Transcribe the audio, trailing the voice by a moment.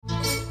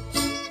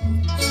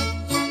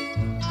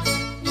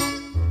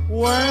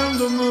When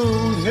the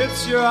moon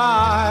hits your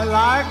eye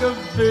like a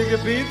big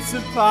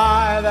pizza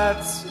pie,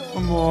 that's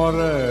amore.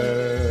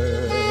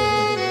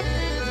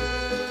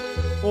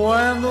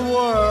 When the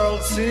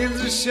world seems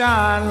to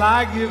shine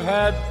like you've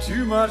had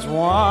too much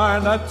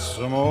wine, that's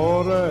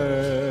amore.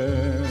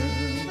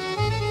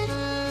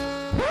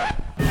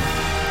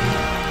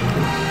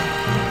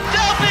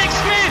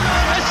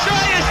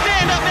 Australia,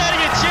 stand up out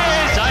of your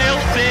chairs. Dale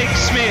Big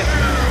Smith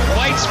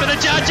waits for the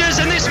judges,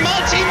 and this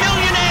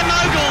multi-millionaire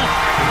mogul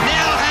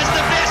now has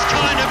the best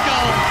kind of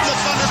goal. The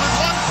Thunderbird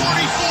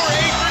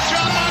 144.8 for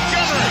John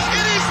Montgomery.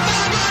 It is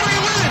Montgomery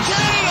wins.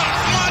 Canada.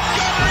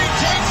 Montgomery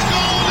takes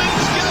gold in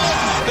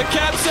skeleton. The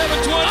Cap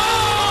 720. Oh!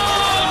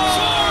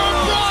 Tora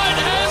Bright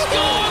has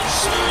gone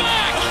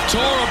smack.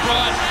 Tora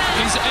Bright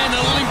is an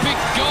Olympic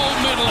gold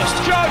medalist.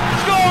 Chuck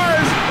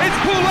scores. It's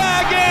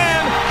Poulet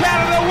again.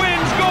 Canada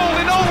wins gold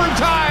in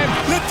overtime.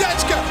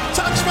 Ledechka,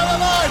 touch for the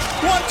line.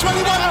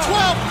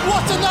 121-12.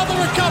 What another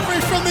recovery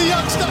from the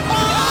youngster.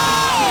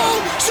 Oh!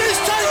 She's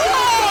taken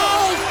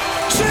gold.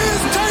 She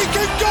has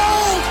taken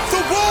gold.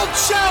 The world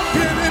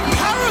champion in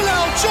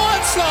parallel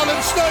giant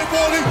slalom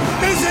snowboarding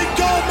is in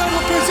gold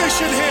medal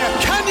position here.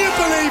 Can you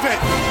believe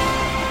it?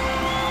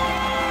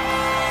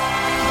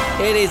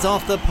 It is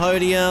Off the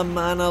Podium,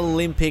 an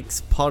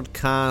Olympics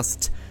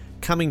podcast,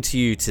 coming to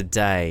you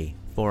today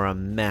for a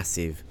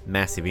massive,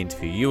 massive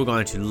interview. You are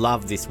going to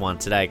love this one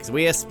today because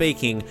we are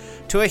speaking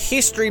to a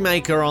history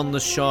maker on the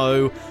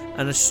show,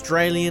 an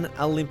Australian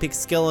Olympic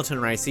skeleton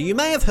racer. You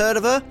may have heard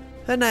of her.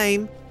 Her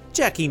name,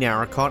 Jackie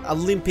Narracott,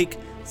 Olympic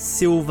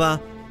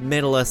silver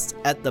medalist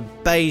at the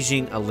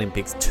Beijing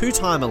Olympics,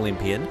 two-time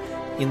Olympian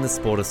in the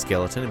sport of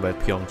skeleton in both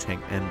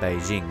PyeongChang and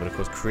Beijing, but of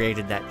course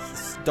created that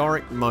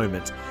historic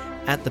moment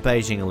at the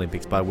Beijing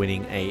Olympics by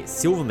winning a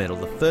silver medal,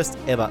 the first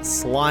ever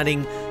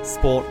sliding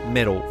sport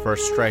medal for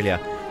Australia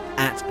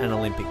at an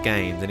Olympic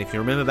Games. And if you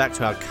remember back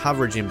to our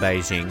coverage in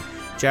Beijing,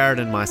 Jared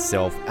and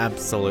myself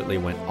absolutely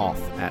went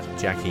off at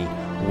Jackie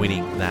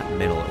winning that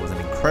medal. It was an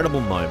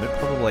incredible moment,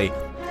 probably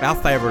our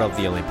favourite of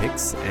the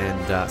Olympics,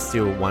 and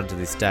still one to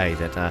this day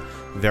that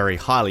very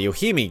highly. You'll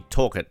hear me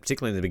talk it,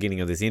 particularly in the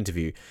beginning of this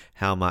interview,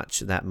 how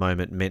much that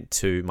moment meant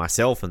to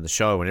myself and the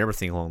show and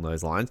everything along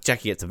those lines.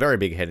 Jackie gets a very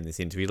big head in this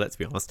interview, let's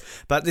be honest.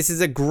 But this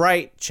is a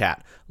great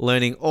chat,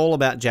 learning all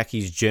about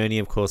Jackie's journey,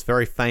 of course,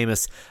 very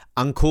famous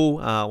uncle,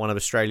 one of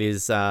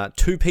Australia's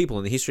two people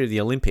in the history of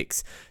the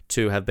Olympics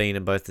to have been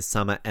in both the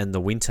Summer and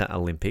the Winter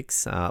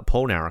Olympics.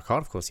 Paul Narracott,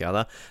 of course, the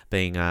other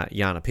being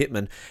Jana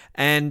Pittman.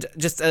 And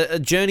just a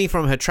journey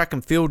from her track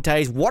and field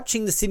days,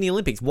 watching the Sydney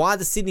Olympics, why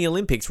the Sydney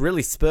Olympics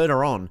really spurred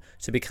her on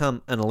to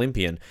become an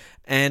Olympian.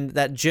 And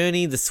that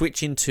journey, the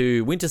switch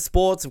into winter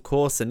sports, of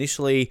course,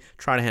 initially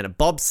trying to hand a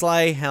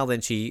bobsleigh, how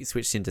then she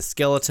switched into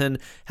skeleton,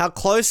 how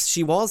close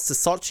she was to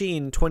Sochi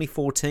in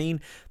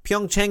 2014,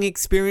 PyeongChang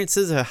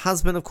experiences, her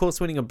husband, of course,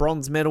 winning a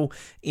bronze medal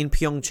in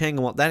PyeongChang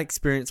and what that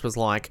experience was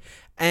like,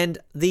 and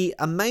the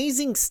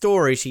amazing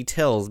story she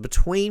tells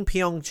between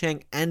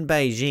PyeongChang and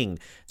Beijing.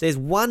 There's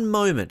one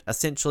moment,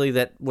 essentially,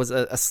 that was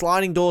a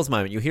sliding doors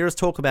moment. You'll hear us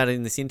talk about it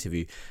in this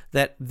interview,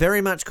 that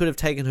very much could have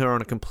taken her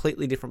on a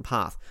completely different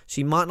path.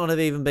 She might not have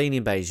even been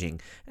in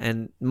Beijing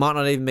and might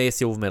not even be a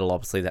silver medal,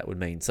 obviously, that would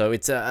mean. So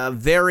it's a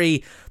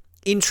very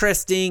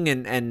interesting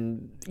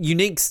and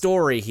unique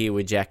story here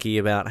with Jackie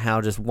about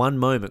how just one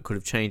moment could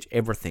have changed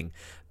everything,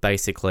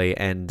 basically,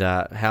 and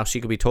how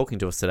she could be talking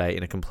to us today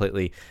in a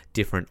completely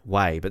different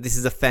way. But this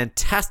is a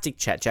fantastic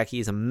chat. Jackie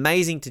is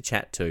amazing to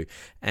chat to,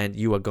 and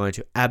you are going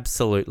to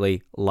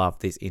absolutely love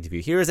this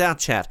interview. Here is our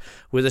chat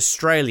with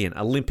Australian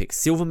Olympic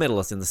silver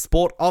medalist in the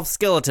sport of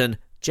skeleton,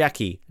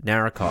 Jackie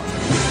Narracott.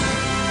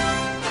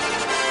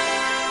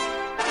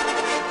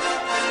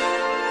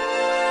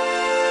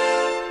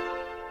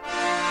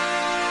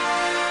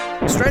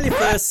 Australia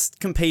first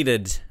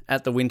competed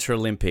at the Winter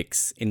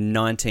Olympics in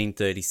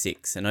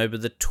 1936, and over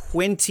the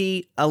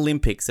 20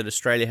 Olympics that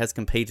Australia has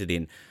competed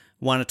in,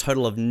 won a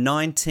total of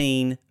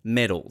 19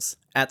 medals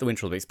at the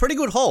Winter Olympics. Pretty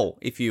good haul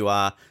if you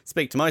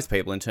speak to most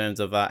people in terms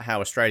of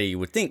how Australia you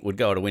would think would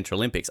go at a Winter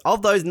Olympics.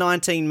 Of those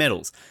 19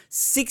 medals,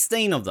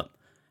 16 of them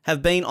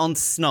have been on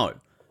snow,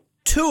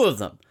 2 of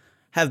them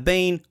have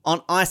been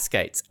on ice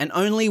skates, and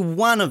only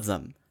 1 of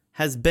them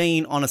has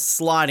been on a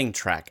sliding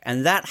track,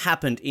 and that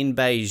happened in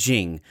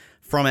Beijing.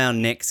 From our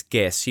next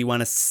guest, she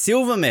won a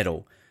silver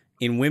medal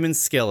in women's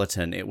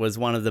skeleton. It was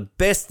one of the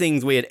best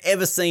things we had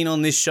ever seen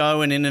on this show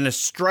and in an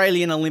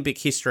Australian Olympic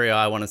history,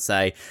 I want to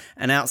say.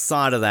 And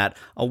outside of that,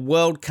 a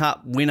World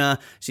Cup winner.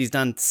 She's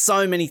done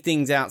so many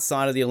things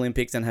outside of the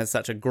Olympics and has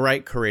such a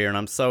great career. And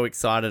I'm so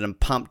excited and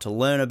pumped to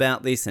learn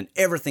about this and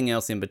everything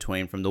else in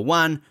between from the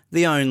one,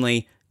 the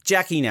only,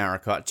 Jackie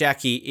Narracott.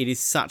 Jackie, it is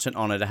such an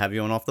honour to have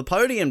you on Off the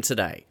Podium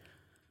today.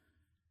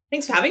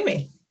 Thanks for having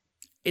me.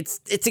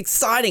 It's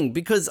exciting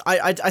because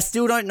I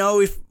still don't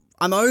know if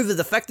I'm over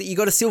the fact that you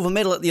got a silver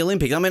medal at the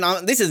Olympics. I mean,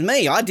 this is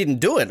me. I didn't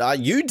do it.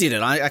 You did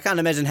it. I can't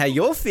imagine how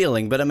you're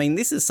feeling. But I mean,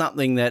 this is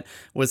something that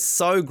was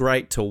so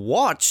great to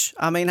watch.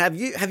 I mean, have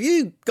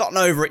you gotten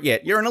over it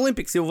yet? You're an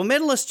Olympic silver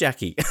medalist,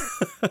 Jackie.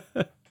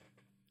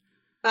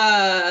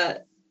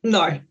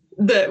 No,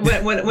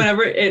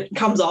 whenever it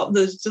comes up,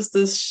 there's just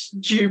this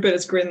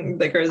stupidest grin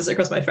that goes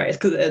across my face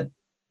because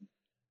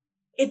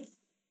it's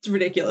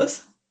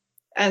ridiculous.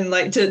 And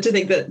like to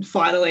think that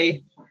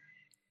finally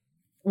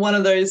one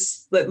of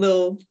those like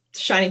little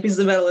shiny pieces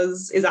of metal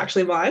is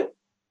actually mine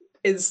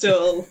is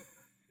still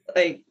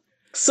like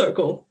so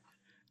cool.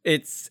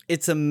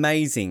 It's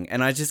amazing.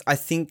 And I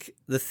think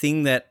the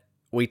thing that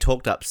we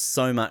talked up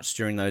so much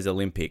during those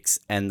Olympics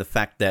and the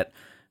fact that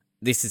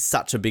this is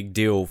such a big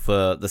deal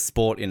for the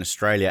sport in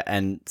Australia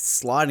and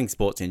sliding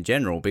sports in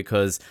general,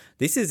 because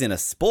this is in a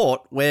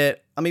sport where,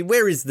 I mean,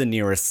 where is the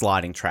nearest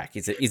sliding track?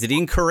 Is it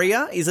in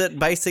Korea? Is it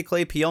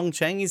basically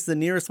PyeongChang is the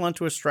nearest one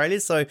to Australia?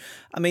 So,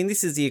 I mean,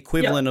 this is the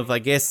equivalent of, I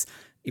guess,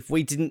 if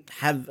we didn't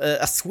have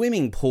a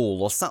swimming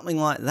pool or something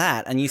like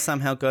that and you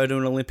somehow go to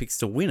an Olympics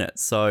to win it.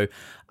 So,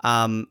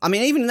 I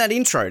mean, even in that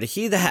intro, to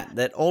hear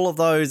that all of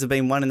those have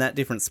been won in that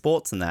different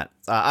sports and that.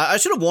 I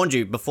should have warned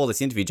you before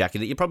this interview, Jackie,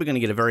 that you're probably going to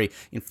get a very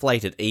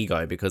inflated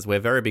ego because we're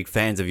very big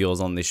fans of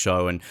yours on this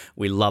show and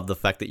we love the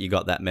fact that you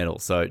got that medal.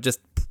 So just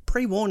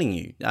pre-warning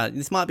you,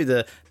 this might be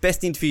the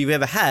best interview you've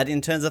ever had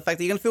in terms of the fact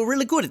that you're going to feel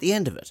really good at the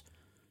end of it.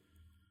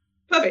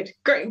 Perfect.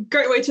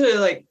 Great way to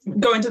like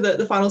go into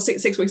the final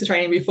six weeks of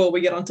training before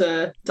we get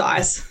onto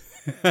ice.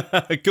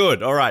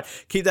 Good. All right.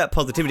 Keep that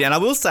positivity. And I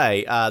will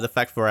say the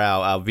fact for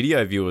our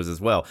video viewers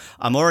as well,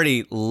 I'm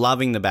already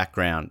loving the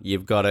background.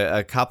 You've got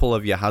a couple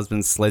of your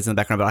husband's sleds in the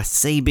background, but I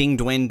see Bing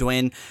Duen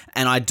Duen,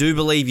 and I do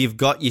believe you've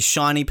got your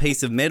shiny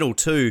piece of metal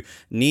too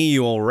near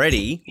you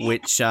already,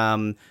 which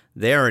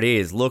there it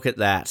is. Look at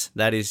that.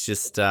 That is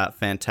just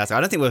fantastic. I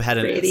don't think we've had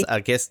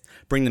a guest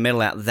bring the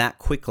medal out that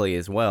quickly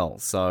as well.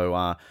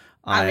 So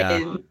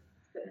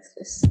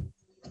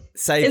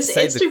save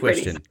the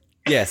question. Pretty.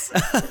 Yes.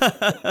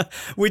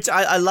 Which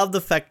I love the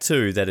fact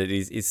too that it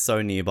is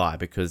so nearby,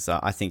 because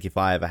I think if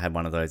I ever had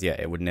one of those,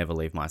 it would never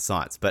leave my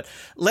sights. But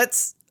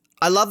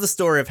I love the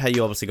story of how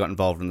you obviously got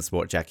involved in the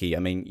sport, Jackie.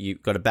 I mean,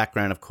 you've got a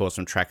background, of course,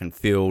 from track and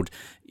field.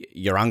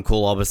 Your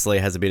uncle obviously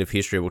has a bit of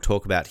history. We'll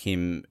talk about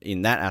him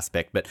in that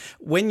aspect. But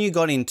when you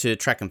got into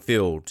track and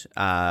field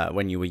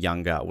when you were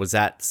younger, was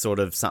that sort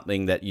of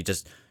something that you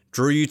just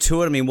drew you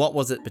to it? I mean, what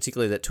was it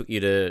particularly that took you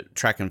to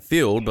track and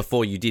field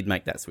before you did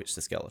make that switch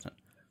to skeleton?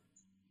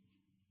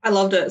 I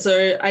loved it.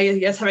 So I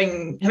guess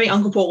having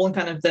Uncle Paul and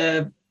kind of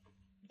the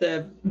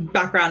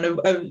background of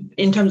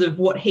in terms of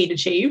what he'd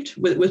achieved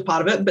was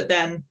part of it, but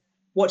then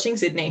watching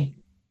Sydney,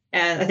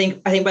 and I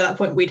think by that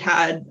point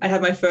I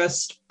had my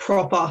first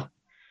proper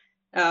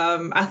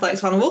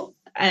athletics carnival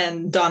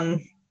and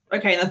done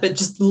okay enough, but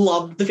just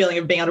loved the feeling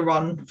of being able to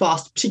run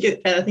fast. And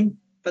I think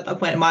at that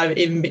point it might have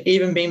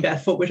even been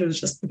barefoot, which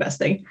was just the best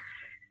thing.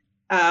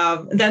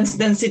 Then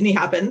Sydney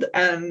happened,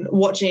 and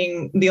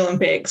watching the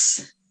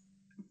Olympics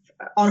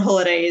on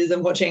holidays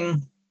and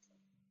watching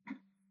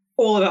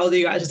all of our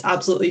you guys just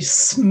absolutely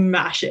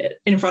smash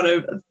it in front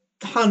of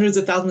hundreds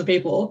of thousands of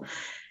people,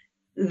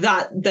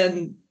 that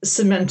then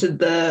cemented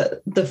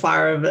the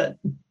fire of it.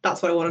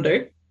 That's what I want to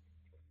do.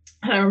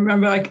 And I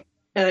remember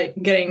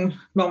getting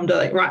mom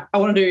to right, I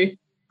want to do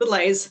the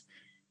Lays,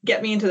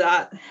 get me into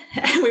that.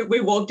 And we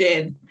walked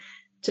in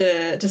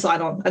to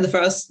sign on. And the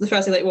first thing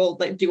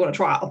do you want a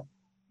trial?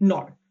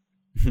 No.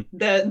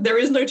 There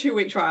is no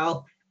 2-week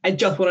trial. I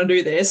just want to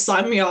do this.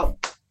 Sign me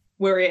up.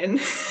 We're in.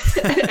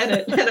 and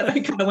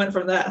it kind of went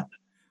from there.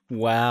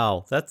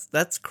 Wow,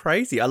 that's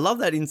crazy. I love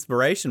that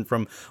inspiration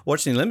from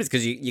watching the Olympics,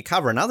 because you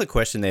cover another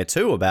question there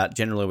too about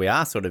generally we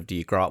are sort of, do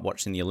you grow up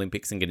watching the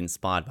Olympics and get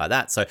inspired by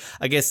that? So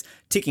I guess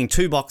ticking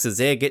 2 boxes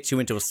there gets you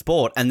into a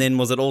sport. And then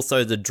was it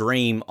also the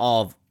dream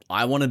of,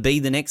 I want to be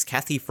the next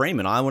Kathy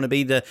Freeman, I want to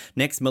be the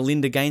next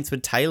Melinda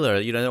Gainsford Taylor,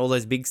 all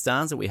those big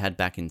stars that we had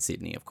back in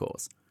Sydney, of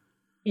course.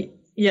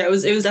 Yeah, it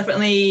was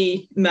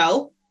definitely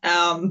Mel.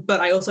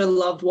 But I also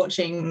loved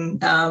watching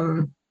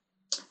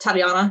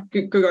Tatiana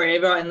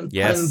Grigorieva and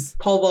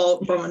pole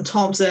vault, Bronwyn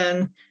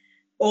Thompson,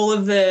 all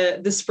of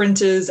the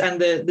sprinters and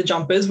the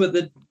jumpers were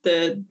the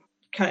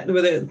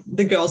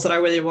girls that I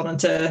really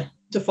wanted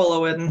to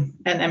follow and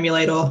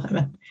emulate, or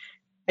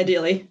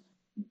ideally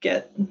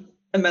get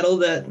a medal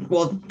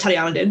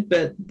Tatiana did,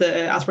 but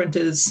our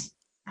sprinters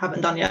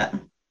haven't done yet.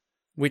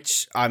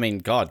 Which, I mean,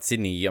 God,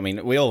 Sydney, I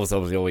mean, we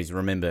always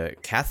remember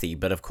Kathy,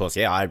 but of course,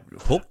 I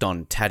hooked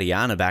on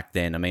Tatiana back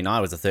then. I mean, I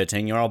was a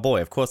 13-year-old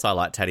boy. Of course, I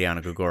like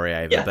Tatiana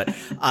Grigorieva. Yeah. But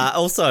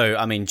also,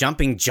 I mean,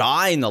 jumping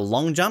Jai in the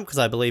long jump, because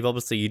I believe,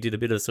 obviously, you did a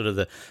bit of sort of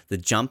the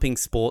jumping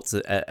sports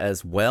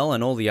as well,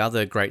 and all the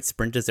other great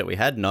sprinters that we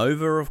had.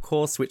 Nova, of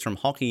course, switched from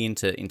hockey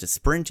into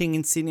sprinting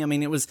in Sydney. I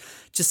mean, it was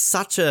just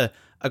such a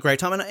great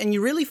time. And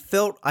you really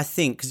felt, I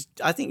think, because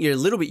I think you're a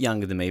little bit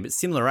younger than me, but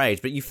similar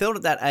age, but you felt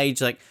at that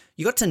age like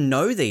you got to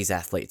know these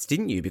athletes,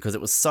 didn't you? Because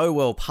it was so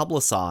well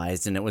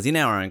publicized and it was in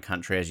our own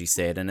country, as you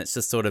said, and it's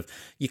just sort of,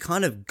 you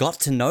kind of got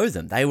to know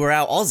them. They were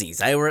our Aussies.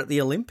 They were at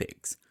the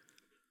Olympics.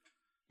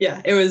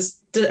 Yeah, it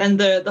was, and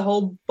the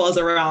whole buzz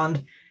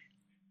around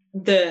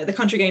the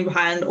country getting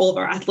behind all of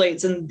our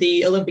athletes and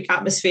the Olympic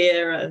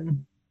atmosphere,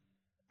 and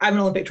I'm an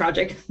Olympic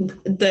tragic.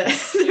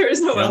 There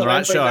is no You're on the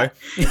right show.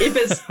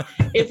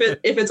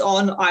 If it's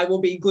on, I will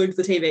be glued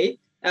to the TV.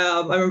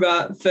 I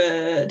remember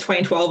for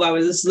 2012, I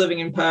was living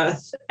in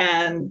Perth,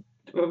 and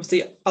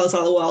obviously other side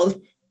of the world,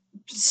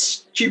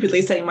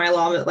 stupidly setting my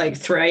alarm at like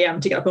 3 a.m.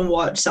 to get up and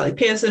watch Sally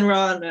Pearson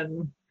run,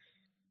 and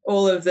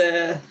all of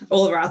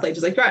our athletes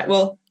was like, right,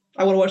 well,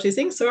 I want to watch these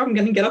things, so I'm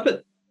going to get up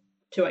at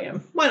 2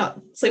 a.m. Why not?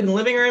 Sleep in the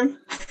living room.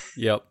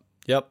 Yep.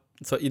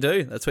 That's what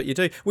you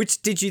do.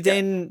 Which did you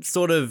then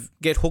sort of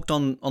get hooked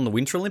on the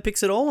Winter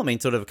Olympics at all? I mean,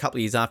 sort of a couple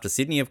of years after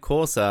Sydney, of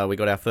course, we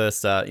got our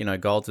first,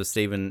 golds with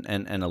Stephen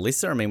and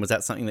Alyssa. I mean, was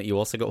that something that you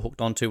also got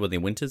hooked onto with the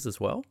Winters as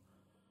well?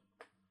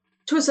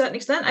 To a certain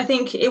extent, I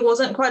think it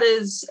wasn't quite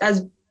as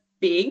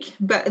big,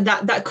 but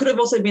that could have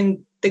also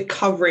been the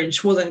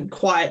coverage wasn't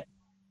quite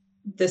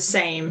the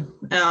same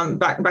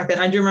back then.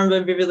 I do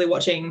remember vividly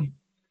watching,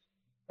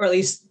 or at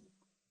least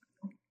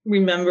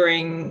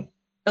remembering,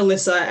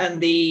 Alyssa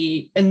and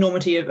the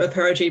enormity of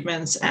her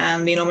achievements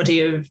and the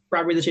enormity of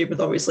Bradbury's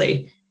achievements,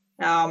 obviously.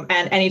 And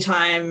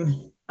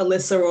anytime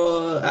Alyssa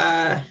or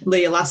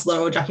Leah Lassler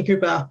or Jackie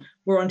Cooper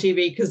were on TV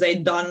because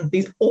they'd done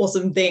these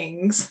awesome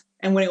things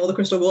and winning all the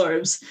Crystal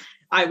Globes,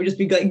 I would just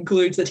be like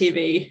glued to the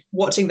TV,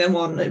 watching them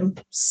on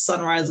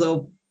Sunrise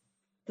or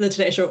the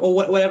Today Show or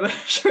whatever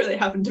show they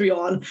happened to be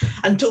on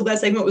until their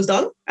segment was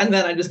done. And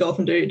then I just go off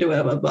and do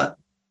whatever. But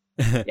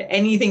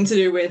anything to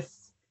do with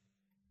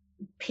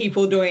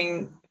people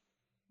doing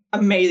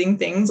amazing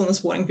things on the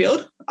sporting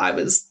field, I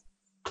was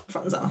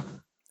front and center.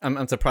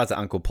 I'm surprised that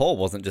Uncle Paul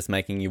wasn't just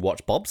making you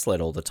watch bobsled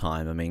all the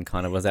time. I mean,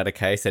 kind of was that a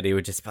case that he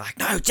would just be like,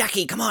 no,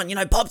 Jackie, come on,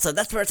 bobsled,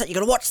 that's where it's at, you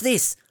got to watch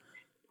this.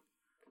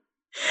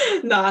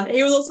 Nah,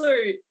 he was also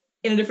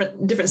in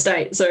a different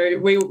state. So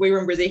we were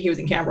in Brizzy, he was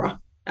in Canberra.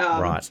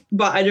 Right.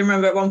 But I do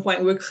remember at one point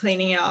we were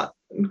cleaning out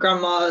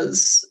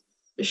Grandma's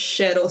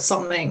shed or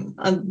something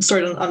and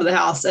stored under the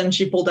house, and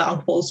she pulled out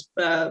Uncle Paul's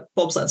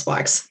bobsled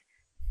spikes.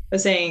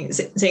 Seeing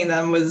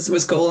them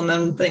was cool, and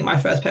then I think my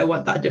first pair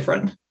weren't that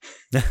different.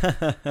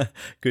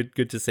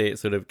 Good to see it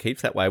sort of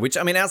keeps that way. Which,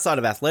 I mean, outside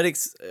of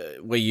athletics,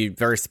 were you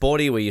very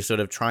sporty? Were you sort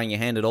of trying your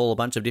hand at a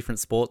bunch of different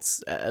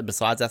sports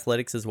besides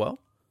athletics as well?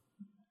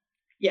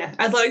 Yeah,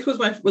 athletics was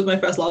my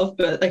first love,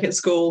 but like at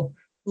school,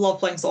 loved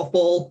playing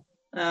softball.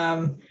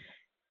 I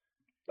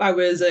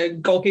was a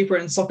goalkeeper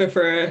in soccer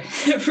for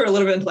a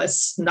little bit until I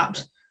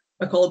snapped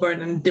my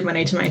collarbone and did my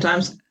knee too many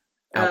times.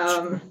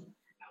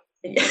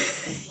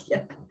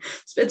 Yeah,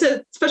 it's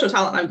a special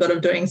talent I've got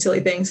of doing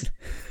silly things.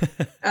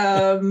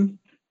 And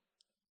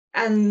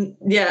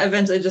yeah,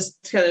 eventually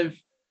just kind of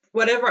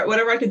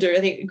whatever I could do. I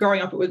think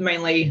growing up it was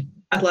mainly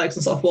athletics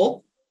and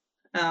softball.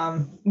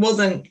 At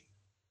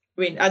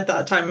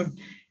that time,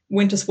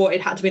 winter sport,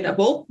 it had to be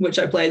netball, which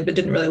I played but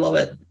didn't really love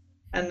it.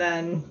 And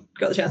then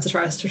got the chance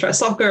to try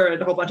soccer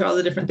and a whole bunch of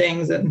other different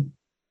things. And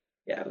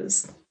yeah,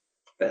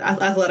 but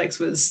athletics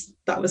was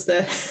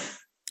the.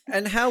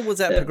 And how was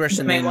that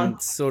progression then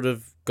sort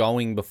of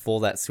going before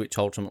that switch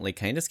ultimately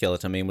came to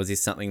skeleton? I mean, was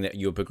this something that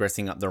you were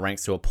progressing up the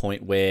ranks to a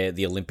point where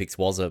the Olympics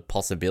was a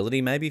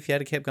possibility maybe if you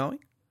had kept going?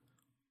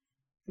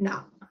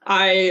 No.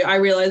 I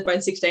realised by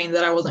 16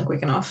 that I wasn't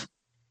quick enough,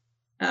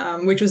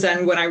 which was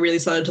then when I really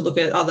started to look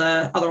at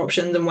other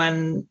options, and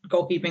when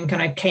goalkeeping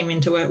kind of came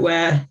into it,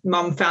 where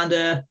Mum found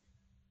a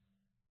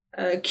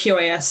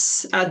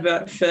QAS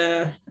advert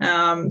for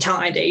talent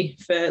ID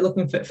for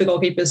looking for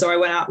goalkeepers. So I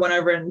went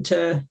over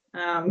into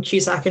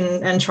QSAC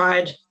and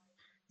tried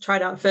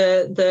out for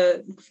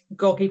the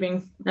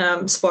goalkeeping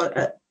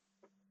spot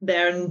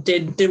there, and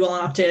did well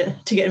enough to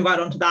get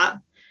invited onto that.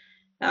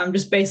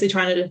 Just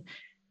basically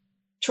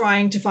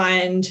trying to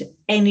find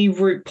any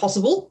route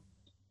possible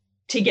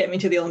to get me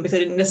to the Olympics. I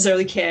didn't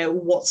necessarily care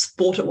what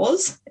sport it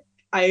was.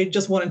 I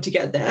just wanted to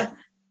get there.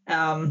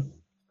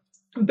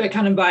 But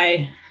kind of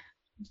by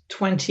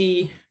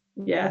 19,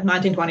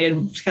 20,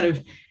 I'd just kind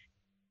of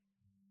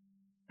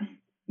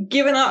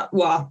given up.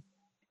 Well,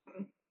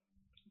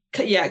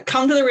 yeah,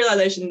 come to the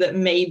realization that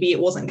maybe it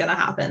wasn't going to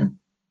happen,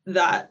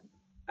 that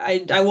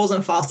I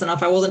wasn't fast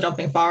enough, I wasn't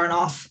jumping far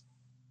enough,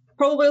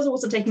 probably also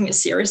wasn't taking it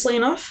seriously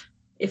enough,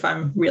 if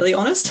I'm really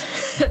honest.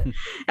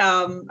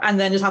 And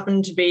then just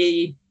happened to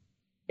be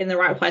in the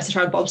right place to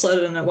try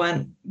bobsled, and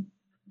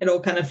it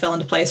all kind of fell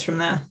into place from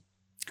there.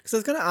 So I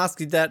was going to ask,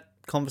 did that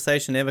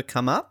conversation ever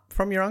come up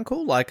from your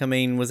uncle? Like, I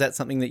mean, was that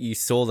something that you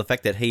saw, the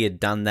fact that he had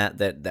done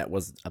that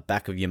was a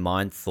back of your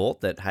mind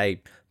thought that,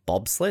 hey,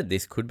 bobsled,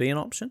 this could be an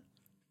option?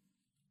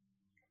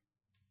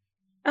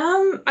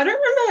 I don't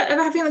remember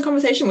ever having the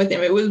conversation with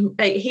him. It was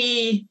like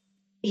he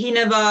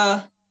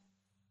never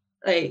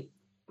like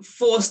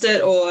forced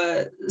it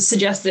or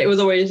suggested it. It was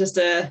always just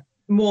a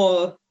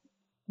more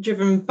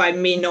driven by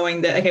me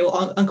knowing that, okay,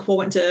 well, Uncle Paul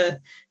went to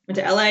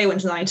LA,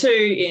 went to 92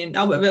 in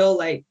Albertville.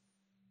 Like,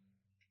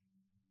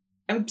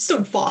 I'm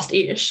still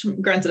fast-ish.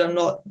 Granted, I'm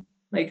not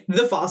like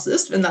the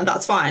fastest, and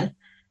that's fine.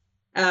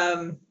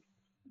 But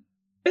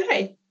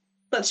hey,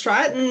 let's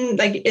try it. And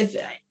like, if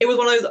it was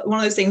one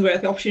of those things where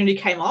if the opportunity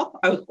came up,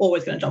 I was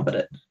always going to jump at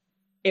it.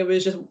 It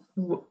was just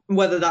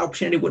whether that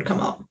opportunity would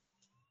come up.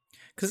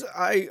 Because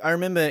I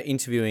remember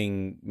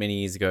interviewing many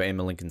years ago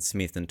Emma Lincoln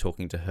Smith and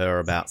talking to her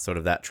about sort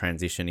of that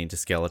transition into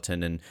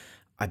skeleton, and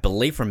I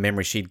believe from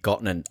memory she'd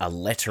gotten a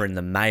letter in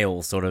the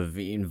mail sort of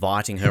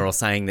inviting her or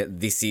saying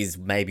that this is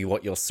maybe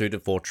what you're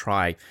suited for,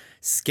 try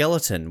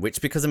skeleton,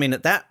 which, because I mean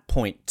at that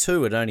point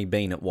too, it had only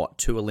been at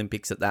 2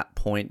 Olympics at that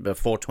point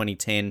before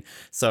 2010,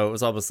 so it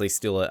was obviously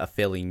still a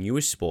fairly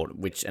newish sport,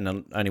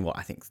 and only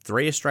I think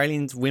 3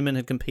 Australian women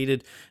had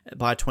competed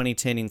by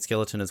 2010 in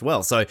skeleton as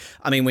well. So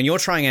I mean, when you're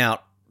trying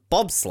out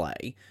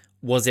bobsleigh,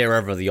 was there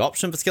ever the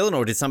option for skeleton,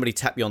 or did somebody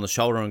tap you on the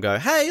shoulder and go,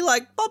 hey,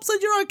 like,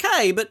 bobsled, you're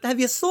okay, but have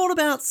you thought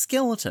about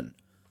skeleton?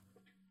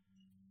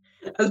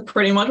 That's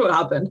pretty much what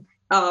happened.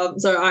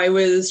 So I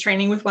was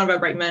training with one of our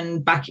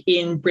brakemen back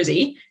in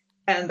Brizzy,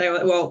 and they were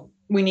like, well,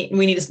 we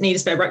need a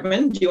spare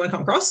brakeman. Do you want to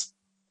come across?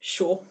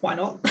 Sure, why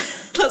not?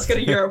 Let's go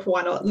to Europe,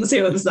 why not? And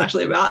see what this is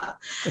actually about.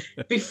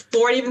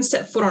 Before I even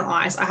stepped foot on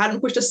ice, I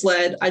hadn't pushed a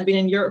sled. I'd been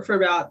in Europe for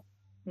about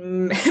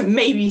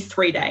maybe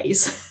 3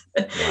 days.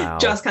 Wow.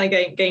 Just kind of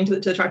getting to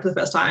the track for the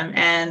first time,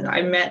 and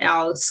I met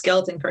our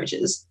skeleton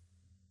coaches,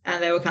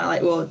 and they were kind of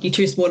like, well, you're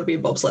too small to be a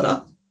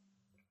bobsledder.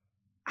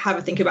 Have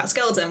a think about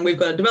skeleton. We've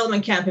got a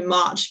development camp in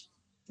March.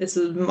 This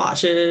is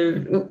March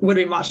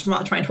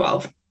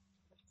 2012.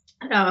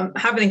 Have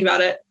a think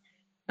about it.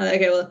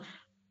 Okay, well,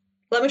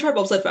 let me try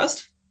bobsled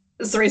first.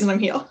 That's the reason I'm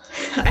here.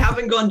 I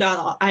haven't gone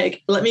down.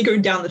 Let me go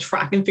down the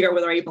track and figure out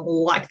whether I even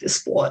like this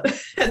sport,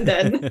 and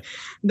then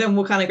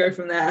we'll kind of go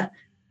from there.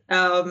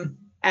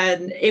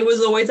 And it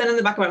was always then in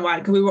the back of my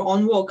mind, because we were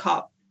on World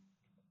Cup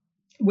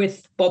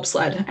with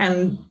bobsled,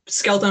 and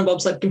skeleton and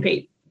bobsled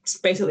compete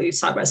basically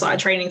side by side.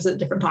 Trainings at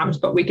different times,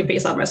 but we compete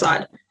side by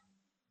side.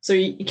 So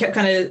you kept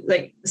kind of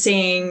like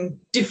seeing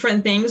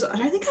different things. I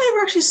don't think I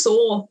ever actually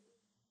saw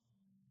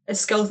a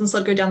skeleton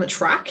sled go down the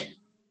track,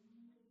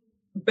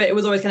 but it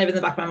was always kind of in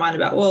the back of my mind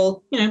about,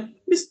 well,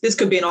 this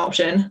could be an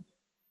option.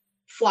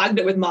 Flagged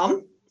it with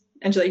mum,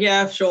 and she's like,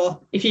 yeah,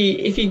 sure. If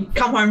you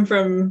come home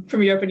from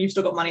Europe and you've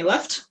still got money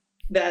left,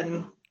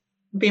 then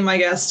be my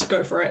guest,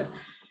 go for it.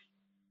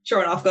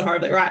 Sure enough, got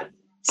home, like, right.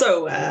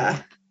 So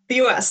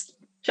the US,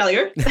 shall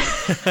you go?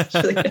 She's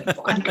like, yeah,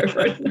 fine, go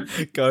for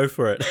it. Go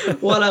for it.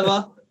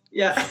 Whatever.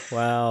 Yeah.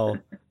 Wow.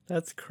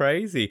 That's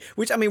crazy.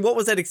 Which, I mean, what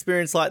was that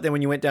experience like then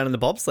when you went down in the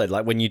bobsled?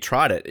 Like when you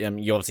tried it,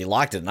 you obviously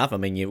liked it enough. I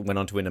mean, you went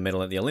on to win a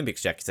medal at the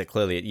Olympics, Jackie, so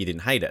clearly you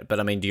didn't hate it. But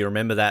I mean, do you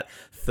remember that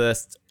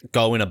first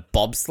go in a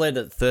bobsled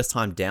at the first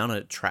time down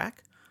a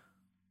track?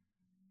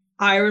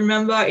 I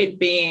remember it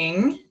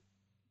being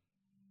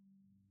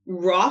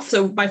rough.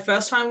 So my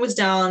first time was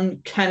down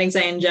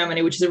Koenigsee in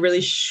Germany, which is a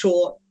really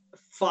short,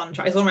 fun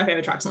track. It's one of my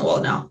favorite tracks in the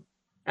world now.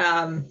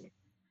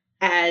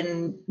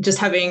 And just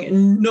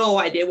having no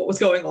idea what was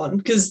going on,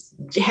 because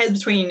head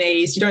between your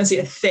knees, you don't see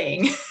a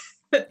thing.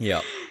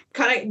 Yeah.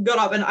 Kind of got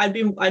up, and I'd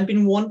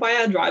been warned by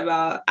our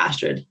driver,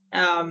 Astrid,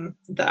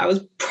 that I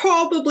was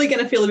probably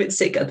going to feel a bit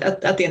sick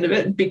at the end of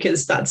it,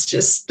 because that's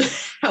just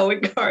how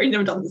it goes. You've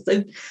never done this.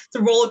 It's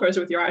a roller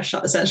coaster with your eyes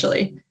shut,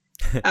 essentially.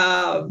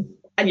 And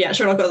yeah,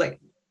 sure enough, I was like,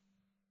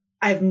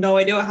 I have no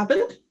idea what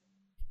happened.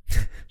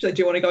 She's like,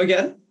 do you want to go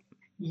again?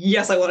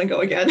 Yes, I want to go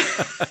again.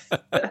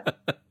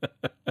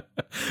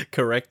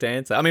 Correct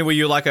answer. I mean, were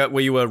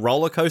you a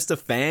roller coaster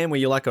fan? Were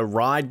you like a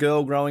ride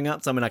girl growing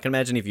up? So I mean, I can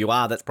imagine if you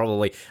are, that's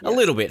probably a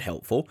little bit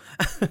helpful.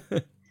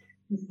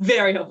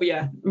 Very helpful,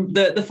 yeah.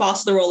 The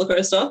faster the roller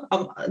coaster,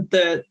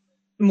 the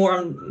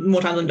more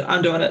times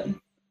I'm doing it.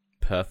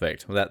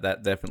 Perfect. Well,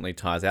 that definitely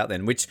ties out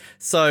then.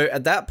 So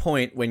at that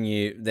point, when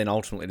you then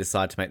ultimately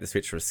decide to make the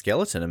switch for a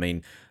skeleton, I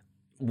mean,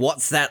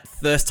 what's that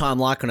first time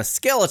like on a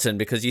skeleton?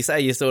 Because you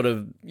say you sort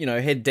of,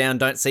 head down,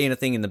 don't see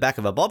anything in the back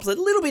of a bobsled.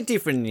 A little bit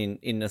different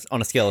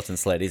on a skeleton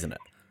sled, isn't it?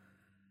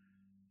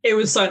 It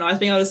was so nice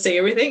being able to see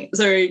everything.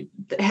 So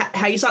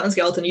how you start in a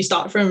skeleton, you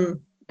start from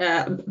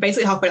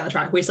basically halfway down the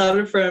track. We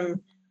started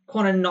from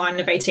corner 9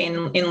 of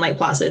 18 in Lake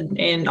Placid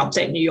in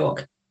upstate New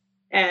York.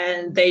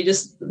 And they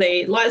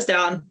lied us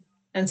down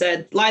and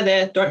said, lie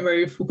there, don't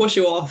move, we'll push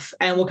you off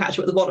and we'll catch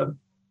you at the bottom.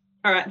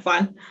 All right,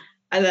 fine.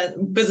 And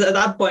then, because at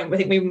that point, I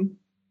think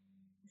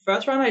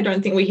first run, I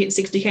don't think we hit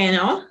 60k an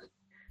hour.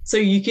 So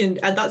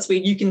at that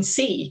speed, you can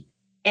see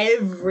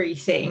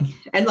everything.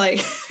 And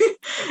like,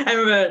 I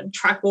remember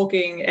track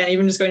walking and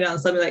even just going down the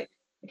sled, like,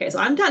 okay, so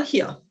I'm down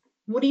here.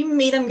 What do you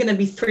mean I'm going to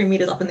be 3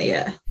 meters up in the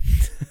air?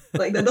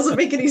 Like, that doesn't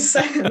make any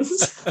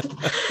sense.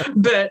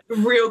 But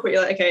real quick,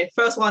 like, okay,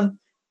 first one,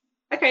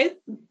 okay,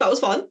 that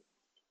was fun.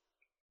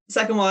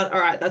 Second one,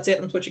 all right, that's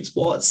it, I'm switching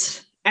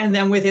sports. And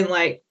then within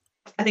like,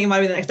 I think it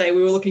might be the next day,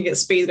 we were looking at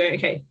speed going,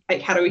 okay,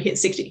 like, how do we hit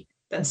 60,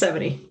 then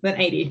 70, then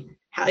 80?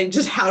 How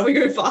do we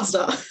go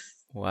faster?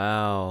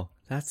 Wow,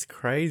 that's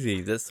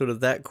crazy. That's sort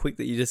of that quick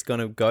that you're just going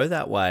to go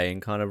that way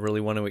and kind of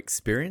really want to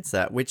experience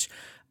that, which,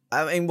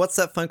 I mean, what's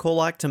that phone call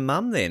like to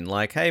mum then?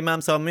 Like, hey, mum,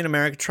 so I'm in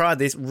America, tried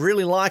this,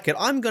 really like it.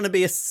 I'm going to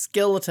be a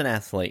skeleton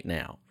athlete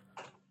now.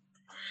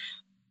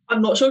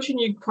 I'm not sure she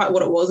knew quite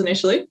what it was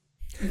initially.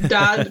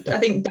 I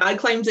think Dad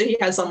claims that he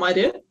had some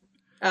idea.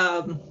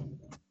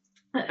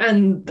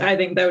 And I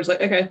think they was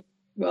like, okay,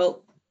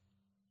 well,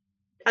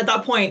 at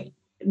that point,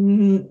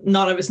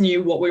 none of us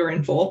knew what we were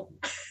in for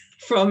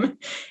from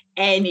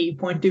any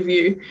point of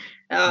view.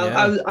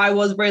 I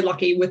was very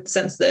lucky with the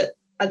sense that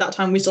at that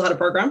time we still had a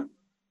program.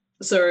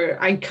 So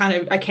I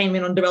came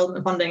in on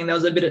development funding, and there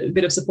was a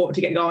bit of support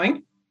to get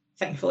going,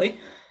 thankfully.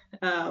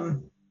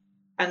 And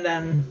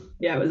then,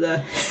 it was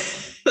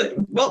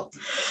well,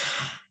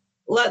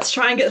 let's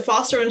try and get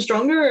faster and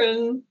stronger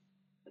and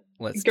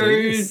let's go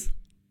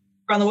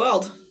around the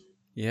world.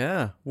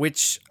 Yeah,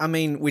 which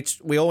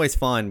we always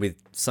find with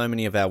so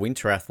many of our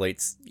winter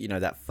athletes,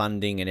 that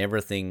funding and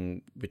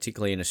everything,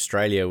 particularly in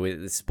Australia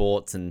with the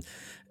sports and,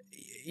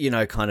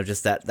 kind of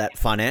just that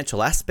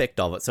financial aspect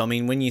of it. So,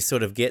 when you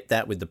sort of get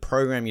that with the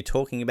program you're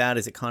talking about,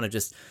 is it kind of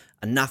just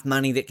enough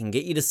money that can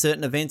get you to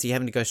certain events? Are you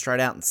having to go straight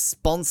out and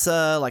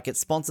get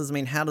sponsors?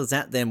 How does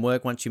that then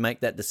work once you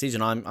make that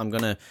decision? I'm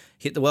going to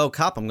hit the World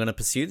Cup. I'm going to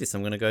pursue this.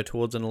 I'm going to go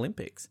towards an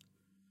Olympics.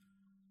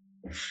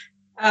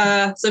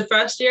 So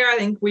first year, I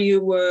think we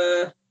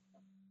were, what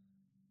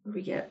did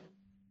we get?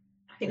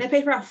 I think they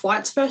paid for our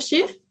flights first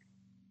year,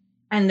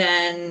 and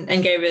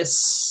gave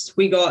us,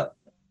 we got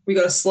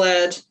a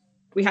sled.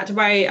 We had to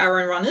buy our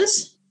own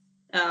runners,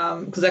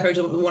 because our coach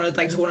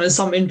wanted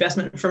some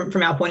investment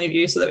from our point of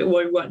view, so that we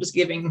weren't just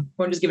given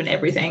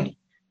everything.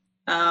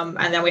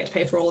 And then we had to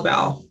pay for all of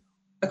our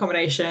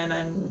accommodation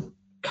and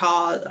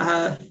cars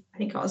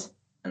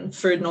and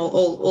food and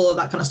all of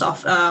that kind of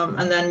stuff.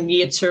 And then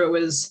year 2, it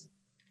was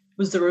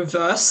the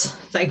reverse,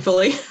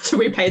 thankfully. So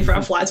we paid for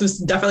our flights. It was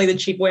definitely the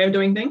cheap way of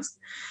doing things.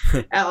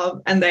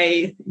 And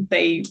they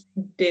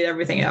did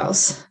everything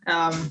else.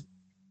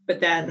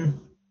 But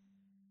then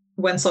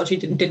when Sochi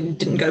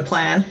didn't go to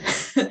plan,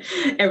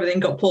 everything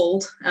got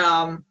pulled.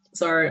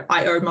 So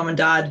I owed mum and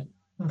dad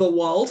the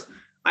world.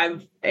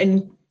 I've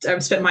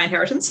spent my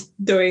inheritance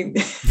trying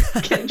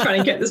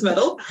to get this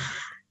medal.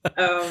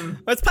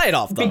 It's paid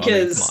off though.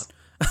 Because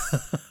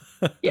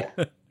they're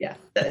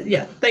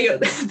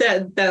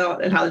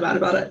not entirely mad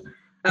about it.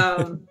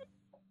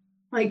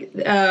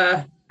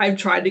 I've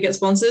tried to get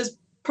sponsors,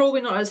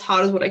 probably not as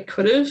hard as what I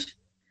could have,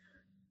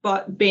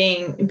 but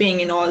being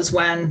in Oz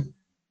when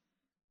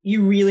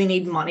you really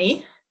need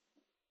money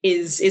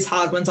is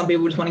hard, when some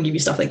people just want to give you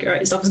stuff like, all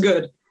right, stuff's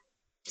good.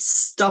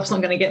 Stuff's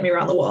not going to get me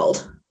around the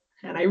world.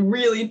 And I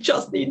really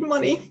just need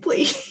money,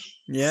 please.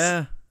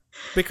 Yeah.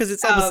 Because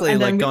it's obviously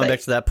going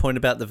back to that point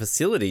about the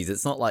facilities.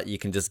 It's not like you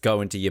can just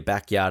go into your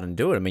backyard and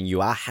do it.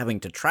 You are having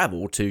to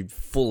travel to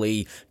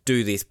fully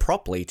do this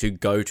properly, to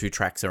go to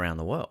tracks around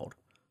the world.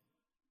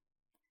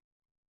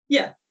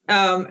 Yeah.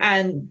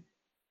 And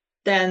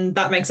then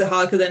that makes it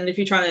hard, because then if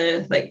you're trying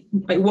to like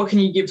what can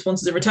you give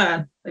sponsors in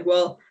return?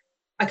 Well,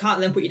 I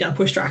can't then put you down a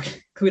push track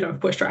because we don't have a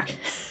push track.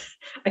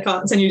 I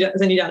can't send you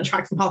down a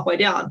track from halfway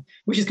down,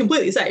 which is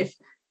completely safe,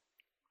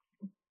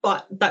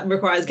 but that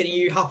requires getting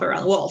you halfway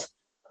around the world.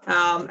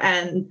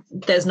 And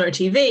there's no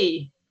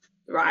TV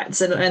rights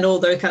and all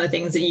those kind of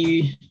things that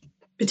you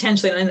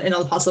potentially in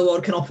other parts of the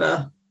world can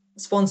offer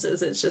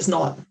sponsors. It's just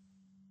not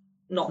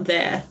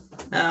there.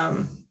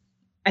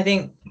 I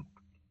think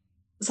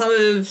some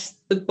of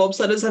the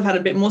bobsledders have had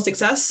a bit more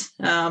success.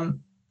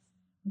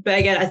 But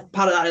again,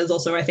 part of that is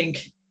also, I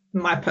think,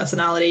 my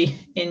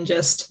personality in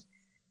just,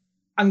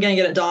 I'm going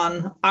to get it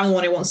done. I'm the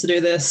one who wants to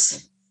do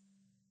this.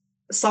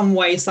 Some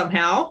way,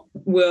 somehow,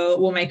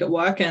 we'll make it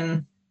work.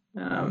 And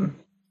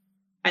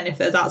if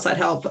there's outside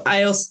help,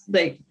 I also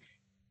like,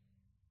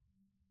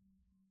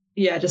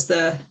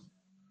 I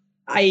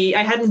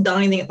hadn't done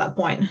anything at that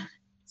point.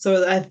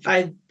 So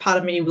I part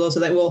of me was also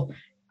like, well,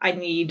 I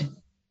need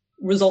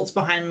results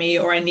behind me,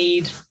 or I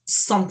need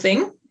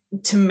something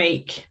to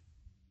make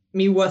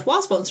me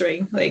worthwhile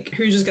sponsoring. Like,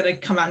 who's just going to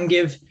come out and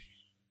give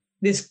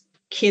this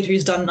kid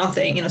who's done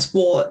nothing in a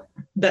sport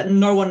that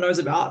no one knows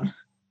about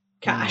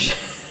cash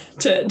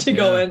to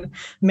go and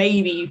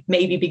maybe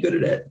be good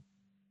at it?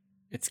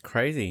 It's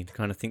crazy to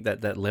kind of think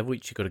that level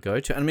which you've got to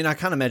go to. I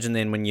can't imagine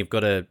then when you've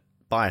got to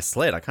buy a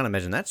sled, I can't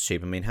imagine that's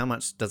cheap. How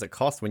much does it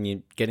cost when you're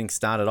getting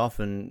started off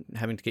and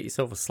having to get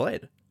yourself a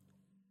sled?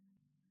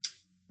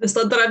 The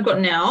sled that I've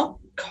got now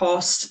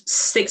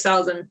costs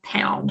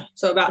 £6,000,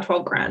 so about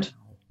 12 grand.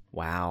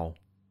 Wow.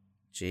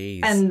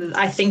 Jeez. And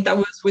I think that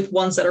was with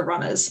one set of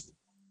runners.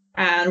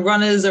 And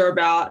runners are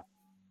about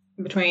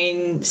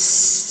between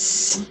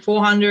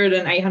 400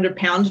 and 800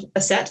 pounds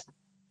a set.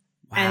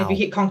 Wow. And if you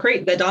hit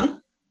concrete, they're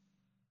done.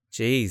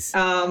 Jeez.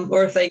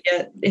 Or if they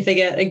get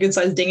a good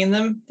sized ding in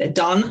them, they're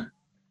done.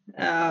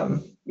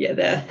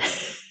 They're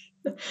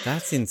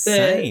that's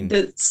insane.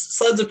 The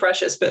sleds are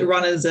precious, but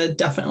runners are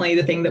definitely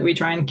the thing that we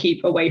try and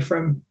keep away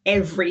from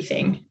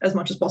everything as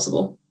much as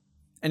possible.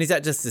 And is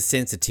that just the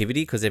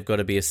sensitivity because they've got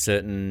to be a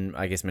certain,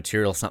 I guess,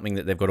 material, something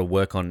that they've got to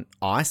work on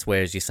ice?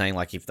 Whereas you're saying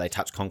like if they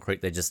touch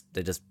concrete, they're just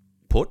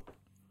put.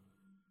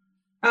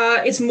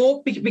 It's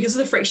more because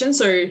of the friction.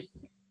 So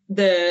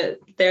they're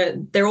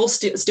all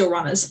steel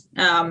runners,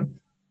 and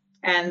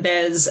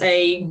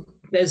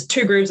there's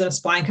two grooves and a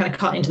spine kind of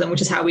cut into them,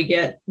 which is how we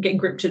get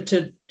grip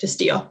to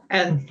steer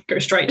and go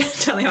straight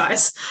down the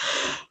ice.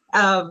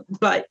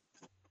 But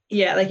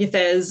yeah, like if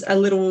there's a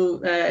little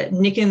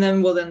nick in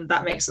them, well, then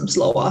that makes them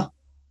slower.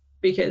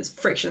 because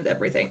friction is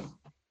everything.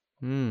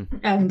 Mm.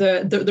 And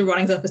the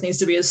running surface needs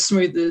to be as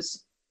smooth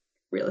as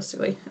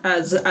realistically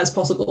as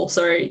possible.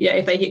 So yeah,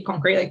 if they hit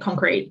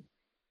concrete,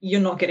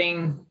 you're not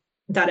getting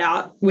that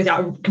out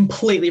without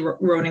completely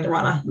ruining the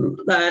runner.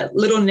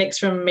 Little nicks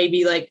from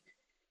maybe like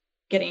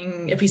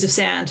getting a piece of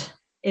sand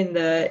in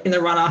the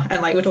runner,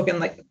 and like we're talking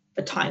like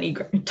a tiny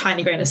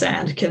grain of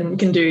sand can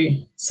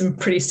do some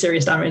pretty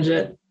serious damage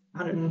at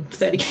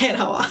 130k an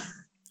hour.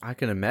 I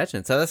can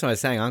imagine. So that's why I was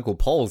saying Uncle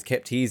Paul's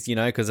kept his,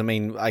 because I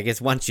mean, I guess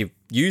once you've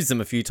used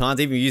them a few times,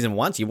 even if you use them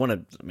once, you want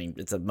to, I mean,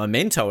 it's a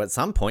memento at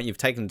some point. You've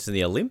taken them to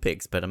the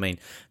Olympics, but I mean,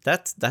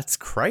 that's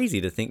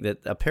crazy to think that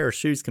a pair of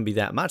shoes can be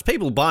that much.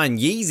 People buying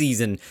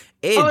Yeezys and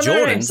Air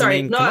Jordans. No,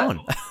 sorry, come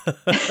on.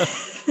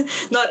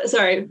 Not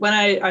sorry. When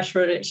I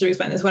should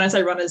explain this. When I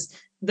say runners,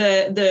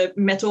 the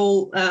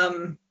metal,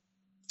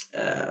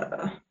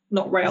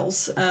 not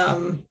rails.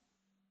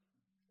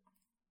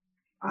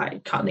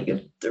 I can't think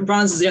of the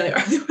runners is the only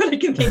one I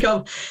can think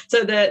of.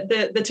 So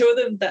the two of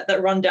them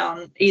that run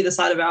down either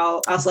side of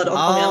our sled on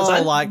the other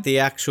side. Oh, like the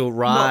actual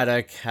ride.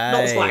 Okay.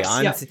 Not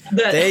spikes.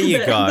 There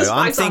you go.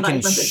 I'm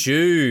thinking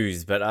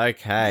shoes, but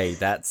okay.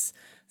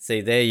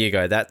 See, there you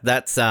go.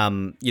 That's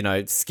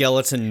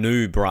skeleton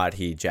noob right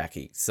here,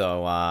 Jackie.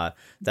 So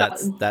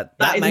that is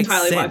makes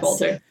entirely sense. my fault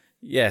too.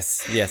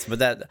 Yes,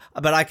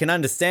 but I can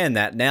understand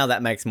that now.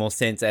 That makes more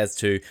sense as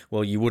to,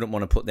 well, you wouldn't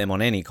want to put them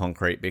on any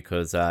concrete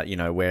because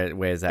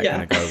where's that going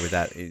to go with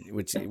that,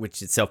 which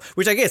itself,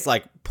 which I guess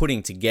like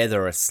putting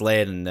together a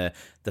sled and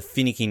the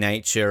finicky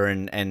nature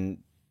and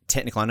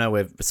technical. I know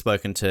we've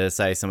spoken to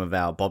say some of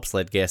our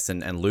bobsled guests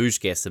and luge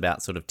guests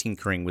about sort of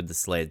tinkering with the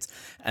sleds,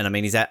 and I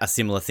mean, is that a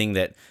similar thing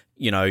that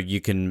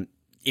you can?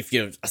 If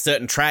you're a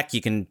certain track, you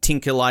can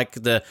tinker like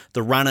the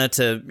runner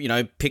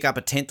to, pick up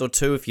a tenth or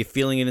two if you're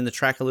feeling it in the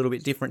track a little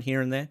bit different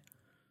here and there?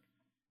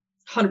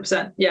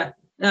 100%, yeah.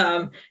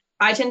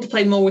 I tend to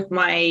play more with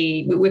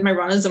my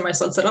runners and my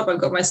sled setup. I've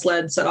got my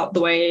sled set up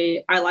the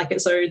way I like it.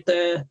 So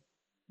the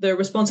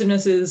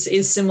responsiveness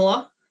is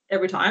similar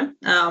every time,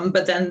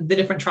 but then the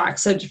different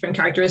tracks have different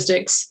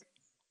characteristics.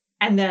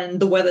 And then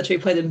the weather too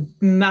plays a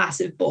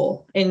massive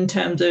ball in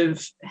terms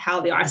of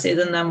how the ice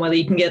is, and then whether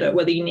you can get it,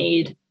 whether you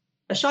need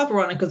a sharper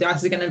runner because the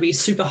ice is going to be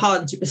super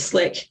hard and super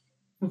slick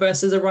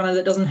versus a runner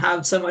that doesn't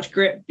have so much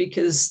grip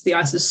because the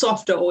ice is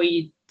softer, or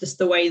just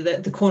the way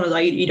that the corners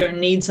are, you don't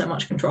need so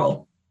much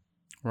control.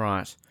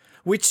 Right.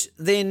 Which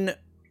then,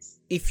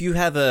 if you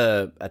have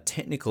a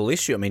technical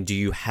issue, I mean, do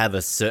you have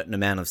a certain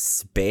amount of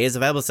spares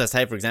available? So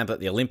say, for example, at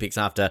the Olympics,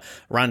 after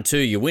run 2,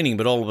 you're winning,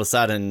 but all of a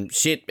sudden,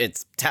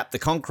 it's tapped the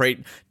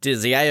concrete.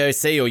 Does the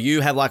AOC or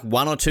you have like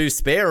 1 or 2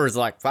 spare, or is it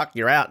like, fuck,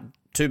 you're out?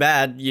 Too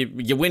bad.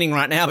 You're winning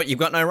right now, but you've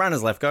got no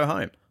runners left. Go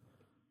home.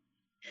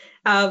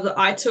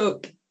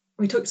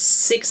 We took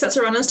 6 sets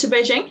of runners to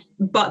Beijing,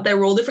 but they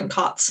were all different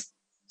cuts.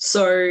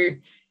 So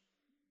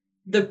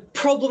the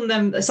problem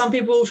then, some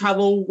people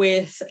travel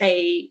with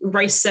a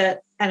race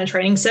set and a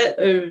training set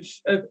of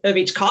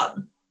each cut.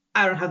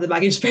 I don't have the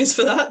baggage space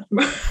for that.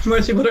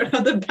 Most people don't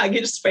have the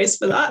baggage space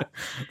for that.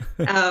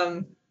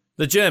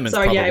 The Germans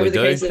probably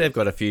do. They've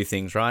got a few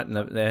things, right? And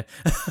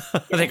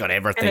they've got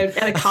everything.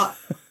 And a cut.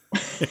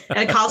 And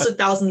a cast of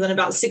thousands and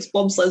about 6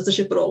 bobsleds to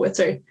ship it all with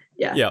too.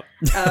 Yeah. Yep.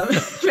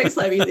 Makes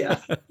life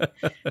easier.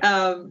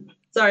 And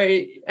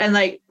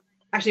like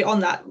actually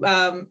on that,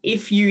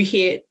 if you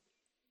hit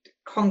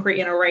concrete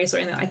in a race or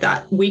anything like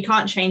that, we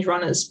can't change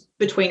runners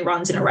between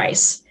runs in a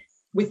race,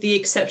 with the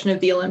exception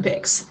of the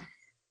Olympics,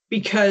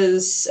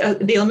 because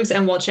the Olympics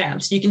and World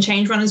Champs, you can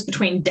change runners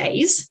between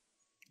days.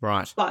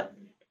 Right. But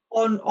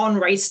on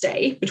race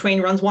day,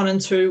 between runs 1 and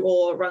 2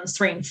 or runs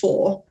 3 and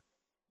 4,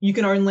 you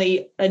can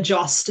only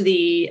adjust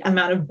the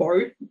amount of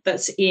bow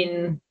that's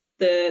in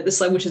the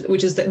sled,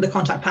 which is the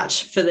contact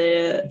patch for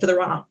the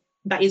runner.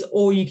 That is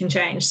all you can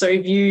change. So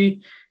if you,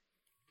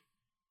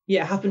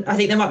 I think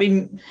there might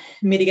be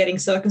mitigating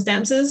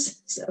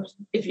circumstances. So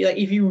if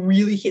you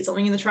really hit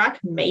something in the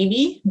track,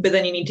 maybe, but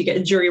then you need to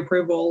get jury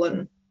approval,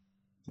 and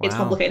It's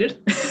complicated.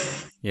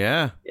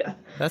 Yeah.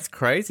 That's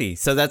crazy.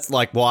 So that's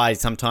like why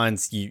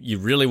sometimes you're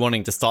really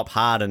wanting to stop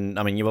hard, and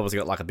I mean, you've obviously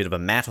got like a bit of a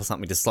mat or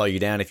something to slow you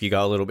down if you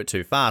go a little bit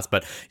too fast,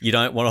 but you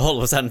don't want to all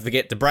of a sudden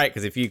forget to brake,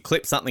 because if you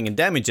clip something and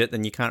damage it,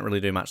 then you can't really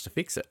do much to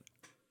fix it.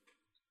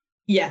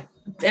 Yeah.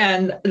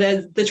 And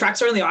the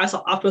tracks are on the ice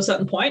up to a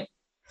certain point.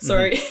 So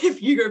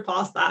if you go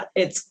past that,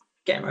 it's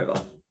game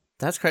over.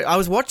 That's great. I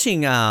was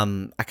watching,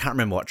 I can't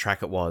remember what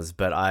track it was,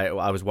 but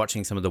I was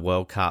watching some of the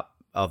World Cup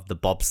of the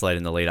bobsled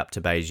in the lead up to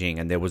Beijing,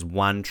 and there was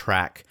one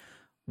track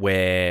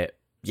where,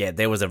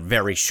 there was a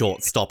very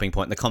short stopping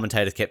point. The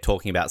commentators kept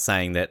talking about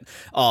saying that,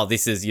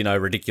 this is,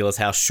 ridiculous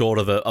how short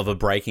of a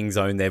braking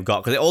zone they've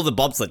got, because all the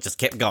bobsled just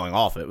kept going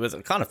off. It was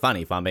kind of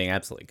funny, if I'm being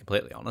absolutely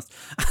completely honest.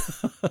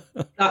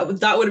 That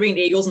would have been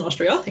the Eagles in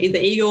Austria, either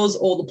Eagles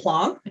or the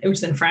Plan, which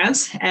is in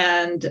France.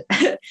 And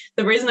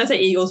the reason I say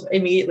Eagles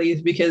immediately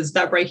is because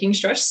that braking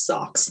stretch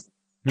sucks.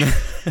 So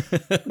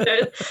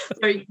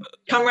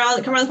come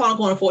around the final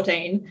corner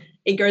 14,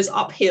 it goes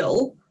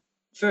uphill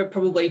for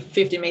probably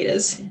 50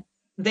 meters.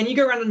 Then you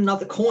go around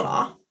another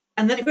corner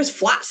and then it goes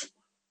flat.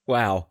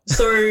 Wow.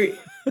 So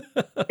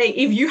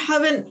if you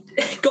haven't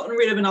gotten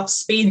rid of enough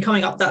speed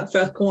coming up that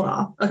first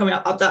corner, or coming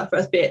up that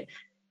first bit,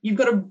 you've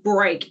got to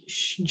brake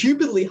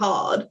stupidly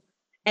hard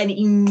and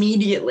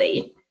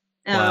immediately.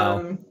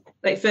 Wow.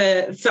 Like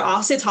for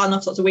us, it's hard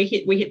enough. So we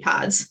hit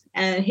pads,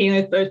 and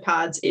hitting those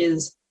pads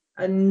is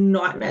a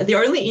nightmare. The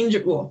only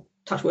injury, well,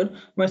 touch wood,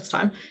 most of the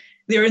time,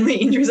 the only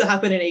injuries that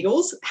happen in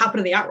Eagles happen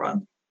in the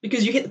outrun,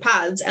 because you hit the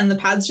pads and the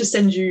pads just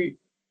send you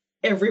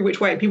every which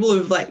way. People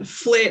have like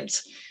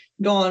flipped,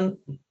 gone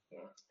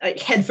like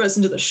headfirst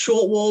into the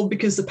short wall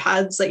because the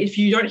pads, like if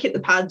you don't hit the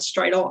pads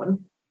straight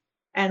on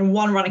and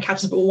one runner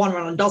catches but one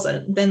runner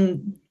doesn't,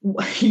 then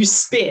you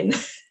spin.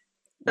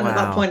 And at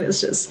that point,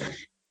 it's just...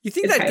 You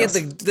think they'd get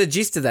the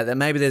gist of that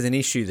maybe there's an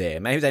issue there.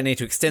 Maybe they need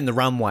to extend the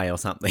runway or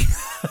something.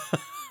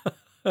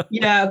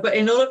 Yeah, but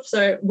in order...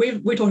 So we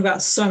talked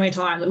about so many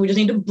times that we just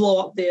need to blow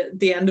up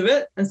the end of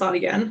it and start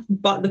again.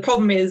 But the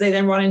problem is they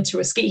then run into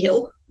a ski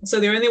hill. So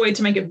the only way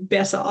to make it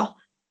better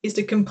is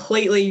to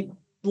completely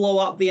blow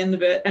up the end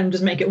of it and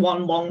just make it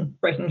one long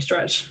braking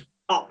stretch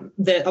up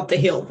the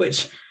hill,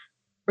 which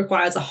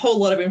requires a whole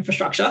lot of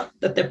infrastructure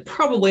that they're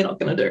probably not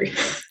going to do.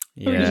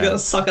 Yeah. We just got to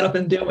suck it up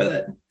and deal with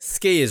it.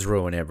 Skiers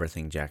ruin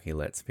everything, Jackie,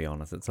 let's be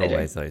honest. It's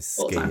always those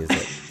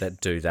skiers that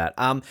do that.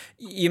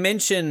 You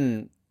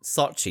mentioned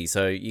Sochi,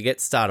 so you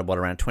get started,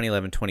 around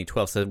 2011,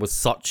 2012. So was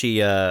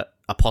Sochi a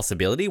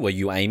possibility? Were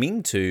you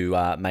aiming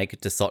to make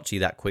it to Sochi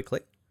that quickly?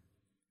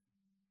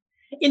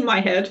 In my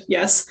head,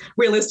 yes.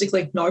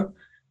 Realistically, no.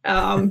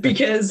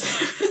 Because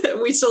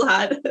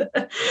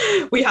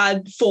we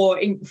had four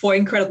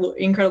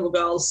incredible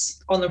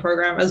girls on the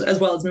program as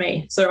well as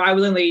me. So I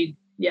was only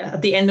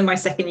at the end of my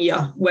second year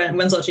when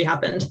Sochi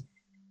happened,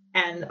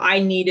 and I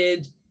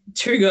needed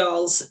two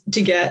girls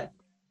to get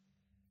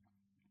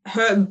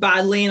hurt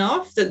badly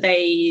enough that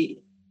they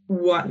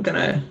weren't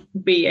gonna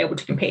be able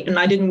to compete, and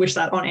I didn't wish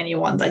that on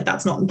anyone. Like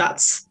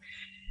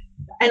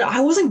and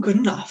I wasn't good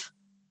enough.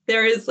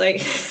 There is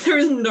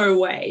no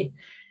way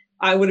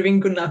I would have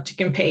been good enough to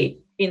compete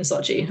in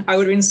Sochi. I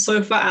would have been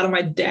so far out of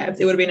my depth.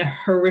 It would have been a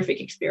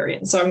horrific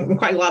experience. So I'm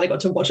quite glad I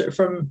got to watch it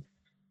from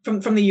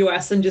the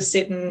US and just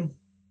sit and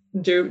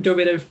do a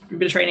bit of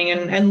training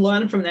and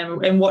learn from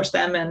them and watch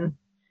them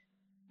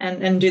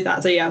and do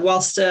that. So yeah,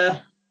 whilst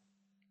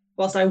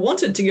I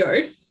wanted to go,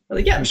 I was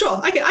like, yeah,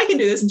 sure, I can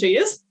do this in 2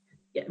 years.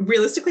 Yeah,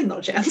 realistically, not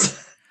a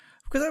chance.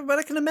 But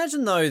I can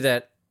imagine though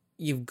that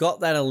you've got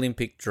that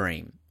Olympic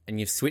dream and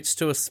you've switched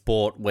to a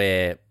sport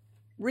where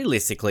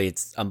realistically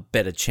it's a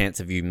better chance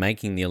of you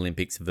making the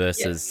Olympics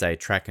versus say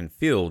track and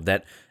field,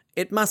 that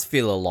it must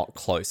feel a lot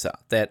closer.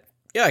 That,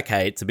 yeah,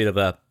 okay, it's a bit of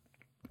a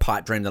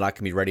pipe dream that I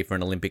can be ready for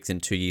an Olympics in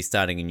 2 years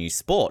starting a new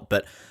sport.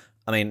 But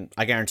I mean,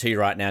 I guarantee you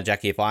right now,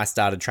 Jackie, if I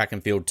started track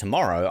and field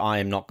tomorrow, I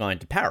am not going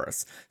to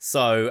Paris.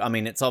 So, I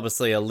mean, it's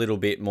obviously a little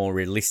bit more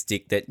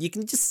realistic that you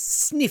can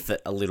just sniff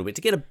it a little bit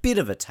to get a bit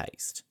of a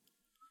taste.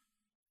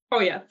 Oh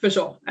yeah, for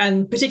sure.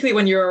 And particularly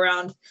when you're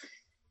around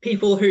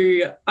people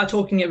who are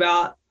talking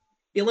about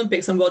the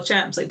Olympics and world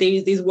champs, like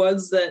these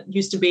words that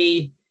used to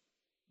be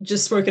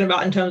just spoken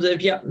about in terms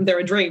of, yeah, they're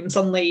a dream,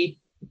 suddenly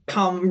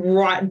come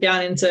right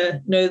down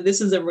into, no,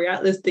 this is a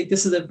realistic,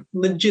 this is a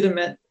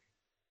legitimate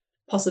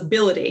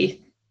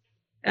possibility.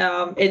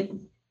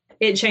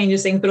 It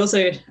changes things, but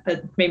also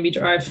it made me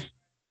drive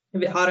a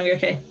bit harder and go,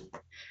 okay,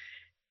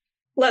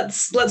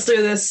 let's do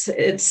this.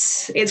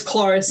 It's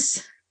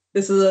close.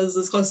 This is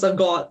as close as I've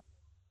got.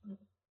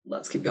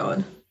 Let's keep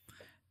going.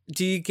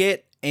 Do you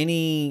get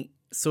any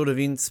sort of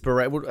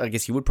inspiration? Well, I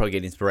guess you would probably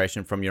get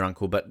inspiration from your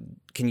uncle, but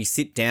can you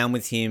sit down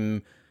with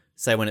him,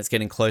 say when it's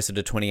getting closer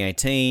to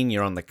 2018,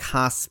 you're on the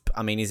cusp?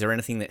 I mean, is there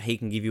anything that he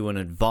can give you an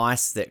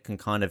advice that can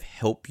kind of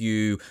help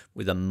you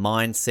with a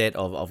mindset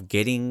of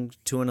getting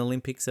to an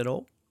Olympics at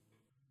all?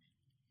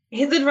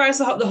 His advice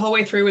the whole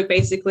way through was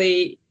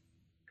basically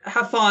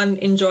have fun,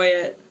 enjoy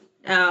it.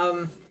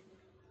 And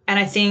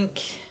I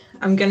think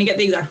I'm going to get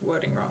the exact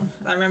wording wrong.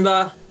 I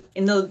remember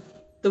in the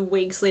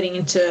weeks leading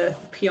into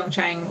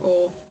PyeongChang,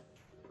 or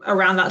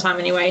around that time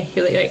anyway,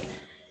 he was like,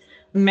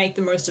 make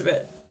the most of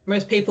it.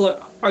 Most people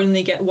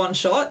only get one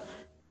shot.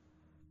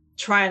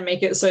 Try and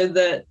make it so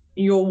that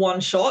your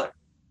one shot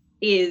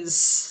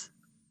is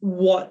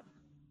what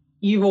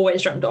you've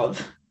always dreamt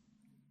of.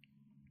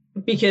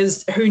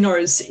 Because who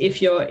knows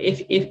if you're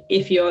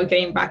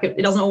getting back,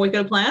 it doesn't always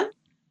go to plan.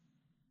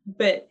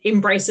 But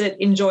embrace it,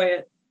 enjoy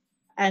it,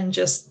 and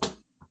just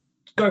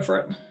go for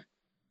it.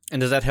 And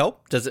does that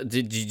help?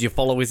 Did you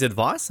follow his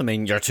advice? I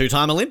mean, you're a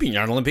two-time Olympian,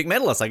 you're an Olympic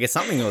medalist. I guess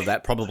something of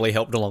that probably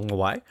helped along the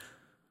way.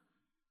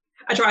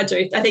 I tried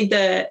to. I think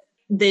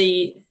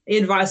the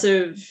advice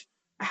of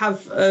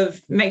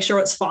make sure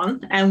it's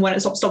fun, and when it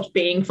stops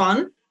being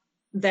fun,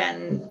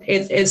 then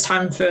it's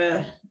time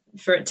for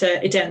it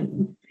to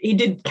end. He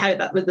did caveat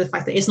that with the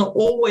fact that it's not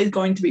always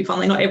going to be fun.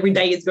 Like not every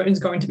day is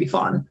going to be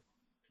fun,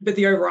 but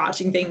the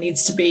overarching thing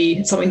needs to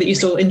be something that you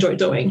still enjoy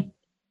doing.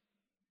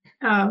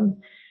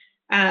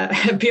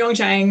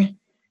 PyeongChang,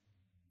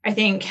 I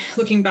think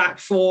looking back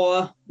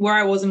for where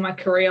I was in my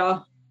career,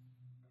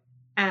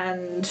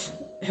 and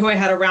who I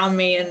had around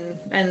me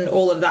and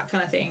all of that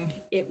kind of thing,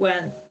 it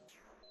went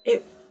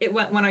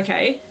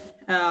okay.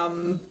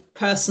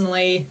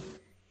 Personally,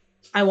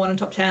 I wanted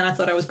top 10. I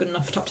thought I was good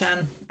enough for top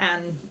 10,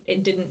 and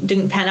it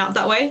didn't pan out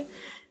that way.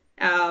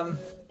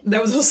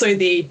 There was also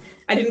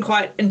I didn't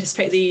quite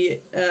anticipate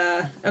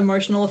the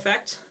emotional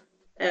effect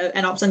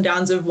and ups and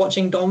downs of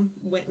watching Dom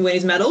win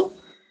his medal.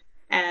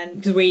 And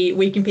because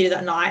we competed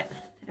that night,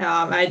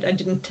 I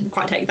didn't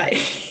quite take that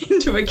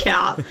into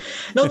account.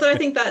 Not that I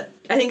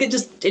think it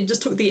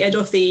just took the edge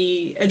off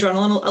the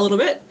adrenaline a little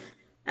bit.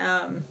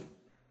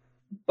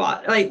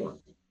 But like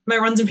my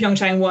runs in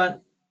PyeongChang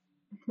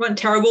weren't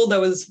terrible. There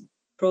was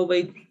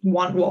probably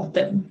one. Well,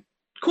 the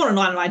corner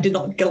 9 and I did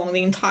not get along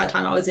the entire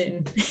time I was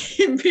in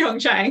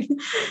PyeongChang.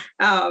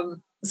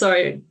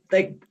 So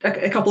like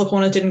a couple of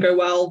corners didn't go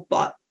well,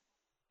 but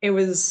it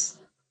was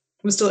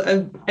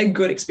still a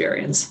good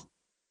experience.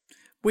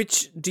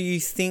 Which do you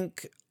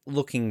think,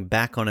 looking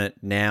back on it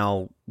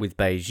now with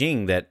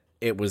Beijing, that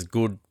it was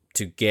good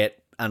to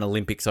get an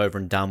Olympics over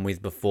and done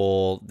with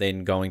before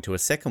then going to a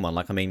second one?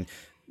 Like, I mean,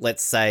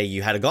 let's say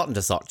you had gotten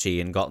to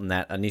Sochi and gotten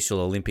that initial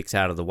Olympics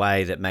out of the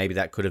way, that maybe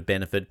that could have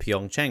benefited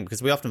PyeongChang,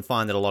 because we often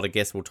find that a lot of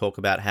guests will talk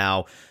about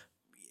how,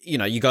 you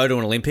know, you go to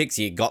an Olympics,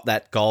 you got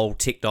that goal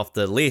ticked off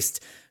the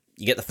list,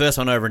 you get the first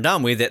one over and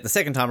done with it. The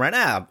second time around,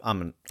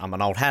 I'm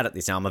an old hat at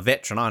this now. I'm a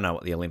veteran. I know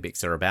what the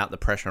Olympics are about, the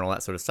pressure and all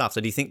that sort of stuff. So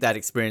do you think that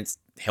experience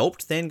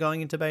helped then going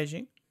into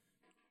Beijing?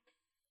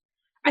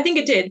 I think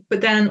it did.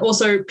 But then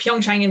also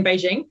PyeongChang and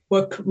Beijing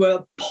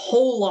were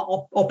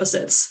polar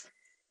opposites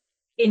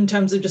in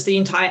terms of just the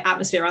entire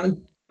atmosphere around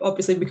them,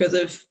 obviously because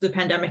of the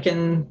pandemic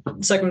and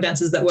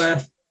circumstances that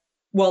were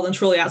well and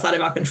truly outside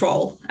of our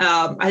control.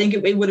 I think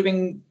it would have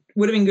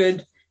been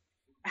good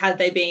had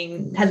they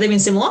been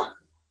similar.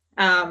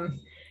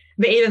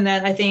 But even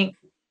then, I think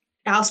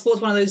our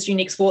sport's one of those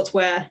unique sports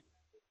where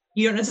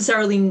you don't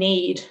necessarily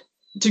need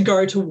to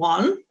go to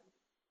one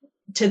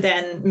to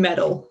then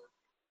medal,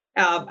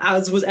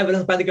 as was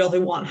evidenced by the girl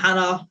who won,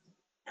 Hannah.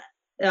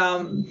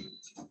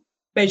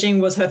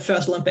 Beijing was her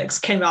first Olympics,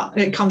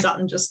 comes out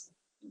and just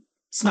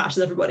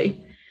smashes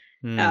everybody.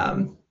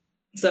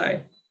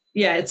 So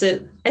yeah,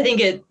 I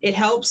think it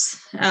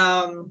helps,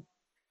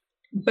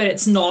 but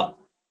it's not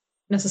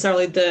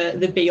necessarily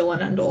the be all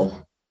and end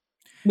all.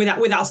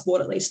 With our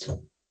sport, at least.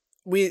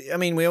 We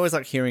always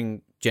like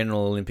hearing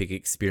general Olympic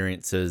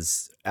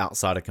experiences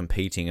outside of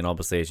competing, and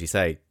obviously, as you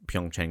say,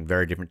 PyeongChang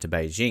very different to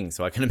Beijing.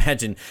 So I can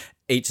imagine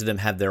each of them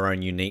have their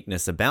own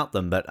uniqueness about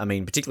them. But I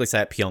mean, particularly say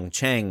at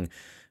PyeongChang,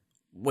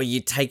 were you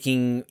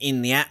taking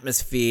in the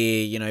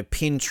atmosphere, you know,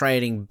 pin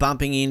trading,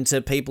 bumping into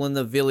people in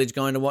the village,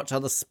 going to watch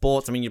other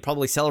sports? I mean, you're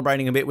probably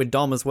celebrating a bit with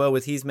Dom as well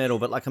with his medal.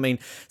 But like, I mean,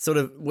 sort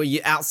of, were you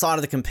outside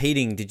of the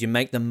competing? Did you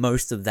make the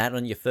most of that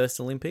on your first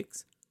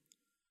Olympics?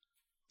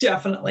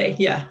 Definitely,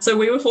 yeah. So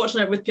we were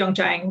fortunate with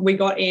PyeongChang. We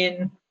got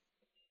in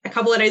a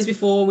couple of days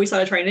before we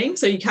started training.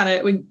 So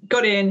we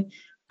got in,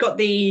 got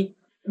the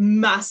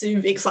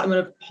massive excitement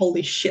of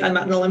holy shit, I'm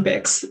at an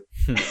Olympics,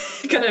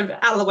 kind of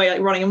out of the way,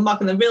 like running amok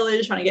in the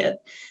village, trying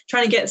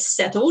to get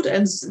settled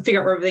and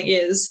figure out where everything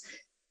is,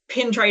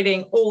 pin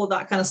trading, all of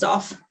that kind of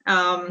stuff.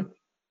 And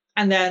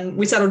then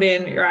we settled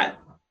in. Right,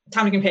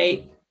 time to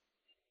compete.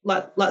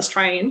 Let's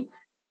train.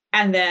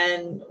 And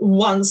then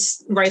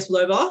once race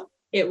was over,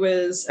 it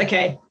was,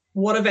 okay,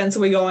 what events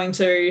are we going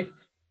to?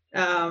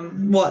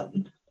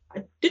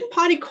 I didn't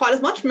party quite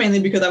as much, mainly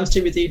because I was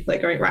too busy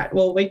like going, right,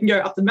 well, we can go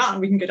up the mountain,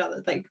 we can go down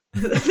the, like,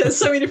 there's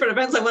so many different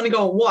events I want to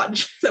go and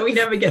watch that we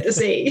never get to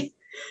see.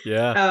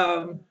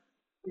 Yeah.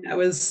 It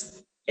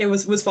was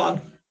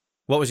fun.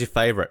 What was your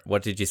favourite?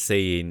 What did you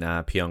see in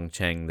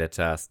PyeongChang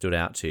that stood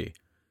out to you?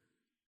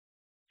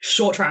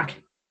 Short track.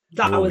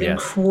 That was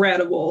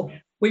incredible.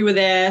 We were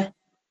there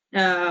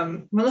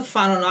one of the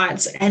final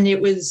nights, and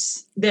it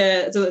was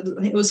I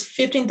think it was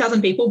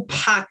 15,000 people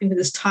packed into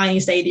this tiny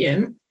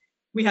stadium.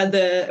 We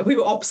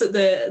were opposite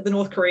the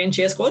North Korean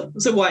cheer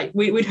squad. So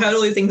we'd heard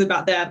all these things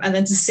about them, and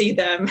then to see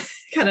them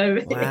kind of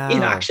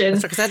in action.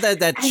 That's right, because they had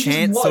that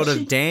chant sort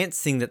of dance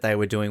thing that they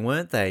were doing,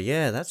 weren't they?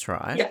 Yeah, that's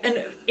right. Yeah,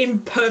 and in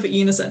perfect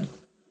unison.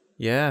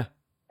 Yeah.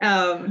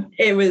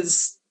 It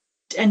was,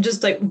 and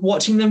just like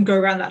watching them go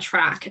around that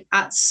track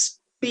at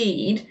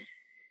speed,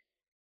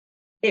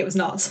 it was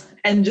nuts.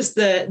 And just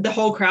the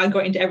whole crowd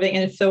got into everything.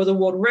 And if there was a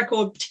world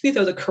record, particularly if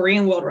there was a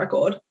Korean world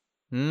record,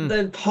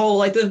 the whole,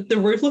 like the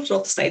roof lifted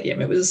off the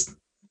stadium. It was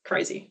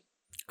crazy.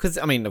 Because,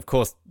 I mean, of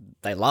course,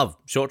 they love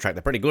short track.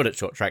 They're pretty good at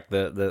short track,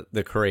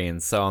 the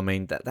Koreans. So, I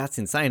mean, that's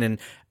insane. And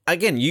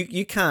again,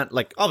 you can't,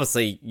 like,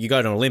 obviously you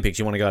go to an Olympics,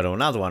 you want to go to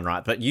another one,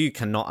 right? But you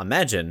cannot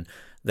imagine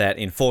that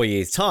in 4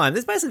 years' time,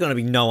 there's basically going to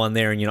be no one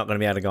there and you're not going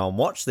to be able to go and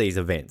watch these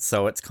events.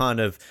 So it's kind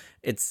of,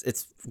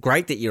 it's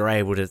great that you're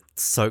able to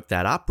soak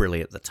that up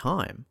really at the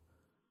time.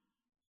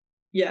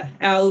 Yeah,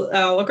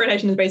 our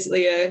accreditation is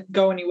basically a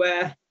go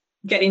anywhere,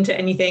 get into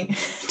anything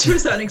to a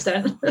certain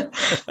extent.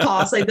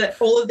 Pass like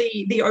all of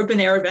the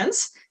open air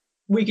events,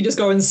 we could just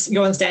go and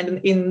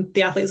stand in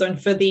the athlete zone.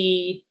 For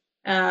the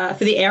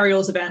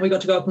aerials event, we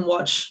got to go up and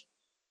watch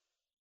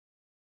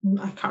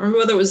I can't remember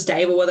whether it was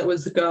Dave or whether it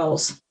was the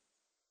girls.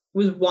 It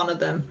was one of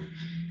them.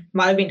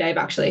 Might have been Dave,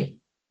 actually.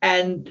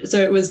 And so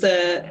it was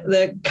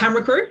the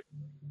camera crew,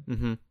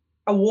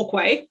 a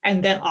walkway,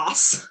 and then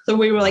us. So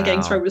we were like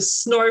getting sprayed with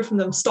snow from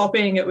them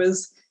stopping. It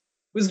was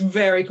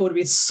very cool to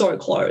be so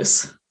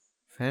close.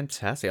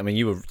 Fantastic. I mean,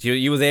 you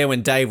were there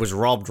when Dave was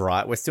robbed,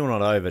 right? We're still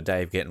not over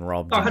Dave getting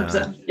robbed.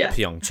 100%, yeah.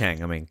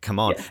 PyeongChang. I mean, come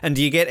on. Yeah. And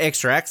do you get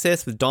extra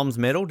access with Dom's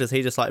medal? Does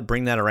he just like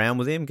bring that around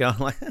with him, going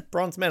like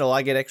bronze medal?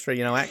 I get extra,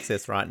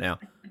 access right now.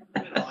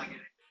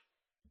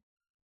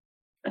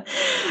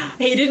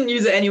 He didn't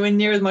use it anywhere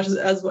near as much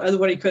as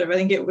what he could have. I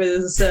think it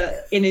was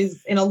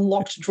in a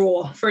locked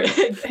drawer for a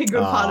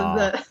good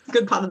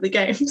part of the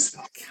games.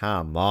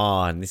 Come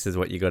on, this is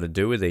what you got to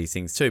do with these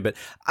things too. But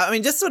I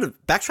mean, just sort of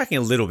backtracking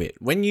a little bit,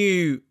 when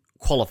you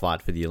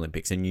qualified for the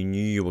Olympics and you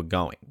knew you were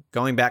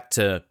going back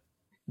to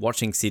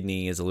watching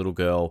Sydney as a little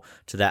girl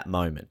to that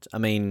moment. I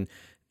mean,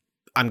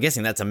 I'm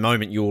guessing that's a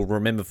moment you'll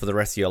remember for the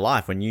rest of your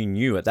life when you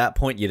knew at that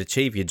point you'd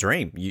achieve your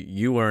dream.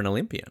 You were an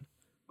Olympian.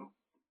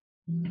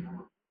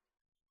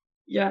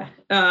 Yeah,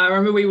 I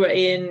remember we were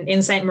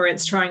in St.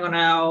 Moritz trying on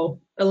our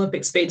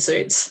Olympic speed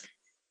suits,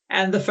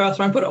 and the first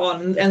one I put it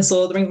on and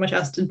saw the ring of my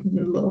chest and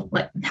a little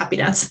like happy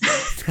dance.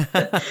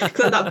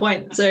 Because at that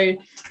point, so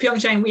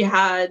PyeongChang, we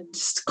had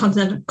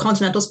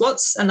continental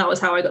spots, and that was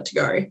how I got to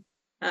go.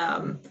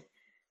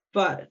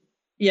 But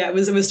yeah, it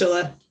was still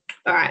all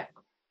right,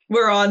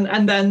 we're on,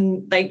 and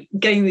then like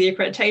getting the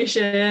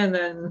accreditation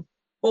and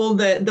all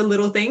the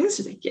little things.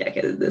 Just like, yeah,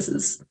 okay, this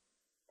is.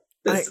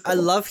 I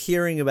love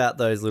hearing about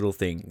those little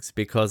things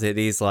because it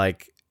is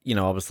like,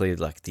 obviously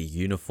like the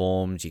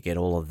uniforms, you get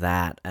all of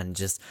that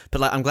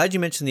but like, I'm glad you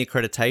mentioned the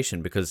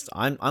accreditation because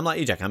I'm like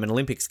you, Jack, I'm an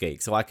Olympics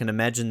geek. So I can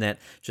imagine that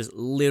just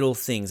little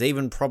things,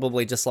 even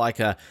probably just like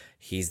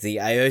here's the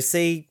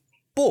AOC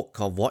book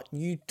of what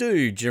you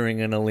do during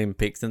an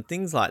Olympics and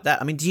things like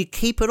that. I mean, do you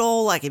keep it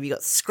all? Like, have you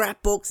got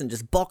scrapbooks and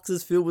just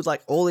boxes filled with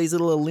like all these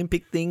little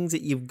Olympic things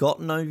that you've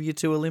gotten over your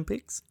two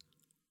Olympics?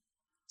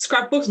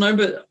 Scrapbooks, no,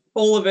 but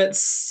all of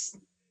it's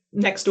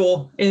next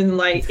door in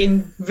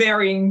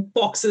varying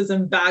boxes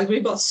and bags.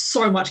 We've got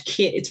so much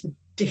kit, it's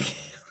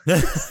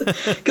ridiculous.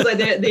 Because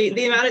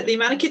the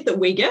amount of kit that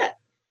we get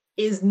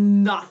is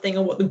nothing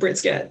on what the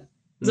Brits get.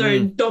 So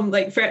Dom,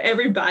 like for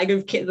every bag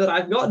of kit that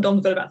I've got,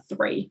 Dom's got about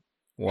 3.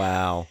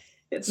 Wow,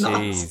 it's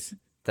nuts.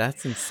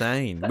 That's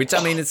insane. Which,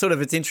 I mean, it's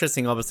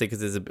interesting, obviously, because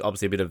there's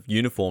obviously a bit of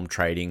uniform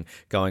trading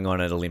going on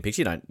at Olympics.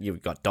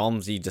 You've got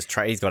Dom's, you just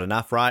trade, he's got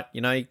enough, right?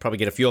 You probably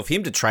get a few of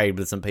him to trade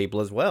with some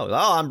people as well.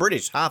 Oh, I'm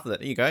British, half of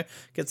it. There you go.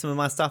 Get some of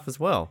my stuff as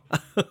well.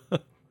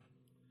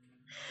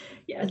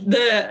 Yeah,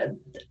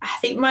 I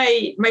think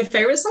my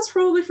favorite stuff's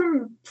probably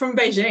from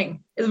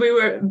Beijing, is we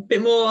were a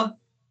bit more,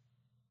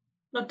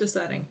 not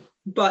discerning,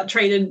 but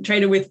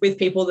traded with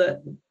people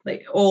that,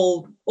 like,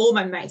 all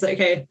my mates, like,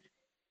 okay,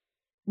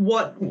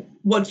 what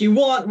do you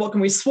want? What can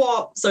we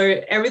swap?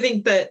 So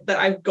everything that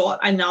I've got,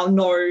 I now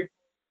know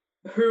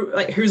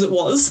whose it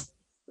was,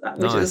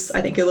 which is,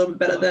 I think, a little bit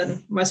better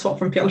than my swap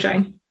from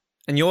PyeongChang.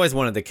 And you always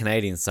wanted the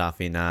Canadian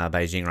stuff in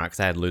Beijing, right? Because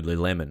they had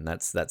Lululemon.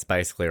 That's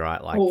basically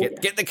right.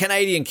 Like, get the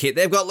Canadian kit.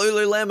 They've got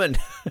Lululemon.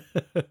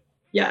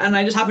 Yeah, and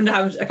I just happen to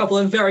have a couple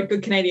of very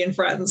good Canadian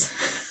friends.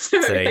 So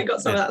I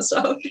got some of that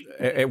stuff.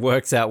 It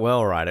works out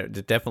well, right?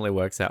 It definitely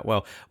works out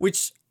well.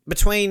 Which,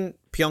 between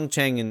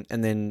PyeongChang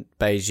and then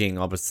Beijing,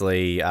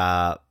 obviously,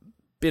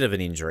 bit of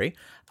an injury.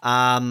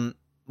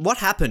 What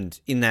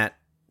happened in that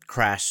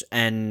crash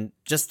and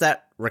just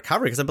that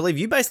recovery? Because I believe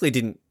you basically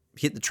didn't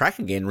hit the track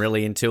again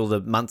really until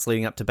the months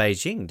leading up to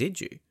Beijing,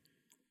 did you?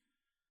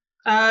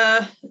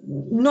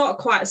 Not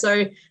quite.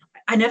 So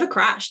I never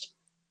crashed.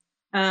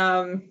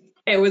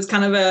 It was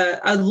kind of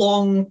a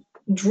long,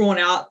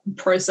 drawn-out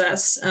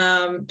process.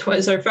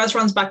 So first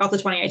runs back after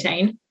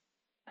 2018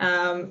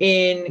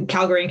 in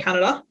Calgary in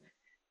Canada.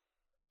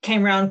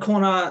 Came around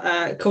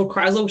corner called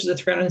Kreisel, which is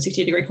a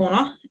 360-degree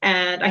corner,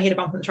 and I hit a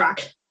bump in the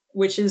track,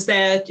 which is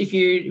there. If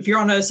you're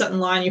on a certain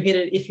line, you hit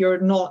it. If you're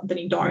not, then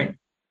you don't.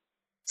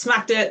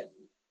 Smacked it,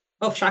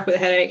 off track with a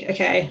headache.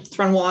 Okay, let's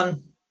run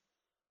one.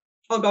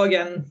 I'll go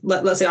again.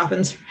 Let's see what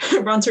happens.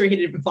 Run through, hit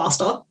it even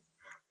faster.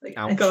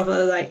 I got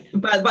off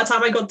but by the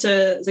time I got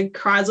to the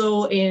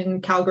Kreisel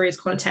in Calgary is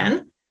corner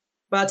 10.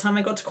 By the time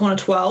I got to corner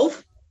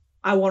 12,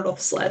 I wanted off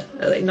the sled.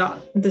 I was like,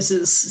 no,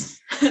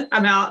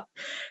 I'm out.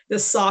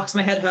 This sucks.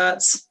 My head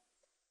hurts.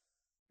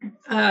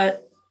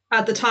 At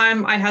the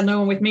time, I had no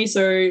one with me,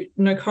 so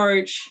no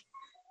coach,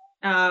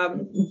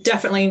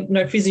 definitely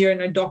no physio,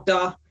 no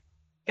doctor.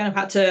 Kind of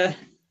had to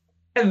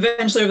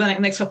eventually, over the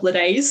next couple of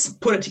days,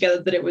 put it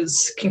together that it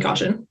was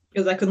concussion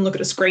because I couldn't look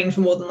at a screen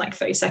for more than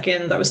 30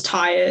 seconds. I was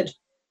tired,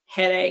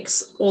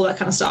 headaches, all that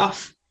kind of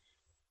stuff.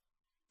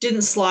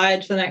 Didn't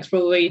slide for the next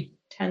probably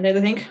 10 days,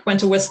 I think.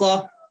 Went to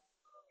Whistler,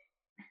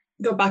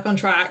 got back on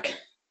track,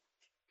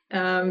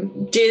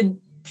 did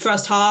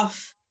first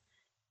half,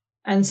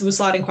 and so was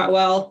sliding quite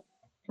well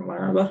from what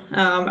I remember.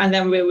 And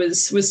then it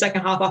was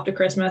second half after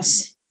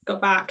Christmas,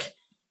 got back.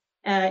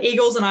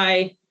 Eagles and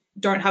I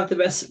haven't had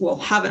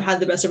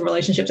the best of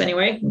relationships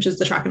anyway, which is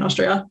the track in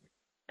Austria.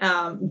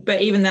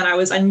 But even then, I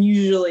was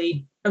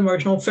unusually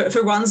emotional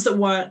for runs that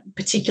weren't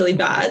particularly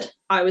bad.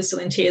 I was still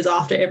in tears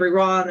after every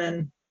run,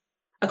 and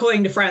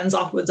according to friends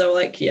afterwards, they were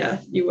like, "Yeah,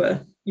 you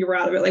were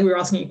out of it. Like, we were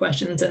asking you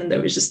questions, and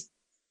there was just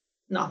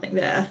nothing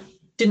there."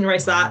 Didn't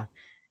race that.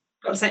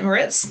 Got to St.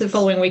 Moritz the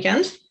following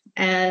weekend,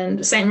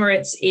 and St.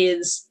 Moritz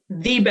is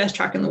the best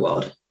track in the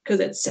world because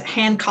it's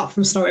hand cut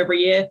from snow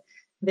every year.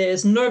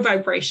 There's no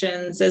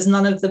vibrations. There's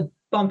none of the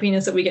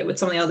bumpiness that we get with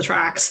some of the other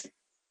tracks,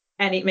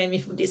 and it made me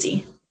feel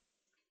dizzy.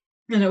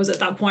 And it was at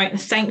that point,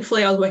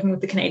 thankfully, I was working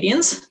with the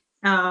Canadians,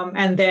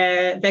 and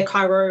their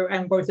chiro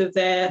and both of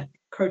their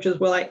coaches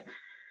were like,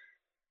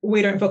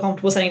 "We don't feel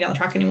comfortable setting down the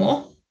track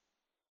anymore.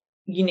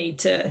 You need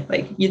to,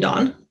 like, you're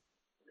done.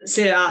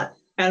 Sit out,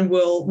 and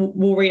we'll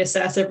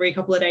reassess every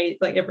couple of days,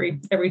 like every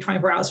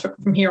 24 hours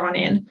from here on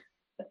in."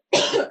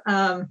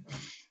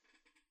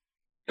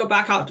 Go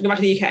back to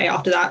the UK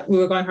after that. We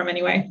were going home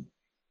anyway.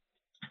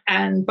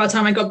 And by the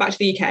time I got back to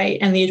the UK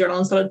and the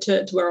adrenaline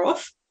started to wear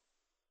off,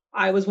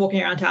 I was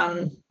walking around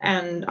town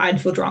and I'd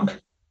feel drunk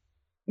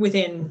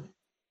within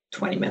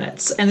 20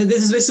 minutes. And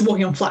this is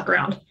walking on flat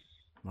ground.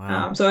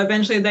 Wow. So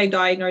eventually they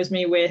diagnosed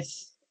me with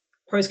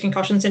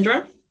post-concussion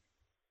syndrome.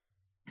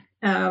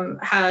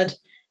 Had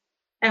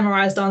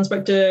MRIs done,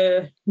 spoke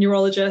to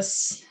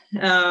neurologists,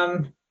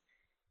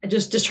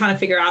 just trying to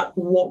figure out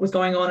what was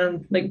going on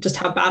and like just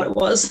how bad it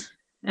was.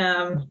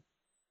 Didn't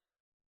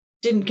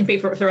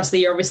compete for the rest of the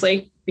year,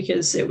 obviously,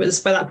 because it was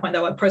by that point they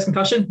were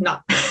post-concussion. Nah,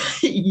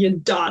 you're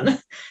done.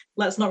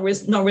 Let's not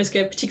risk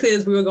it, particularly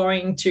as we were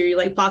going to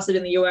Lake Placid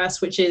in the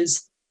US, which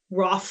is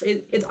rough.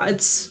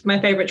 It's my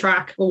favorite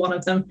track, or one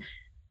of them,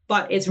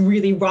 but it's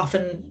really rough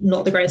and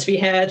not the greatest for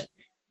your head.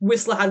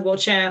 Whistler had world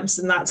champs,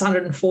 and that's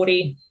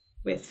 140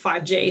 with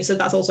 5G, so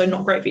that's also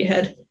not great for your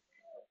head.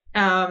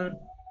 And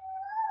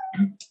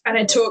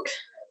it took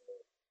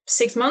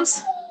 6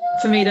 months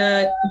for me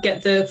to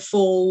get the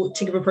full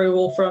tick of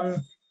approval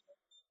from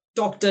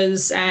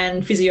doctors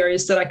and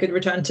physios that I could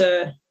return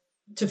to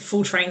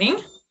full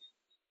training.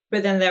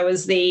 But then there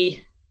was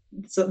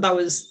that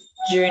was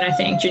June, I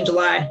think, June,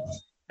 July.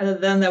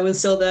 And then there was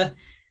still all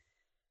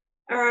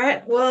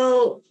right,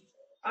 well,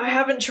 I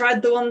haven't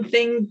tried the one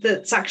thing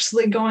that's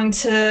actually going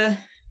to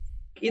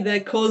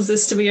either cause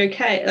this to be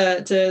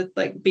okay, to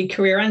like be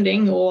career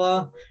ending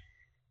or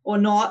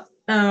not.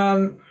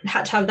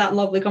 Had to have that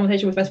lovely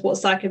conversation with my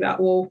sports psych about,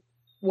 well,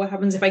 what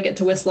happens if I get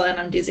to Whistler and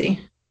I'm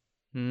dizzy?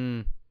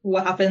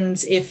 What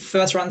happens if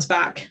first runs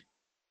back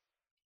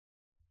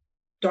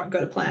don't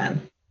go to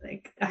plan?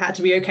 Like, I had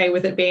to be okay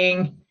with it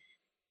being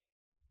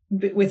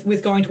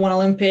with going to one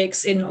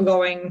Olympics and not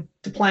going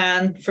to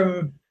plan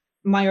from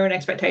my own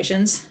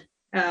expectations.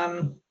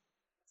 But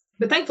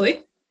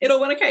thankfully, it all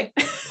went okay.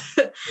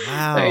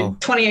 Wow.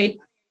 So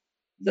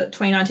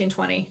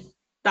 2019-20,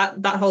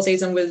 that whole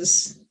season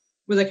was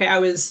okay. I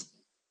was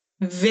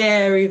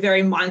very,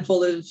 very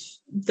mindful of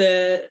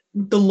the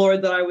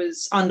load that I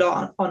was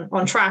under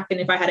on track,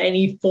 and if I had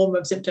any form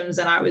of symptoms,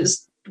 then I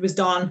was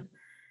done.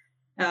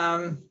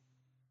 And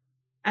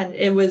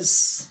it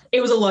was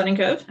a learning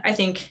curve. I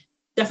think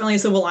definitely a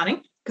silver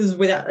lining, because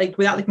without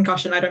the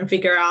concussion, I don't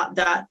figure out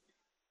that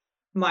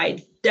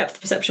my depth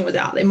perception was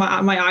out.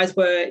 My eyes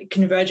were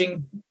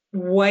converging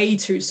way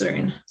too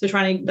soon. So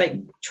trying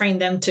to train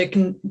them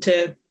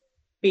to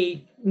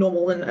be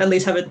normal and at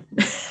least have a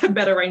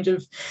better range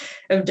of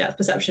depth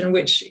perception,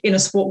 which in a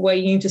sport where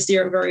you need to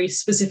steer at very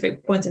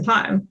specific points in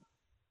time,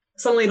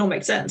 suddenly it all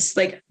makes sense.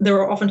 Like, there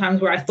were often times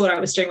where I thought I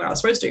was steering what I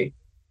was supposed to,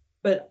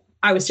 but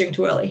I was steering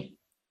too early.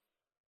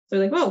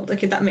 So well,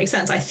 that makes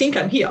sense. I think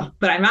I'm here,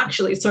 but I'm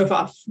actually so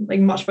far,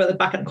 much further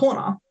back in the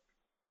corner.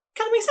 Kind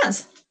of makes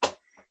sense.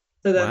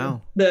 So then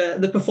Wow.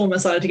 the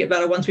performance started to get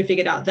better once we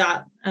figured out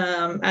that,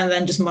 and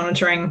then just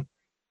monitoring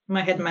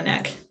my head and my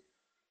neck.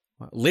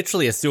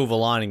 Literally a silver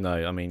lining,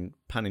 though. I mean,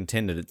 pun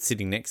intended. It's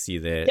sitting next to you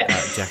there,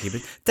 Yeah. Jackie.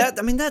 But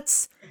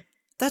that's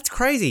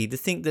crazy to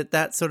think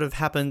that sort of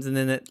happens and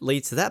then it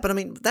leads to that. But I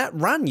mean, that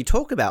run you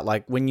talk about,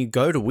 like when you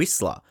go to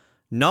Whistler,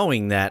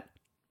 knowing that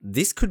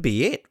this could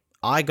be it.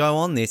 I go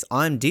on this.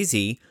 I'm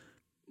dizzy.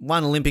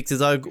 One Olympics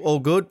is all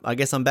good. I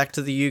guess I'm back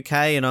to the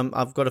UK and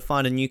I've got to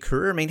find a new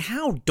career. I mean,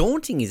 how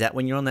daunting is that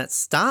when you're on that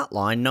start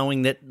line,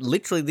 knowing that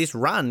literally this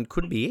run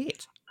could be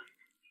it?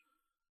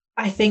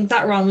 I think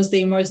that run was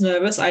the most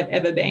nervous I've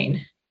ever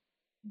been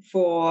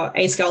for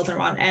a skeleton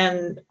run.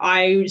 And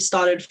I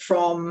started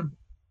from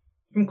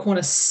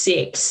corner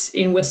 6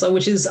 in Whistler,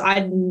 which is,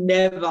 I'd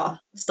never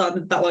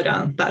started that low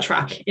down that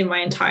track in my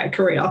entire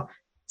career.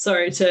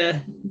 So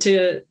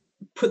to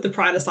put the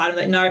pride aside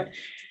and no,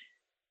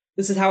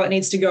 this is how it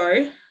needs to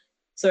go.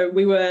 So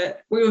we were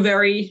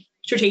very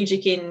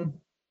strategic in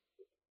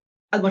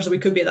as much as we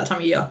could be at that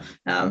time of year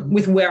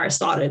with where I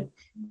started.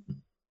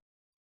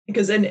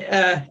 Because then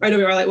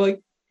OWR are like, well,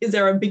 is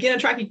there a beginner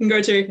track you can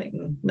go to? Like,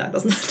 no,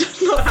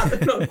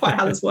 that's not quite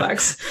how this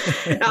works.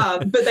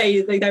 But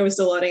they were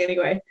still learning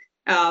anyway.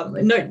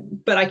 No,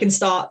 but I can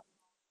start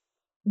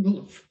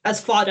as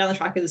far down the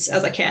track as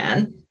I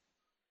can.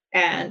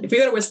 And if we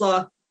go to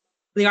Whistler,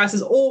 the ice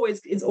is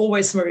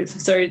always smooth.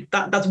 So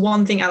that's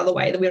one thing out of the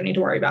way that we don't need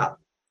to worry about.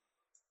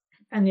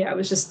 And yeah, it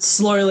was just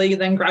slowly,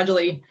 then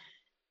gradually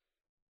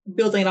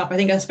building it up. I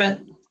think I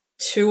spent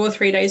 2 or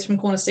 3 days from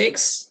corner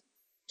 6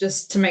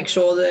 just to make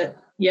sure that,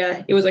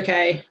 yeah, it was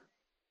okay.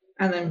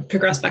 And then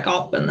progress back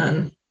up, and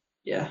then,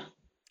 yeah.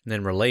 And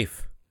then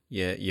relief.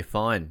 Yeah, you're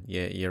fine.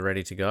 You're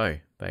ready to go,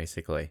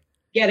 basically.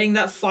 Getting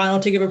that final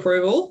tick of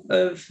approval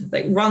of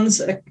like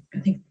runs, I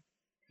think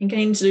I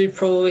need to do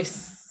probably,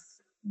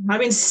 might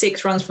have been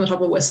 6 runs from the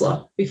top of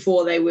Whistler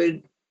before they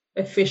would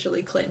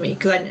officially clear me,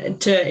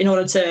 because in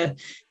order to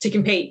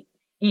compete,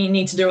 you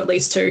need to do at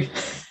least 2,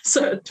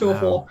 so 2 or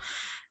 4.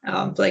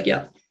 But like,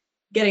 yeah,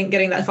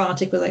 getting that final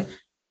tick was like,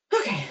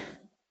 okay,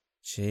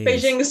 jeez.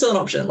 Beijing is still an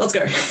option. Let's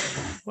go.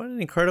 What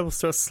an incredible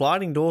sort of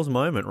sliding doors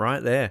moment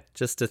right there.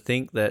 Just to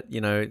think that,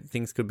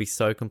 things could be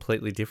so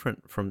completely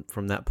different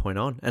from that point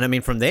on. And I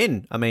mean, from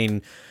then,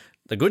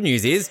 the good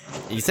news is,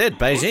 you said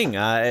Beijing,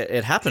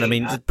 it happened. I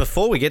mean,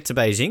 before we get to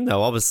Beijing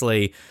though,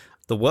 obviously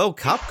the World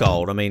Cup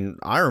gold. I mean,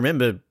 I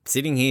remember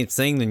sitting here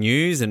seeing the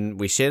news, and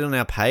we shared on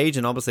our page,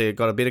 and obviously it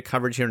got a bit of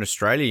coverage here in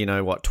Australia,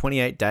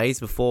 28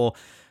 days before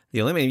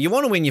the Olympics. You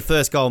want to win your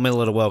first gold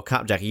medal at a World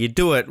Cup, Jackie, you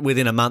do it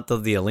within a month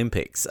of the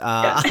Olympics.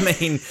 I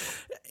mean,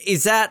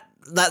 is that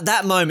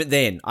moment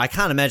then? I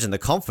can't imagine the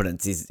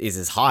confidence is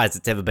as high as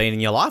it's ever been in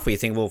your life, where you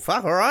think, well,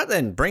 fuck, all right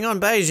then, bring on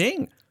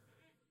Beijing.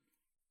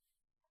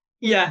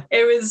 Yeah,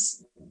 it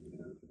was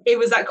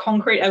that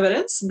concrete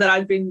evidence that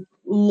I'd been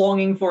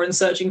longing for and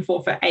searching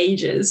for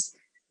ages.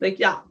 Like,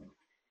 yeah,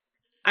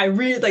 I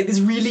really, like, this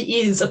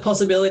really is a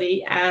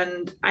possibility,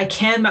 and I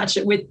can match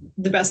it with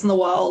the best in the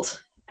world.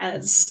 And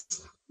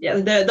it's, yeah,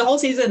 the whole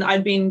season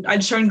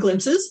I'd shown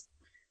glimpses.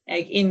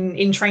 Like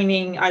in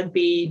training, I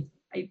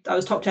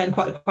was top 10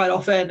 quite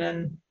often,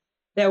 and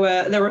there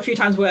were a few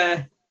times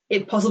where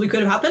it possibly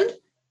could have happened,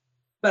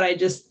 but I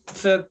just,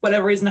 for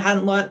whatever reason, I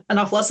hadn't learned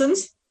enough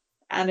lessons,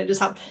 and it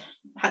just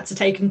had to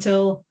take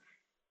until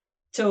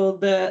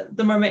the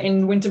moment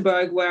in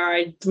Winterberg,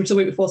 which is the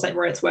week before St.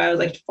 Moritz, where I was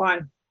like,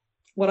 fine,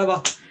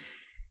 whatever.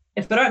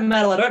 If I don't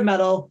medal, I don't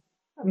medal.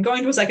 I'm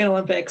going to a second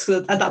Olympics.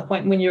 Because at that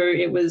point,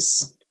 it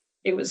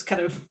was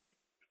kind of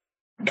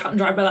cut and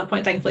dry by that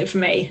point, thankfully for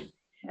me.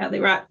 I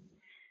think, right,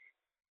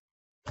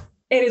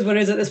 it is what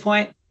it is at this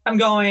point. I'm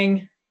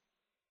going.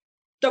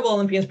 Double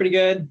Olympian's pretty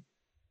good.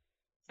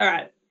 All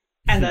right.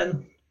 And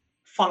then,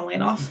 funnily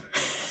enough,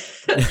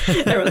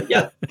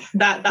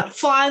 that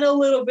final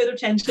little bit of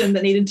tension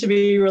that needed to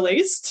be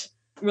released,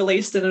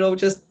 and it all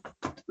just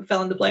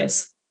fell into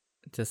place.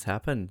 It just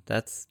happened.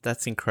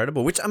 That's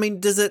incredible. Which, I mean,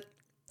 does it...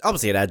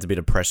 Obviously, it adds a bit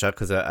of pressure,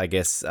 because I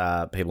guess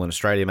people in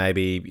Australia,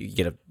 maybe you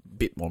get a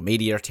bit more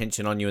media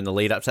attention on you in the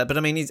lead up to that. But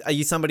I mean, are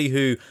you somebody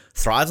who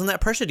thrives on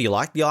that pressure? Do you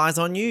like the eyes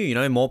on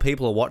you? More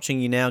people are watching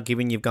you now,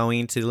 given you're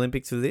going into the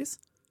Olympics with this?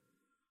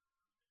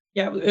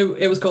 Yeah,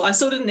 it was cool. I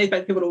still didn't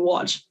expect people to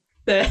watch.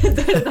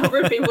 The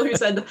number of people who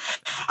said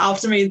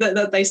after me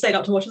that they stayed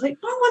up to watch, I was like,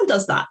 no one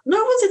does that.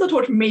 No one stayed up to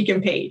watch me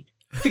compete,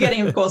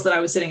 forgetting, of course, that I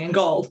was sitting in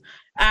gold.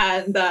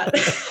 And that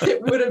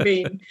it would have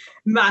been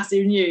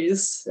massive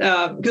news,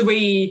 because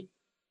we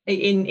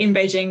in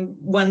Beijing,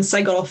 once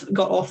I got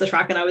off the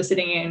track and I was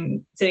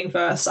sitting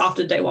first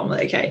after day 1,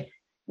 like, okay,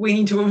 we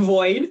need to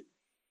avoid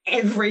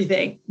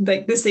everything.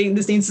 Like, this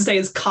needs to stay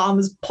as calm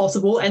as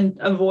possible and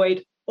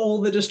avoid all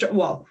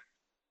the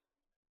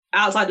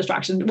outside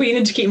distraction. We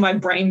needed to keep my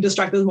brain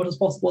distracted as much as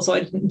possible, so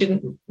I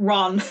didn't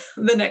run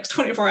the next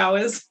 24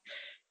 hours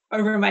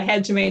over in my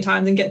head too many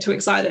times and get too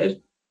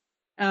excited.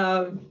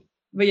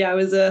 But yeah, it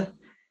was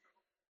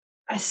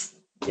I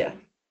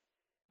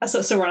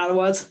still run out of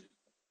words.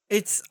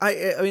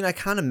 I mean, I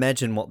can't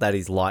imagine what that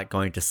is like,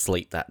 going to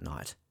sleep that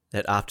night.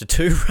 That after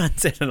 2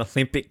 runs at an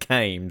Olympic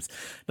Games,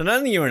 not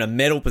only you're in a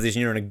medal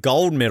position, you're in a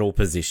gold medal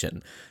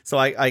position. So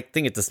I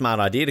think it's a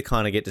smart idea to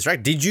kind of get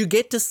distracted. Did you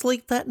get to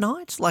sleep that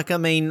night?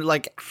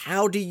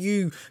 How do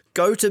you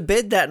go to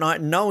bed that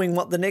night knowing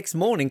what the next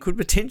morning could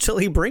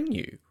potentially bring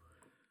you?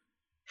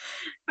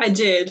 I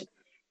did.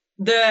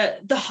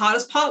 The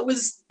hardest part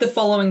was the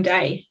following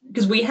day,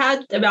 because we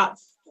had about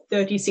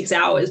 36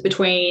 hours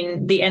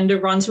between the end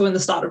of run 2 and the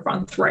start of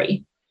run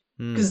 3,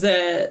 because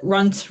the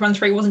run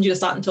 3 wasn't due to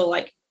start until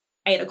like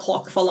 8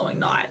 o'clock the following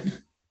night.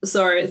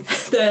 So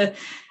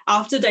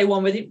after day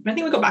 1, I think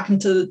we got back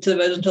into the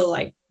version until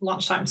like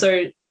lunchtime.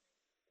 So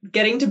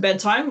getting to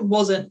bedtime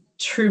wasn't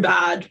too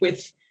bad,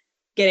 with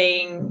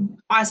getting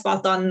ice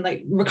bath done,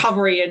 like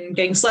recovery, and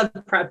getting sled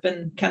prep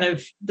and kind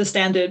of the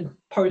standard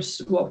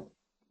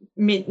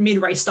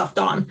mid-race stuff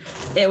done.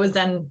 It was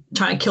then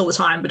trying to kill the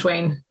time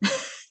between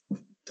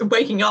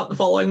waking up the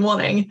following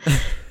morning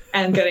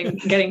and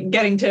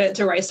getting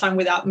to race time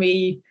without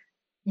me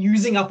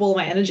using up all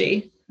my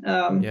energy.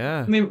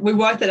 I mean, we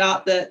worked it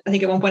out that I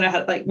think at one point I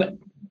had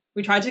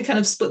we tried to kind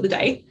of split the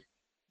day.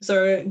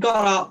 So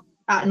got up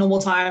at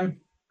normal time,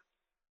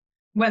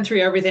 went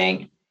through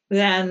everything.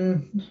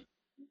 Then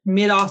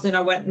mid-afternoon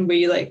I went and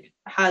we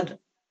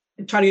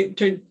tried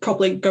to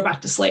properly go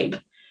back to sleep,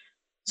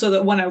 so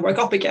that when I woke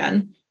up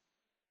again,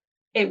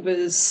 it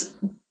was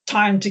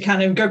time to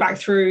kind of go back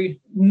through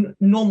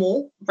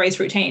normal race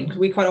routine.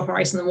 We quite often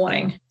race in the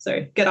morning.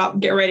 So get up,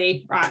 get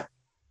ready, right.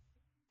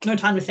 No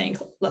time to think,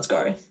 let's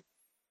go.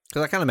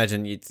 Because I can't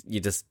imagine you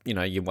just,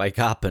 you wake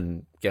up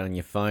and get on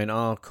your phone.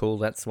 Oh, cool,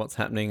 that's what's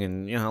happening.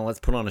 And, let's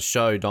put on a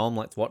show, Dom.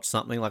 Let's watch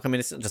something. Like, I mean,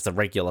 it's not just a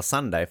regular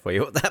Sunday for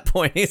you at that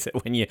point, is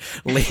it? When you're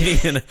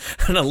leading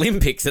an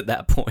Olympics at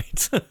that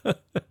point.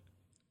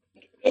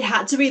 It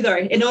had to be, though.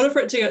 In order for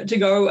it to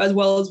go as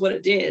well as what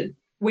it did,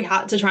 we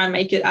had to try and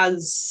make it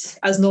as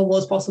normal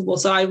as possible.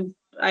 So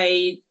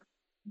I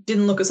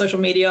didn't look at social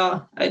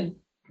media. I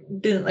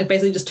didn't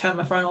basically just turn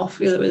my phone off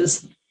because it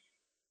was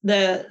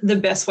the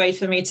best way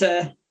for me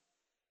to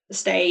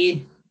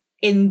stay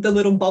in the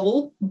little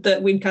bubble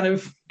that we'd kind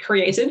of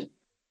created.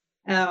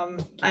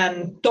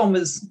 And Dom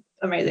was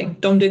amazing.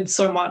 Dom did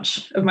so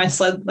much of my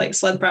sled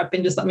prep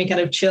and just let me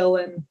kind of chill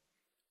and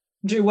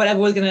do whatever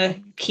was going to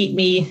keep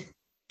me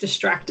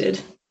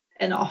distracted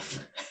enough.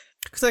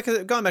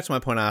 Because going back to my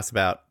point I asked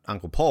about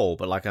Uncle Paul,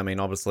 but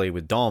obviously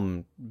with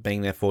Dom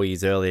being there 4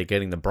 years earlier,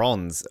 getting the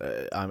bronze,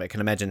 I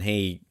can imagine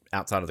he,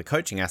 outside of the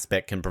coaching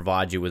aspect, can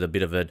provide you with a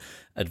bit of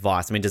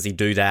advice. I mean, does he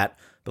do that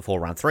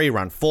before run 3,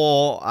 run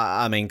 4?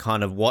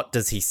 Kind of what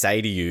does he say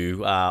to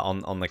you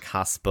on the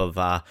cusp of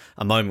a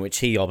moment which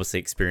he obviously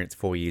experienced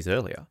 4 years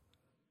earlier?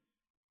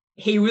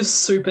 He was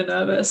super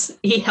nervous.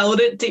 He held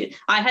it.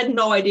 I had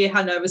no idea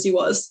how nervous he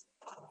was.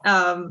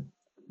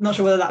 Not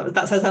sure whether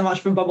that says how much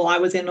of a bubble I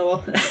was in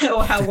or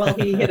how well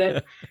he hit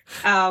it.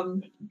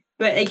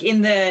 But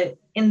in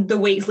the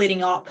weeks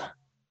leading up,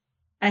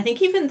 I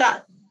think even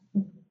that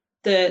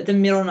the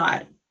middle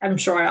night, I'm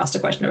sure I asked a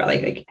question about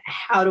like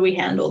how do we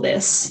handle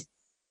this?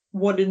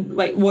 What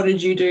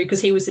did you do?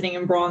 Because he was sitting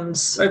in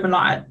bronze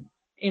overnight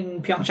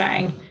in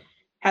PyeongChang.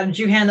 How did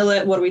you handle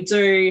it? What do we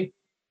do?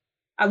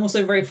 I'm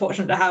also very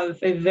fortunate to have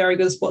a very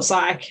good sports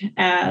psych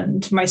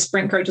and my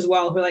sprint coach as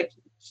well, who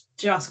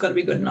just got to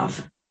be good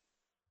enough.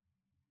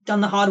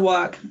 Done the hard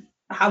work,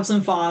 have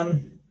some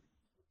fun.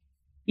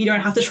 You don't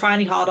have to try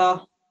any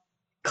harder.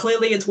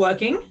 Clearly it's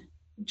working.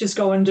 Just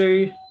go and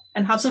do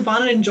and have some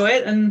fun and enjoy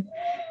it, and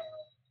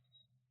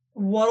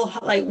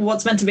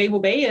what's meant to be will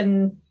be,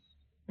 and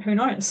who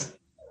knows.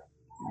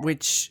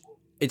 Which,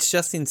 it's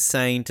just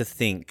insane to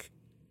think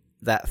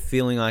that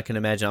feeling. I can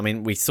imagine. I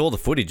mean, we saw the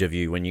footage of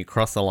you when you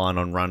cross the line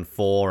on run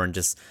 4 and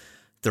just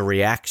the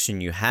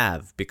reaction you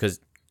have because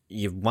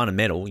you've won a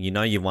medal.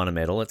 You've won a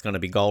medal. It's going to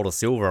be gold or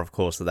silver, of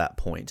course, at that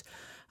point.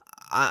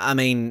 I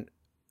mean,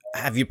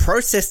 have you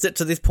processed it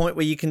to this point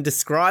where you can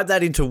describe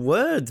that into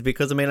words?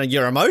 Because,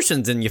 your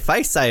emotions and your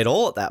face say it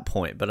all at that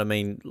point. But,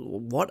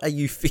 what are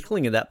you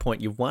feeling at that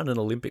point? You've won an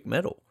Olympic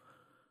medal.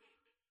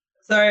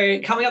 So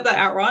coming up that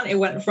outrun, it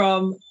went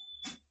from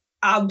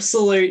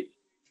absolute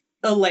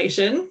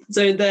elation.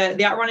 So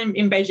the outrun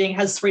in Beijing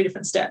has 3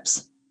 different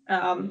steps.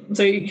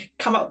 So you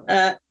come up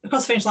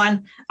across the finish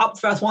line, up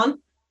the first one,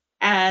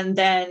 and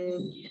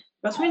then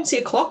that's when you see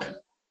a clock.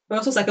 But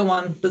also the second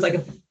one, there's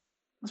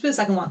must be the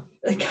second one.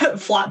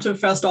 Flat to the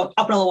first stop,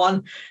 up another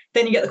one.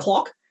 Then you get the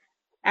clock,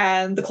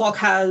 and the clock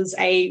has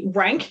a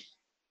rank,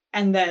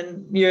 and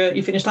then your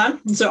finish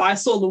time. And so I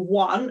saw the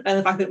 1, and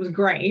the fact that it was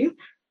green,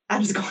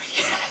 I'm just going,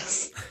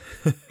 yes.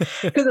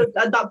 Because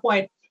at that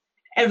point,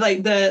 and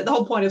the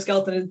whole point of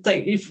skeleton is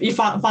if you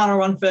final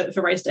run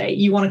for race day,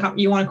 you want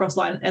to cross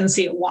line and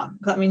see it 1.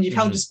 That means you've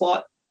held your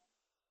spot.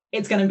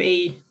 It's going to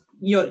be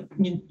you're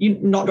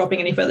not dropping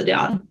any further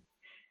down.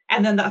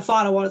 And then that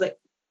final one was like,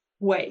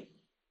 wait,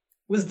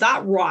 was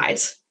that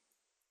right?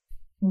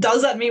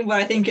 Does that mean what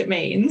I think it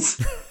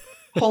means?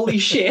 Holy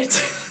shit.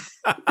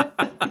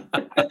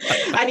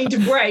 I need to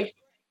break.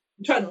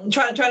 Trying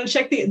to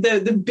check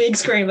the big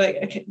screen. Like,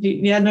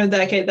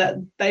 okay,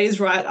 that is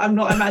right. I'm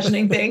not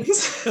imagining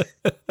things.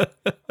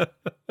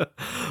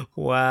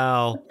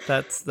 Wow,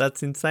 that's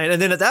insane.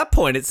 And then at that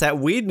point, it's that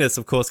weirdness,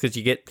 of course, because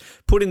you get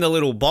put in the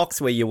little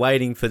box where you're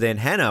waiting for then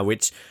Hannah,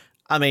 which,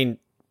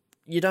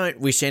 you don't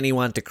wish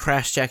anyone to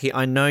crash, Jackie.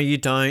 I know you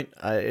don't.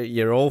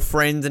 You're all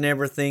friends and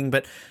everything,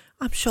 but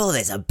I'm sure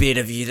there's a bit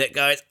of you that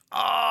goes,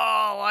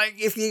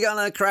 if you're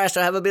going to crash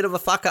or have a bit of a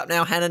fuck up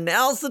now, Hannah,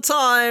 now's the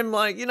time.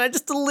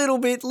 Just a little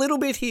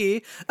bit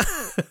here.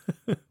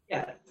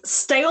 Yeah.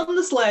 Stay on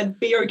the sled,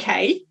 be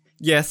okay.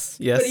 Yes.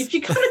 But if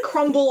you kind of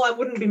crumble, I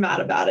wouldn't be mad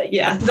about it.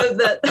 Yeah. But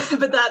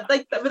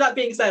that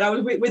being said, I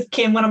was with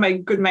Kim, one of my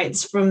good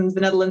mates from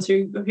the Netherlands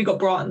who got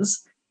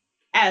bronze,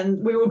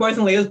 and we were both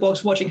in Leah's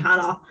box watching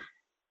Hannah.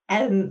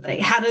 And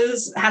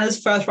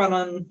Hannah's first run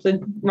on the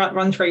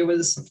run 3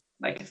 was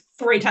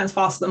 3 tenths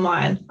faster than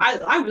mine.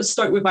 I was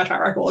stoked with my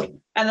track record.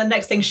 And the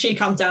next thing, she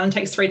comes down and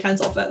takes 3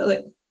 tenths off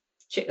it.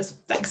 Cheers,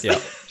 thanks. Yeah.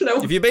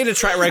 If you beat a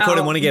track record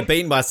and want to get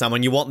beaten by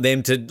someone, you want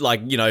them to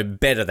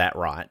better that,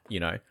 right?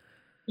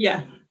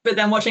 Yeah. But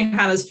then watching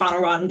Hannah's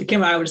final run,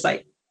 Kim and I were just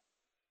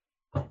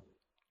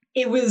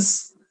it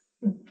was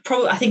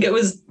probably, I think it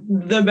was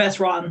the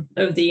best run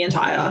of the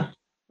entire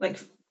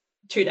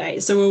 2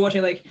 days. So we were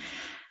watching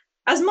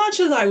as much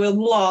as I would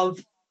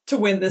love to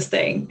win this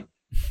thing,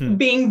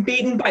 being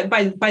beaten by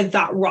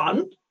that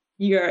run,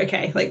 you're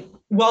okay.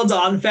 Well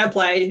done, fair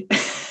play.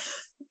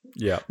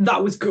 Yeah.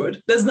 That was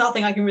good. There's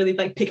nothing I can really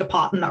like pick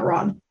apart in that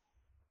run.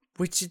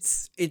 Which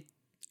it's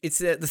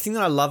the thing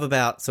that I love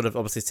about sort of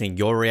obviously seeing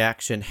your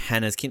reaction,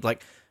 Hannah's kid,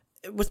 like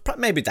it was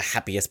maybe the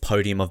happiest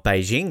podium of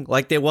Beijing.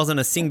 Like there wasn't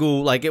a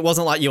single, like it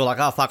wasn't like you were like,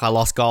 oh fuck, I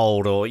lost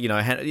gold, or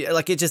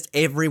like it just,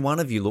 every one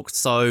of you looked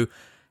so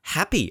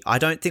happy. I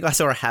don't think I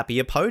saw a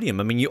happier podium.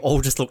 I mean, you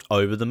all just looked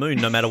over the moon,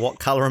 no matter what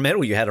color of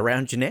medal you had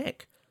around your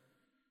neck.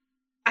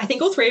 I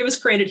think all three of us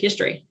created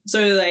history.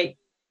 So like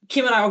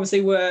Kim and I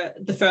obviously were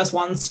the first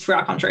ones for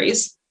our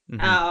countries.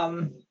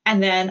 Mm-hmm.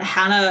 And then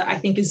Hannah, I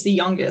think, is the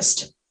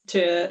youngest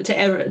to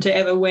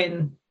ever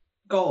win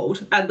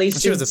gold, at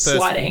least. She was the first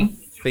sliding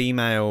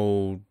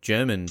female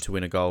German to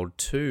win a gold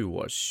too,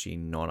 was she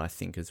not? I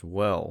think as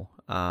well.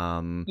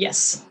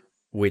 Yes.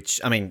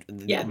 Which, I mean,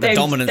 the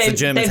dominance the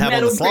Germans have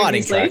on the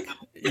sliding track.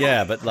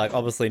 Yeah, but like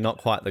obviously not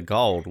quite the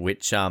gold,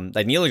 which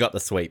they nearly got the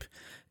sweep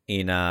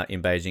in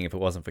Beijing if it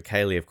wasn't for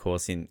Kaylee, of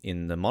course,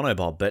 in the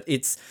monobob. But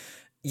it's,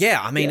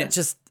 it's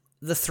just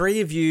the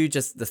three of you,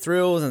 just the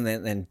thrills, and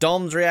then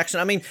Dom's reaction.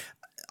 I mean,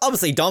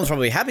 obviously Dom's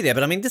probably happy there,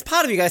 but I mean, this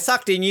part of you guys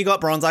sucked in. You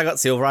got bronze, I got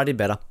silver, I did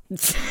better.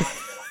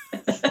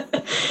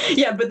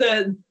 Yeah, but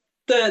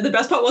the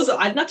best part was that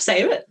I didn't have to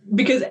say it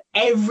because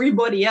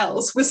everybody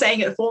else was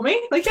saying it for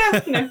me. Like,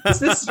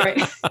 this is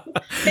great.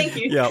 Thank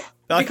you. Yep.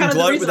 I can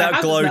gloat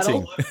without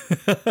gloating.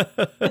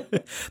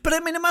 But I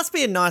mean, it must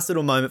be a nice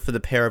little moment for the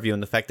pair of you,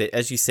 and the fact that,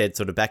 as you said,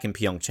 sort of back in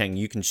PyeongChang,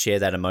 you can share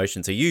that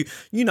emotion. So you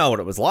know what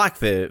it was like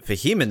for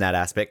him in that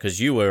aspect, because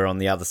you were on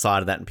the other side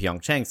of that in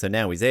PyeongChang. So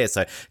now he's there.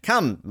 So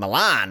come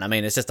Milan, I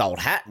mean, it's just old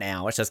hat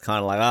now. It's just kind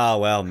of like, oh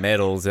well,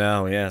 medals.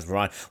 Oh yes,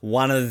 right.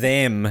 One of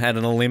them had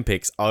an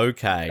Olympics.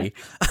 Okay.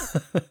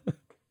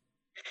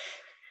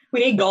 We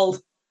need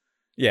gold.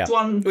 Yeah.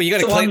 Well, you got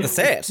to complete the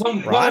set.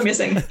 One I'm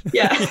missing.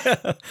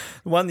 Yeah.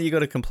 One that you got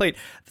to complete.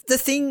 The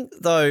thing,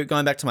 though,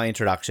 going back to my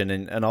introduction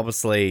and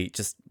obviously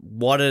just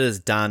what it has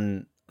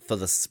done for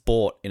the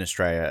sport in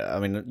Australia. I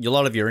mean, a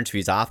lot of your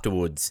interviews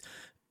afterwards,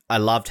 I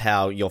loved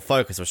how your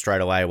focus was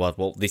straight away was,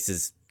 well, this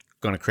is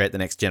going to create the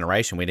next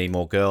generation. We need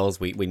more girls.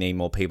 We need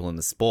more people in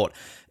the sport.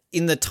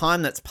 In the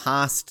time that's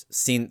passed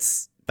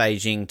since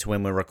Beijing to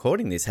when we're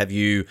recording this, have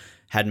you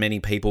had many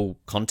people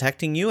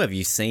contacting you? Have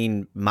you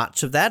seen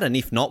much of that? And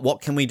if not,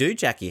 what can we do,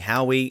 Jackie?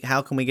 How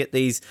can we get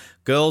these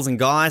girls and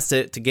guys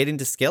to get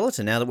into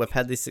skeleton now that we've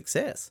had this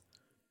success?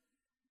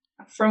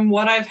 From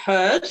what I've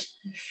heard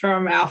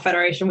from our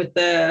federation with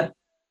the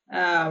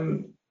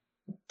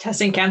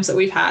testing camps that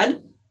we've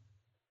had,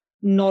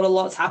 not a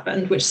lot's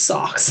happened, which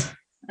sucks.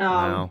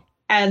 Wow.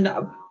 And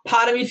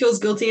part of me feels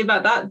guilty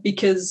about that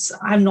because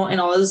I'm not in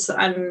Oz.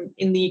 I'm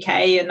in the UK,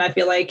 and I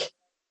feel like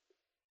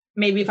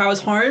maybe if I was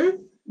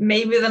home,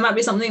 maybe there might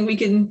be something we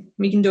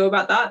can do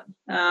about that.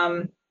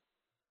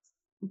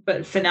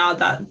 But for now,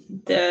 that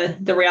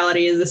the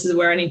reality is this is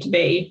where I need to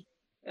be.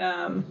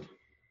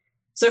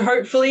 So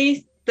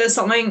hopefully there's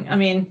something. I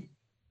mean,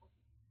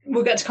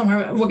 we'll get to come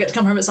home. We'll get to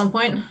come home at some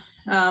point.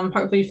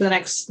 Hopefully for the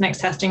next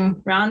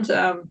testing round.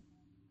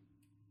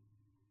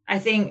 I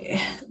think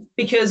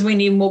because we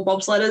need more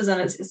bobsledders,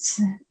 and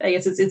I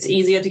guess it's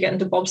easier to get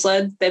into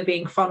bobsled. They're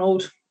being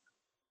funneled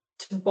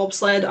to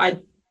bobsled.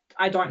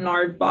 I don't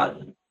know,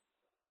 but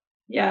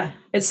yeah,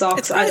 it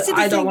sucks.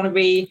 I don't want to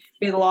be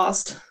the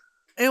last.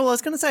 Yeah, well, I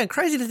was going to say,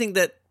 crazy to think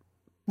that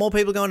more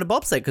people go into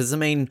bobsled because, I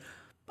mean,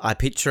 I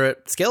picture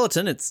it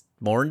skeleton, it's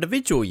more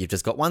individual. You've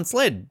just got one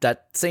sled.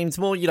 That seems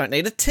more, you don't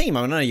need a team.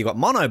 I know you've got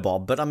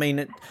monobob, but I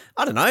mean,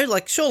 I don't know,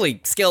 like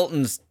surely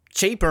skeleton's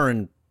cheaper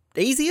and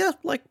easier.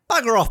 Like,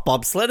 bugger off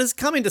bobsledders,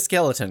 come into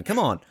skeleton, come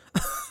on.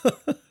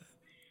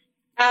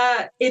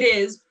 It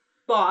is,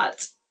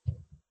 but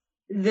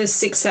the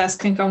success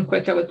can come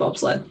quicker with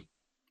bobsled.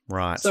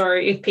 Right. So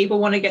if people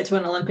want to get to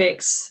an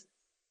Olympics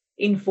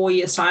in 4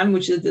 years' time,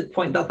 which is the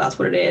point that's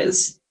what it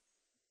is,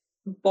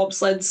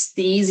 bobsled's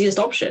the easiest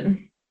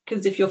option,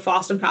 because if you're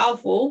fast and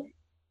powerful,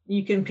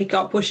 you can pick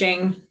up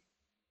pushing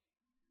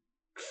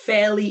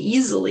fairly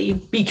easily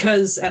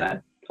because,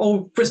 and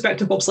all respect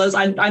to bobsleds,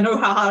 I know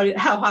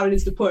how hard it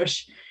is to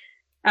push,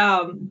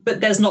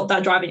 but there's not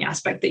that driving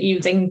aspect that you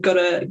then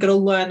gotta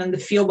learn and the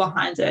feel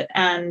behind it,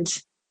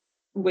 and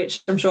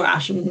which I'm sure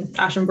Ash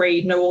and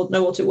Bree know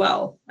all too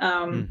well.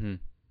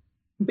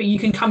 But you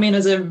can come in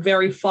as a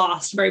very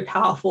fast, very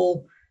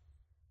powerful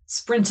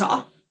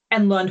sprinter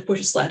and learn to push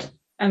a sled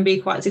and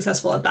be quite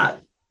successful at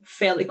that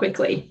fairly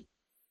quickly.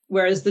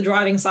 Whereas the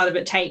driving side of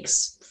it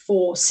takes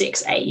 4,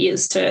 6, 8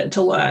 years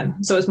to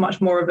learn. So it's much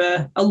more of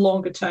a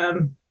longer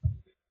term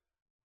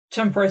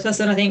process.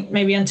 And I think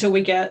maybe until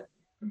we get,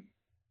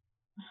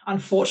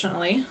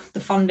 unfortunately, the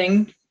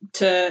funding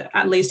to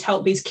at least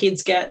help these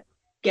kids get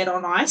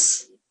on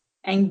ice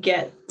and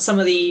get some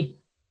of the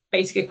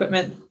basic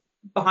equipment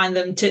behind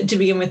them to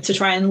begin with, to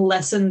try and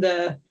lessen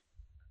the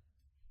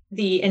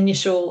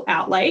initial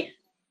outlay.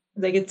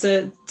 Like it's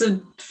a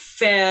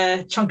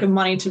fair chunk of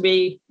money to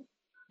be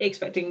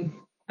expecting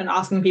and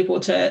asking people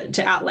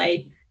to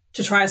outlay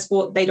to try a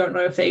sport they don't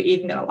know if they're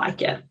even going to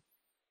like yet.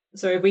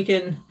 So if we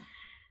can,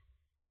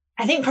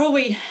 I think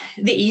probably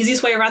the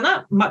easiest way around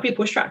that might be a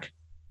push track.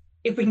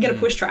 If we can get a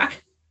push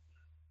track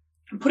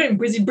put it in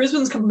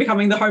Brisbane's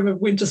becoming the home of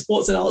winter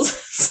sports and Oz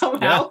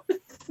somehow. Yeah.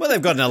 Well,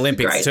 they've got an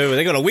Olympics Great. too.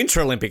 They've got a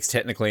Winter Olympics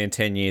technically in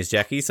 10 years,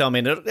 Jackie. So, I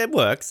mean, it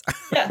works.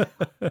 Yeah.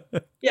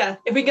 Yeah.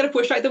 If we get a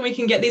push back, then we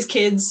can get these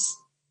kids,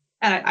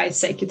 and I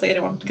say kids, like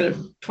anyone, kind of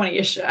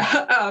 20-ish,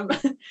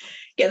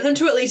 get them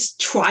to at least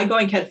try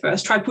going head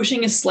first, try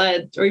pushing a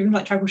sled, or even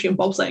like try pushing a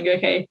bobsled and go,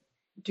 okay,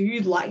 do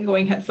you like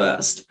going head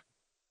first?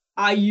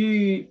 Are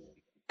you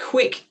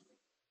quick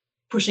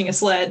pushing a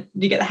sled?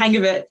 Do you get the hang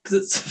of it? Because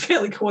it's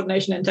fairly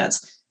coordination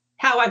intense.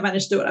 How I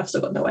managed to do it, I've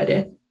still got no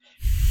idea.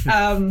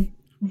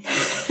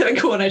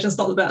 Coordination's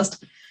not the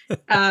best.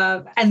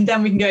 And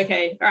then we can go,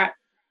 okay, all right,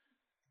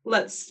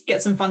 let's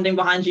get some funding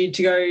behind you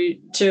to go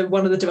to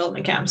one of the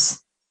development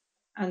camps,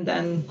 and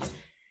then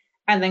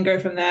go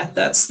from there.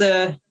 That's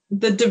the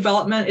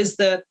development is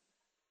the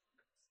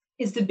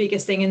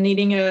biggest thing, and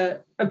needing a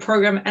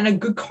program and a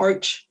good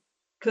coach,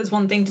 because it's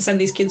one thing to send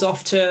these kids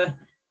off to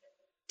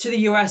the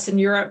US and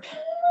Europe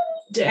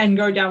and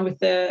go down with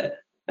the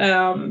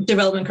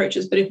development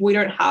coaches, but if we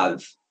don't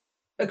have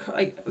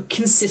a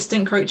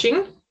consistent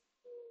coaching,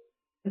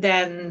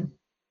 then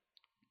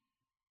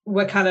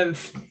we're kind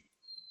of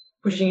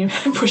pushing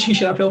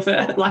shit uphill, for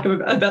lack of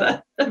a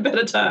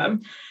better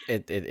term.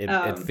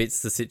 It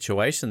fits the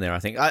situation there, I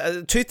think.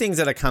 Two things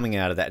that are coming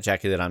out of that,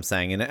 Jackie, that I'm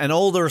saying, and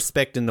all the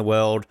respect in the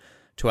world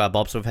to our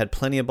bobs. We've had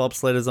plenty of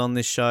bobsledders on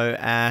this show.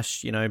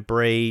 Ash,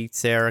 Bree,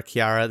 Sarah,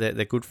 Kiara,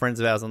 they're good friends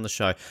of ours on the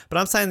show. But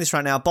I'm saying this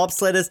right now,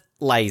 bobsledders,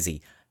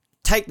 lazy.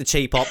 Take the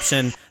cheap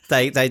option.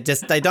 They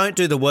don't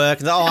do the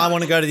work. I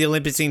want to go to the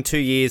Olympics in 2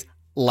 years.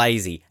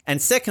 Lazy.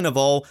 And second of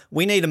all,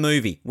 we need a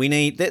movie.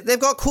 They've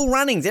got cool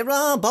runnings.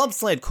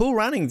 Bobsled, cool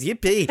runnings,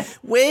 yippee.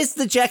 Where's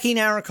the Jackie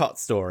Narracott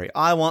story?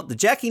 I want the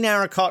Jackie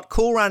Narracott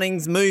cool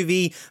runnings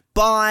movie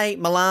by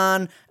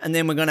Milan, and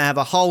then we're going to have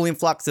a whole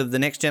influx of the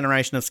next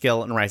generation of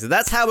skeleton racers.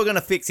 That's how we're going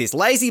to fix this.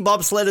 Lazy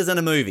bobsledders and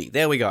a movie.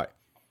 There we go.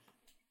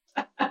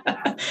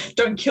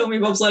 Don't kill me,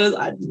 bobsledders.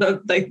 I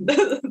take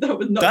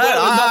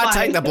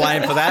the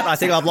blame for that. I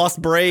think I've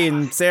lost Bree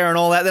and Sarah and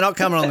all that. They're not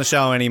coming on the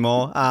show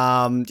anymore.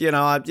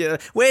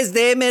 Where's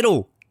their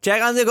medal?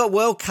 Jack, they've got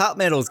World Cup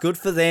medals. Good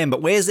for them.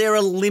 But where's their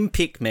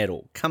Olympic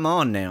medal? Come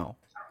on now.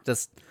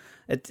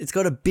 It's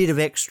got a bit of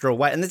extra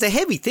weight. And it's a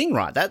heavy thing,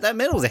 right? That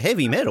medal's a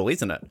heavy medal,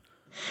 isn't it?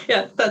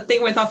 Yeah, that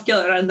thing weighs half a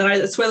kilo. And then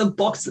I swear the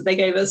box that they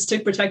gave us to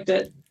protect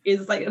it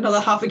is like another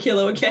half a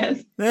kilo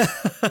again.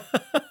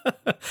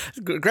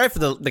 Great for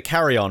the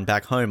carry-on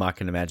back home, I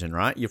can imagine,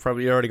 right? You've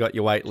probably already got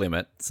your weight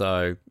limit,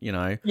 so,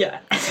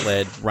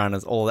 sled,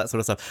 runners, all that sort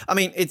of stuff. I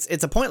mean,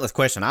 it's a pointless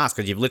question to ask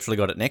because you've literally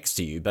got it next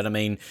to you, but I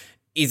mean,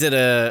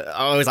 I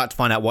always like to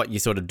find out what you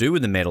sort of do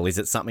with the medal. Is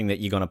it something that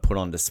you're going to put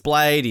on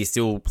display? Do you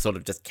still sort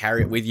of just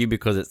carry it with you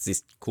because it's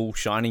this cool,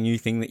 shiny new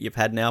thing that you've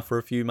had now for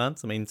a few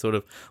months? I mean, sort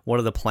of, what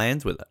are the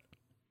plans with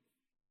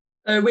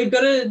it? We've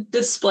got a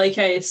display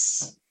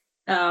case,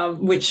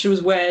 which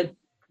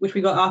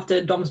we got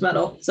after Dom's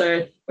medal.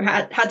 So we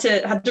had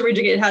to rejig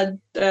it. It had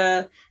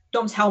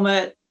Dom's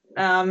helmet,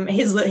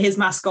 his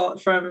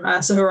mascot from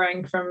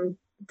Sahurang from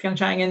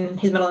PyeongChang, and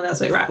his medal in there.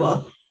 So right,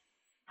 well,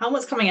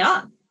 helmet's coming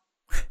out.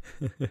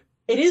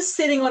 It is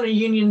sitting on a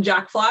Union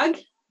Jack flag,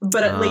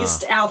 but at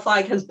least our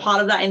flag has part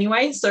of that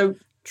anyway. So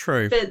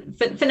true.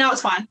 For now,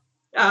 it's fine.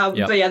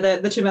 Yep. But yeah,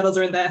 the two medals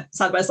are in there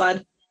side by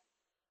side.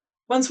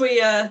 Once we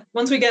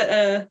get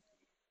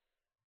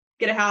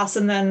a house,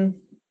 and then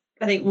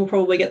I think we'll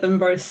probably get them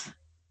both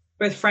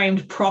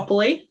framed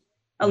properly,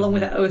 along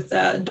with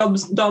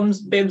Dom's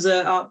bibs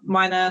are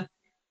mine.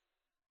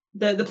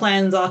 The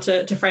plans are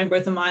to frame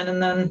both of mine,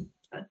 and then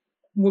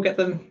we'll get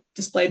them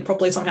displayed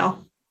properly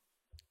somehow.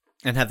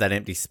 And have that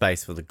empty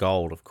space for the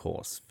gold, of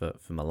course, for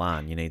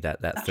Milan. You need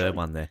that third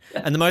one there.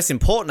 Yeah. And the most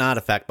important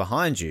artifact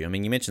behind you, I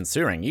mean, you mentioned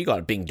Surang, you got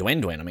a big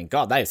Duen. I mean,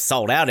 God, they've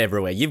sold out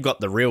everywhere. You've got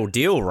the real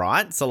deal,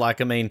 right? So,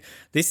 like, I mean,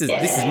 this is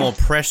more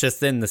precious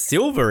than the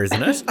silver,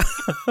 isn't it?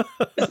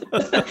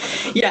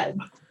 Yeah.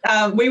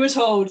 We were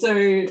told, so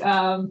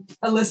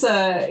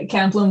Alyssa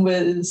Camplin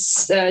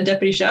was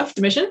deputy chef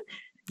de mission.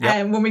 Yep.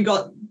 And when we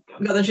got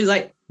them, she was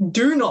like,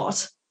 do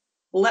not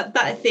let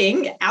that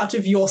thing out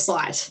of your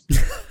sight.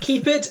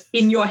 Keep it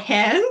in your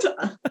hand,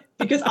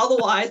 because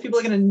otherwise people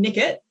are going to nick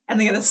it and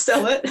they're going to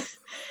sell it.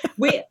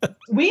 We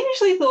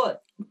initially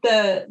thought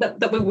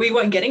that we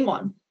weren't getting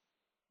one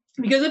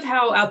because of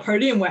how our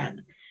podium went.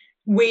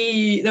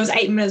 There was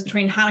 8 minutes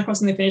between Hannah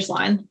crossing the finish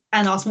line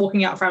and us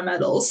walking out for our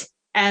medals,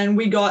 and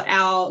we got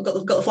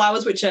the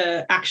flowers, which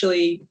are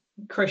actually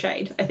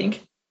crocheted, I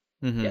think.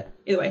 Mm-hmm. Yeah,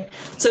 either way.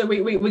 So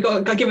we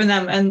got given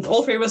them, and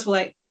all three of us were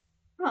like,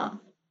 oh,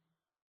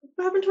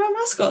 what happened to our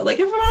mascot? Like,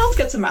 everyone else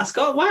gets a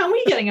mascot. Why aren't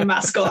we getting a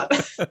mascot?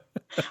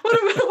 Why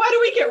do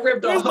we get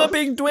ripped off? Where's my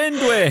big Duen?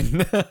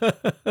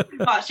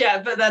 Much,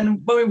 yeah. But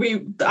then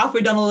when after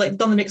we'd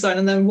done the mix zone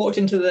and then walked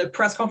into the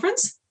press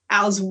conference,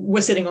 ours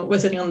we're sitting on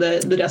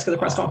the desk of the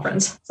press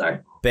conference. So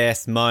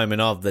best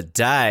moment of the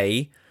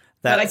day.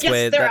 That's yes,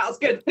 where they're ours.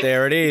 Good.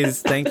 There it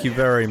is. Thank you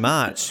very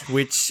much.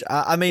 Which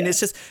I mean,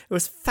 it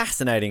was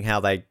fascinating how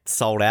they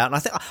sold out.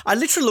 And I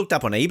literally looked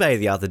up on eBay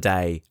the other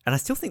day, and I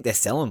still think they're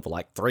selling for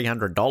like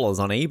 $300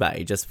 on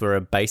eBay just for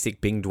a basic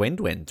Bing Dwen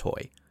Dwen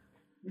toy.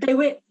 They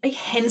were a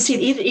hen's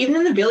teeth, even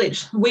in the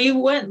village. We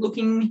weren't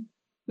looking.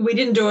 We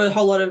didn't do a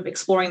whole lot of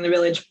exploring the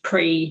village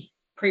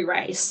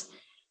pre-race,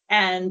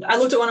 and I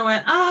looked at one and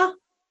went,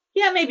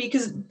 yeah, maybe,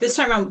 because this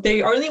time around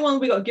the only ones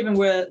we got given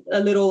were a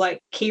little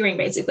like keyring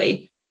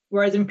basically.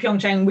 Whereas in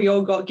PyeongChang, we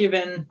all got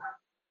given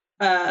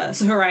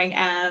Sahurang,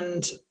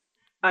 and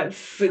I've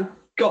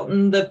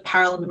forgotten the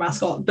Paralympic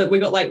mascot, but we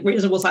got like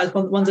reasonable sized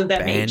ones of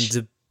them each.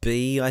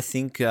 B, I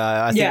think.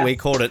 I think we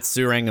called it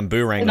Surang and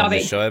Burang on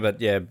the show,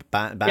 but yeah,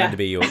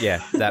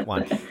 Bandaby, that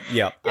one.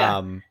 Yeah.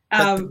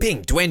 But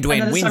Bing Dwen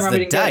Dwen wins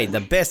the day.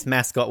 The best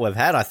mascot we've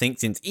had, I think,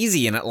 since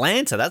Izzy in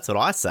Atlanta. That's what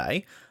I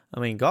say. I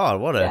mean, God,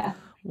 what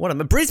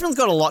a Brisbane's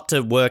got a lot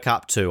to work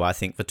up to, I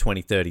think, for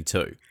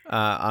 2032.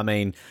 I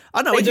mean,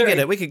 I don't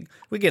know.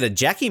 We get a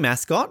Jackie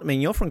mascot. I mean,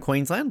 you're from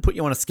Queensland. Put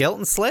you on a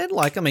skeleton sled.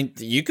 Like, I mean,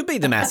 you could be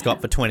the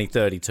mascot for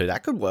 2032.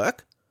 That could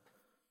work.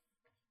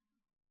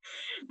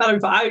 That'll be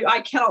fun.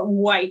 I cannot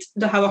wait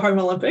to have a home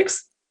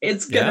Olympics.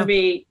 It's going to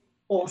be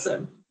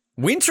awesome.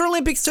 Winter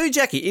Olympics too,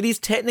 Jackie. It is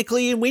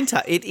technically in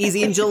winter. It is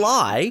in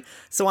July.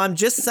 So I'm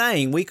just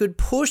saying we could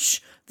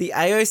push the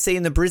AOC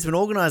and the Brisbane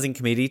Organising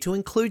Committee to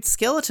include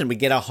skeleton. We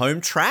get a home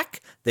track.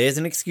 There's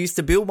an excuse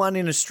to build one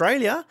in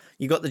Australia.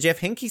 You got the Jeff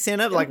Henke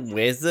Centre. Like,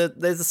 there's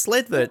a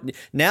sled vert.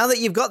 Now that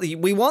you've got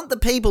we want the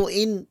people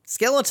in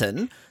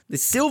skeleton. The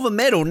silver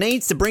medal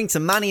needs to bring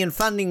some money and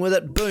funding with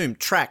it. Boom,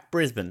 track,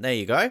 Brisbane. There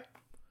you go.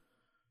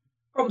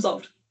 Problem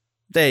solved.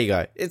 There you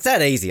go. It's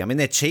that easy. I mean,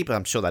 they're cheap.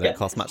 I'm sure they don't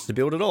cost much to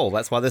build at all.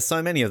 That's why there's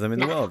so many of them in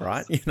the world,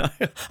 right? You know,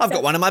 I've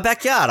got one in my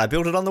backyard. I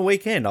built it on the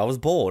weekend. I was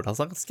bored. I was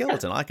like, a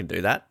skeleton. I can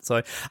do that.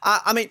 So,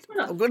 I mean,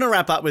 I'm going to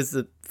wrap up with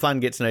the fun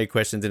get to know you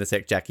questions in a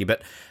sec, Jackie.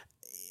 But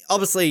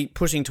obviously,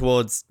 pushing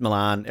towards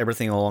Milan,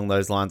 everything along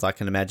those lines, I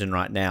can imagine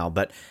right now.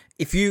 But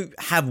if you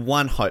have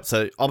one hope,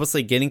 so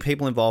obviously getting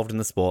people involved in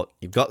the sport,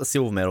 you've got the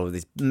silver medal with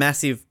this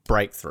massive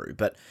breakthrough,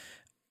 but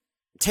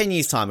 10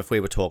 years' time, if we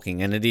were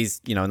talking, and it is,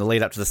 you know, in the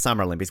lead up to the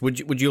Summer Olympics,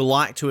 would you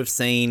like to have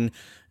seen,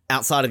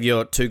 outside of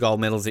your 2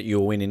 gold medals that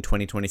you'll win in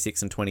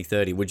 2026 and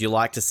 2030, would you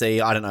like to see,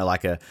 I don't know,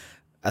 like a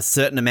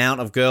certain amount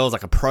of girls,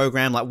 like a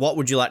program? Like, what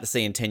would you like to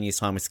see in 10 years'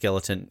 time with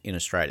skeleton in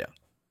Australia?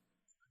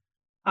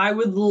 I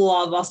would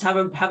love us to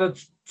have a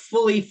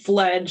fully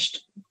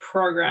fledged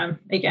program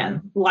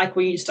again, like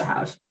we used to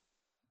have,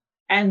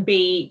 and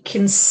be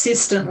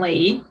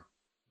consistently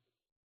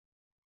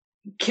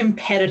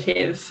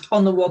competitive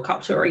on the World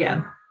Cup Tour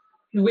again.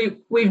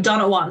 We've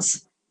done it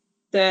once.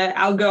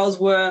 Our girls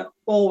were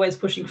always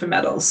pushing for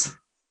medals.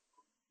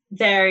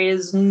 There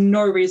is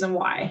no reason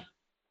why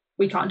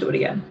we can't do it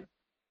again.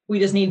 We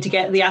just need to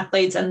get the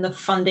athletes and the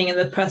funding and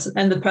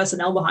the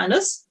personnel behind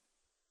us.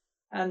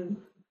 And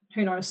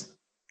who knows?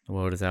 The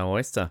world is our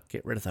oyster.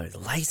 Get rid of those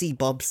lazy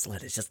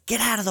bobsledders. Just get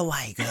out of the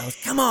way, girls.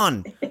 Come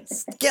on.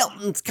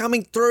 Skeleton's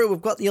coming through.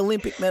 We've got the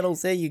Olympic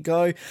medals. There you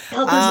go.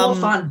 Skeleton's more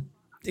fun.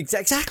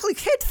 Exactly.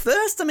 Head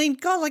first. I mean,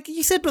 God, like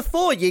you said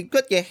before, you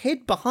got your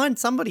head behind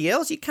somebody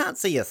else. You can't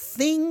see a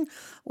thing.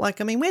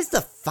 Like, I mean, where's the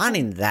fun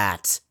in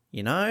that?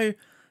 You know,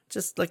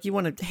 just like you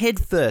want to head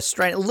first,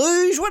 straight.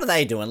 Luge, what are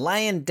they doing?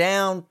 Laying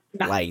down,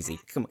 lazy.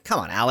 Come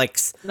on,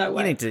 Alex. No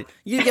way.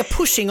 You're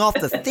pushing off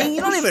the thing.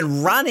 You're not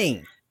even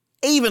running.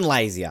 Even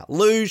lazier.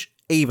 Luge,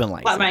 even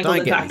lazier.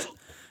 Don't get me.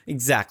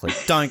 Exactly.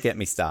 Don't get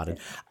me started.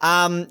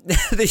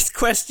 These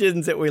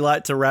questions that we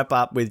like to wrap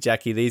up with,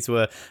 Jackie, these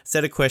were a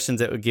set of questions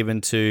that were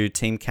given to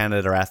Team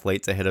Canada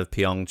athletes ahead of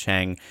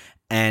PyeongChang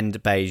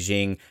and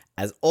Beijing.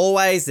 As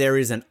always, there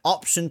is an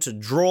option to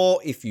draw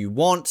if you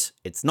want.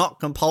 It's not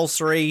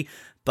compulsory,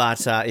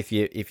 but if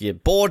you're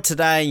bored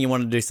today and you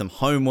want to do some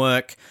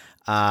homework,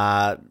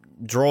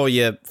 draw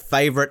your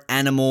favorite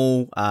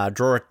animal,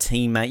 draw a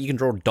teammate. You can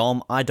draw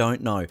Dom. I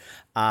don't know.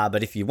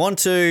 But if you want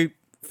to,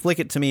 flick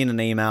it to me in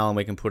an email and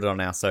we can put it on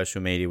our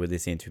social media with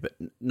this interview.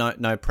 But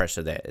no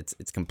pressure there.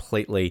 It's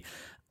completely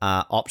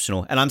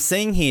optional. And I'm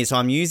seeing here, so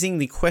I'm using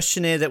the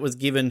questionnaire that was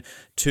given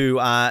to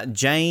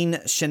Jane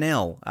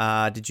Chanel.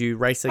 Did you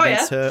race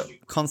against her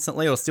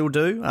constantly or still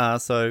do?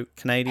 So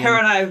Canadian. Her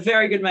and I are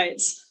very good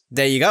mates.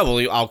 There you go.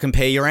 Well, I'll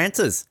compare your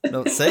answers.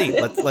 Let's see.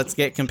 Let's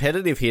get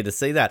competitive here to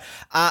see that.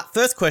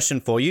 First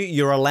question for you.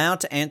 You're allowed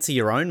to answer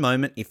your own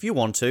moment if you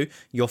want to.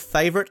 Your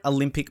favourite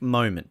Olympic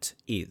moment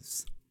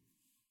is?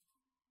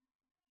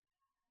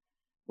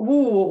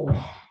 Ooh.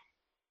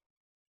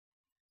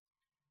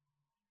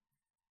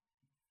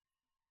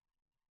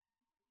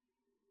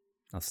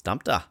 I've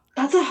stumped her.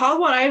 That's a hard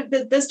one.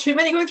 There's too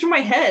many going through my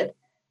head.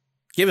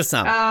 Give us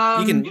some.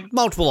 You can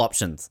multiple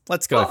options.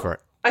 Let's go for it.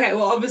 Okay,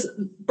 well, obviously,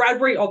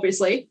 Bradbury,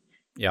 obviously.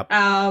 Yep.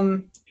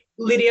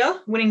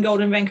 Lydia winning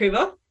gold in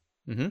Vancouver.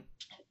 Mm-hmm.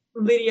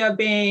 Lydia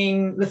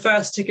being the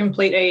first to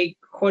complete a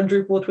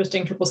quadruple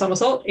twisting triple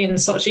somersault in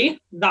Sochi.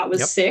 That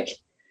was sick.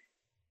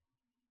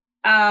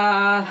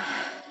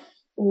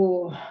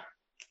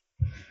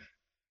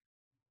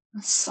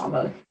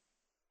 Summer.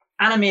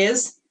 Anna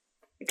Mears,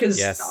 because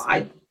Yes.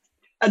 I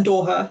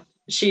adore her.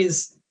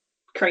 She's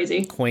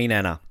crazy. Queen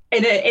Anna.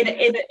 In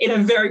a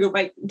very good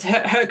way.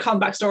 Her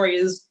comeback story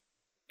is,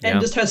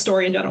 and just her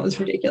story in general is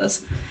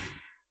ridiculous.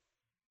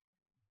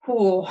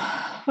 Oh,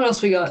 what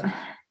else we got?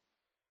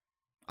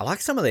 I like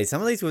some of these.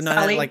 Some of these were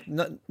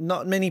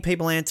not many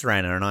people answer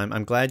Anna, and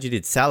I'm glad you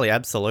did. Sally,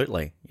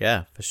 absolutely,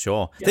 yeah, for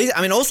sure. Yeah. These,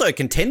 I mean, also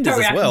contenders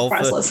as well.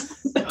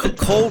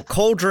 For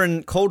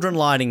cauldron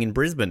lighting in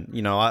Brisbane.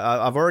 You know,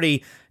 I've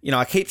already, you know,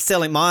 I keep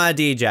selling. My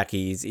idea,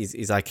 Jackie,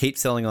 is I keep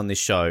selling on this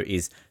show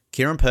is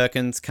Kieran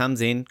Perkins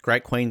comes in,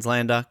 great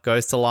Queenslander,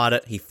 goes to light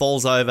it. He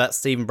falls over.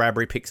 Stephen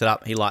Bradbury picks it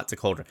up. He lights a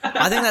cauldron.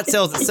 I think that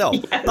sells itself.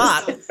 Yes.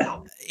 But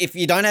if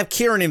you don't have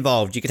Kieran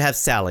involved, you could have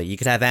Sally. You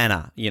could have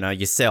Anna. You know,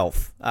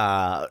 yourself.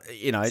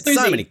 You know, Susie.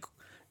 So many.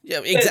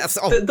 Yeah,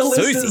 exactly. The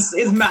list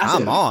is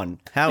massive. Come on.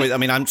 I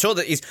mean, I'm sure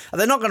that are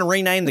they not going to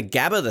rename the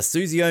Gabba the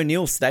Susie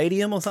O'Neill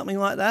Stadium or something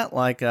like that?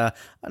 Like, I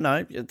don't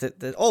know.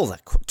 All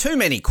that. Too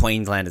many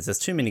Queenslanders. There's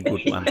too many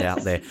good ones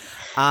out there.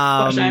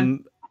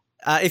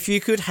 If you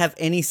could have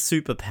any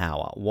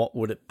superpower, what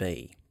would it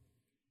be?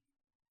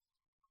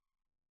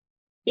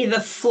 Either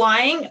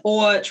flying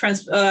or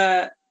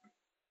transportation.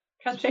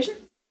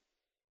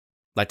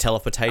 Like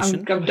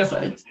teleportation?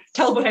 Definitely.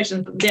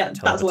 Teleportation. Yeah,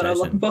 that's what I'm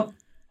looking for.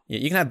 Yeah,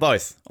 you can have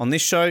both. On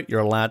this show, you're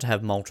allowed to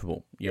have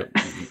multiple. You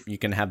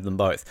can have them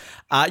both.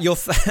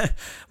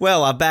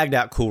 Well, I bagged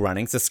out Cool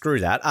Running, so screw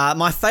that.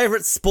 My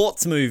favourite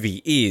sports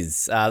movie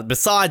is,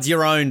 besides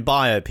your own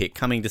biopic,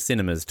 coming to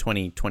cinemas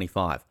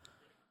 2025.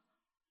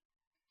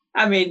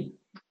 I mean,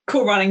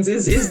 Cool Runnings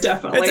is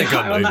definitely it's a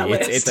good high on that movie.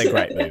 list. It's a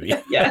great movie.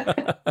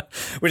 Yeah.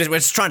 We're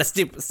just trying to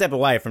step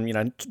away from, you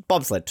know,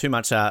 bobsled. Too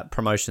much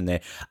promotion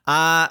there.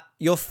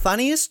 Your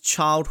funniest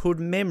childhood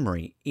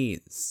memory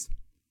is?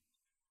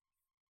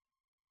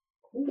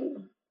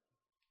 Ooh.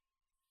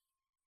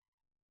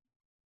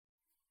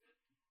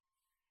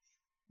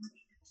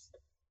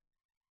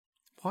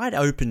 Wide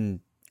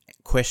open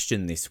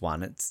question, this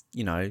one. It's,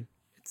 you know,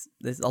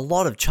 there's a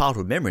lot of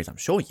childhood memories I'm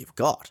sure you've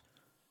got.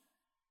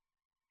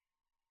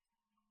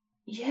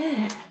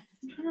 Yeah.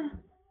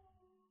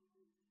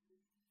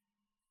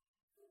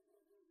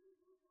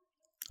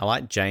 I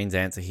like Jane's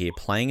answer here.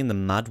 Playing in the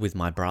mud with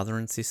my brother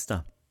and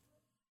sister.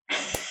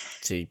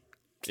 She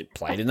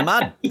played in the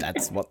mud.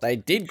 That's what they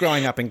did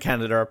growing up in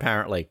Canada,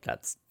 apparently.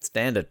 That's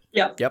standard.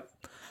 Yep.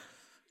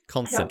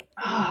 Constant.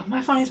 Yep. Oh,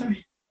 my funniest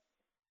memory.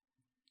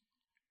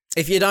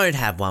 If you don't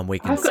have one, we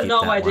can skip that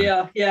one. I've got no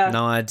idea. Yeah.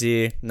 No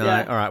idea. No.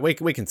 Yeah. All right.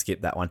 We can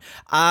skip that one.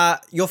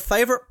 Your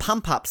favourite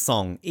pump-up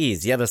song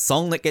is? You have a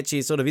song that gets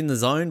you sort of in the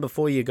zone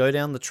before you go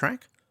down the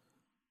track?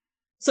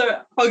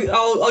 So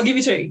I'll give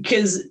you two,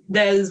 because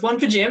there's one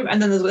for gym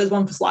and then there's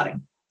one for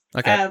sliding.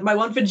 Okay. My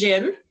one for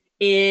gym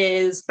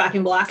is Back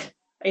in Black,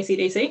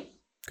 AC/DC.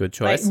 Good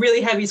choice. Like,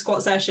 really heavy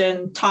squat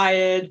session,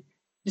 tired,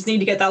 just need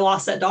to get that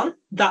last set done.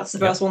 That's the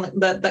first one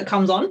that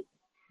comes on.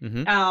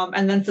 Mm-hmm.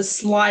 And then for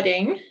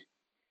sliding,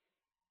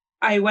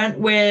 I went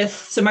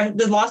with,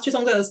 the last two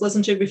songs that I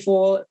listened to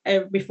before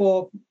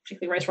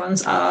particularly race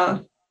runs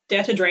are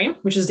Dare to Dream,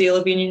 which is the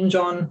Olivia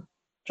Newton-John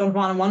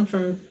one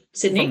from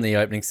Sydney. From the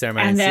opening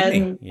ceremony and in then,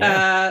 Sydney.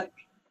 Yeah.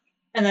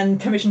 And then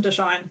Permission to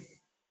Shine.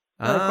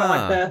 I quite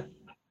like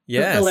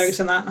the lyrics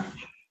in that.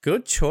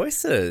 Good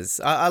choices.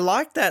 I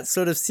like that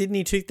sort of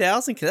Sydney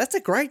 2000. That's a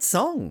great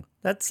song.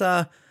 It's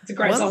a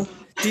great song.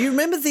 Do you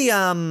remember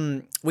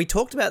we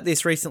talked about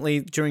this recently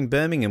during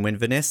Birmingham when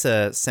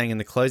Vanessa sang in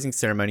the closing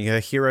ceremony, Her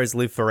Heroes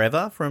Live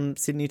Forever from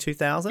Sydney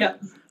 2000?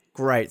 Yep.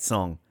 Great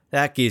song.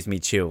 That gives me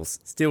chills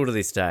still to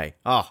this day.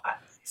 Oh,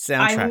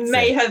 soundtrack. I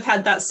may have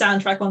had that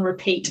soundtrack on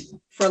repeat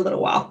for a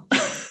little while.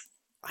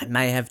 I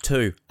may have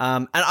too.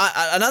 And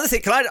another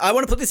thing, I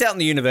want to put this out in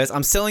the universe.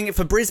 I'm selling it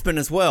for Brisbane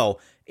as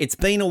well. It's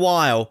been a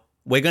while.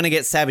 We're going to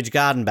get Savage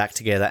Garden back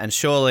together, and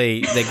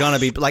surely they're going to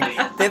be like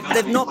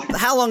they've not.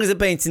 How long has it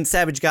been since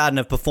Savage Garden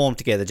have performed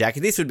together,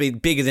 Jackie? This would be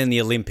bigger than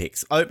the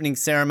Olympics. Opening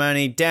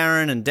ceremony,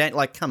 Darren and Dan.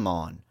 Like, come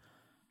on.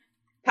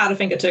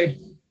 Powderfinger too.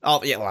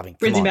 Oh yeah, well, I mean,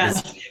 Brizzy Man.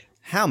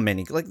 How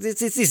many? Like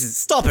this is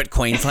stop it,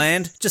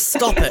 Queensland. Just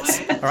stop it.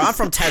 All right, I'm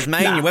from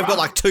Tasmania. We've got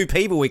like 2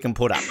 people we can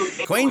put up.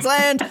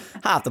 Queensland,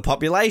 half the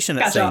population,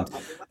 it seems.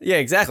 Yeah,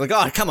 exactly.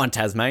 God, come on,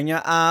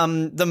 Tasmania.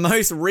 The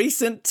most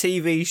recent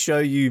TV show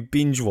you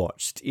binge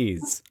watched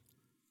is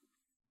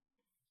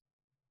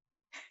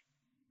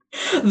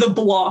The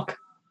Block.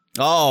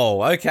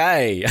 Oh,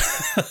 okay.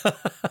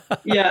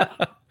 Yeah,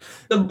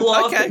 The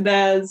Block. Okay.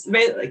 There's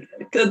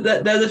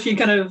a few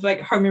kind of like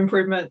home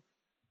improvement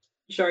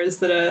shows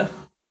that are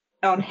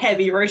on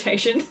heavy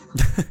rotation.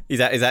 Is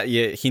that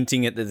you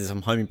hinting at that there's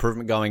some home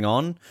improvement going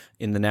on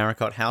in the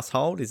Narracott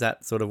household? Is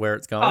that sort of where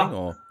it's going?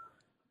 Or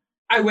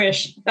I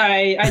wish.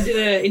 I did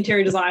an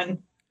interior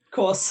design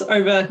course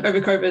over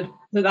COVID,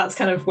 so that's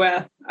kind of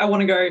where I want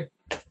to go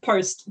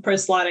post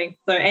sliding.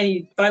 So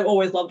but I've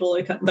always loved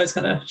all those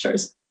kind of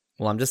shows.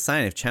 Well, I'm just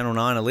saying, if Channel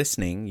 9 are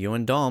listening, you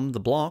and Dom, The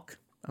Block,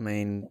 I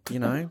mean, you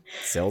know,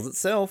 sells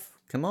itself.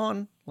 Come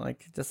on,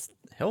 like, just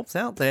helps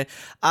out there.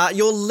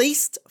 Your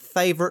least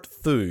favourite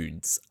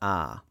foods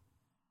are?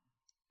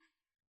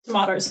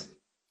 Tomatoes.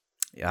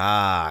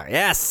 Ah,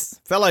 yes.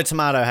 Fellow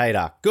tomato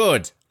hater.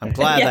 Good. I'm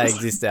glad Yes. they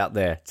exist out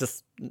there.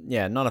 Just,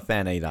 yeah, not a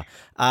fan either.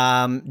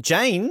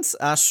 Jane's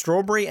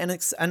strawberry and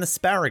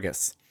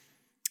asparagus.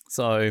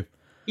 So,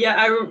 Yeah,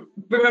 I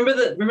remember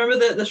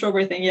the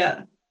strawberry thing.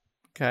 Yeah.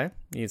 okay,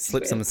 you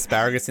slip some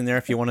asparagus in there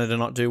if you wanted to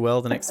not do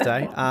well the next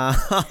day.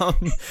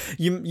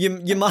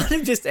 You might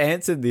have just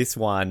answered this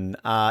one.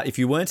 If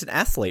you weren't an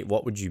athlete,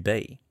 what would you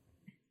be?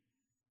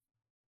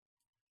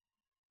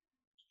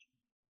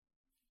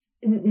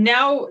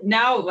 Now,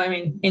 I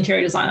mean,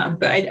 interior designer,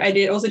 but I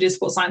did also do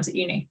sports science at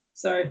uni.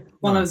 So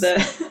one of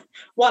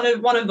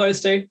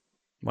those two.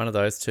 One of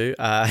those two.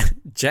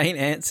 Jane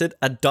answered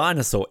a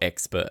dinosaur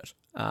expert.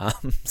 Yeah,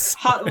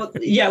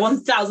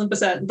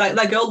 1000%.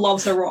 That girl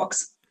loves her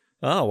rocks.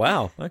 Oh,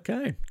 wow.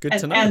 Okay. Good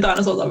to know. And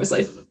dinosaurs,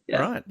 obviously.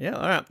 Yeah. Right. Yeah.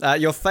 All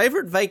right. Your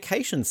favorite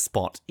vacation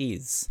spot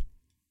is?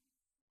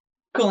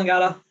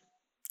 Coolangatta.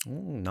 Oh,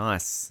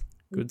 nice.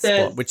 Good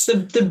spot. Which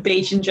the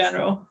beach in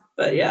general,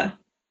 but yeah.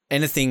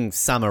 Anything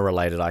summer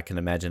related, I can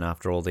imagine,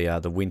 after all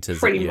the winters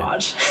Pretty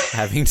much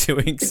having to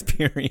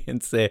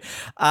experience there.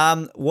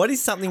 What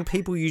is something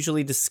people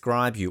usually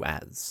describe you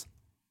as?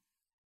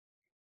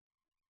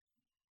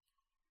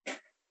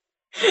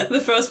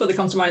 The first word that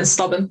comes to mind is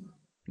stubborn.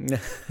 You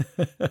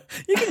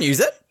can use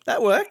it.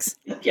 That works.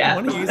 Yeah.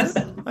 You want to use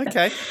it?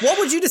 Okay. What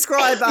would you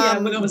describe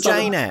Jane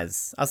stubborn.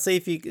 as? I'll see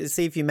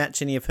if you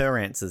match any of her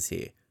answers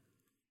here.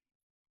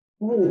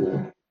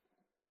 Ooh.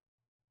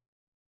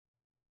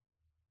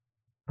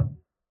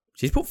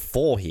 She's put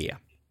 4 here.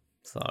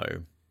 So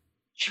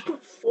She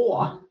put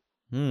 4.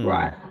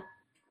 Right.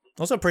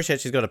 Also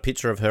appreciate she's got a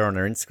picture of her on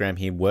her Instagram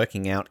here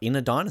working out in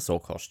a dinosaur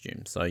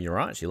costume. So you're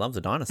right, she loves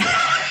a dinosaur.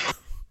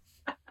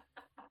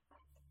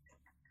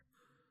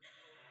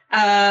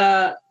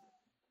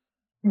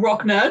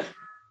 Rock nerd.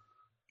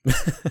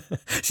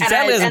 She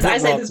sadly doesn't put I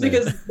say rock this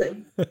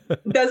nerd.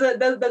 because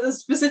there's a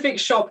specific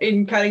shop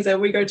in Koningsay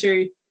we go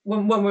to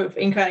when we're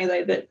in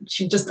Koningsay that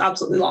she just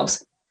absolutely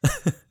loves.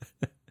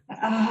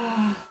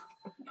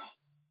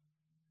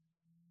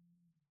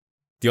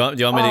 Do you want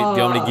me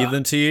to give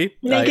them to you?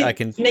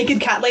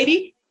 Naked cat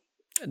lady.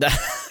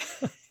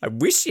 I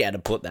wish she had to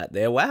put that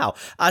there. Wow.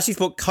 She's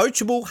put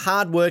coachable,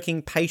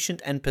 hardworking,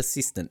 patient, and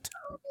persistent.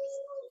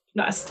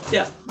 Nice.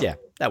 Yeah. Yeah,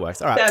 that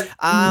works. All right.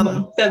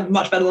 They're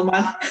much better than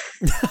mine.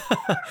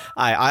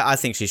 I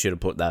think she should have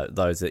put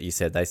those that you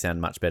said. They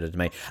sound much better to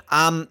me.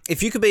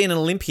 If you could be an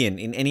Olympian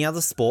in any other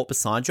sport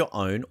besides your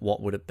own,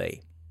 what would it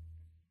be?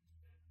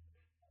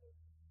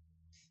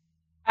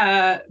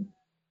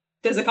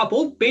 There's a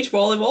couple: beach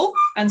volleyball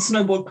and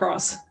snowboard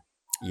cross.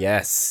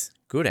 Yes,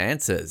 good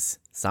answers.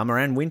 Summer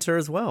and winter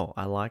as well.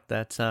 I like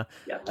that.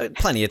 Yep.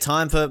 Plenty of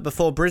time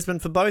before Brisbane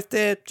for both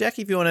there,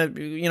 Jackie. If you want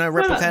to,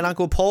 replicate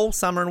Uncle Paul,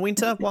 summer and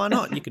winter, why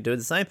not? You could do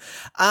the same.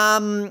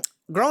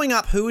 Growing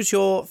up, who was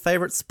your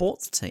favourite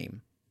sports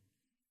team?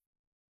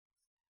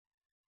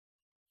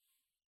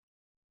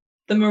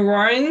 The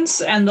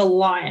Maroons and the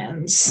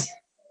Lions.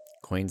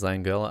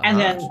 Queensland girl at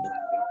and heart.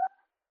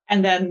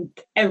 then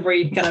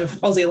every kind of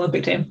Aussie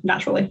Olympic team,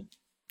 naturally.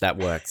 That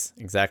works,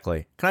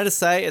 exactly. Can I just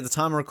say, at the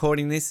time of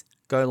recording this,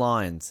 go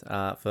Lions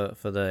for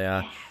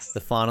the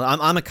final.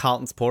 I'm a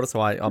Carlton supporter, so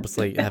I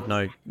obviously have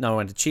no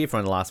one to cheer for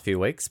in the last few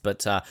weeks,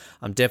 but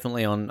I'm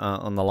definitely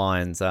on the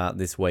Lions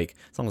this week,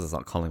 as long as it's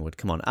not Collingwood.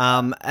 Come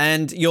on.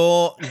 And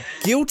your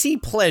guilty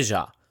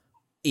pleasure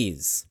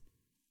is?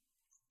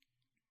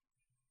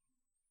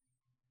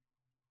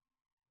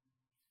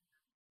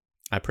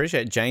 I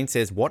appreciate Jane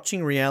says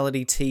watching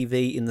reality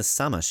TV in the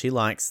summer. She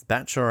likes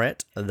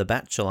Bachelorette, The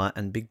Bachelor,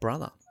 and Big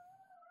Brother.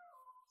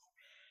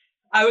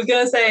 I was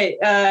going to say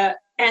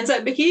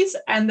Anzac Bickies,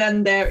 and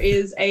then there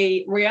is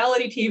a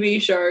reality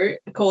TV show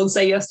called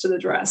Say Yes to the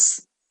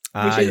Dress,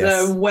 which is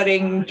a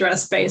wedding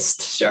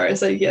dress-based show.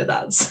 So, yeah,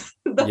 that's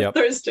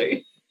those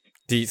two.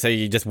 So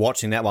you're just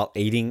watching that while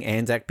eating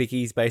Anzac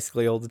Bickies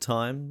basically all the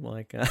time?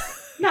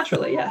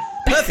 Naturally, yeah.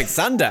 Perfect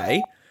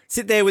Sunday.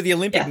 Sit there with the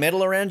Olympic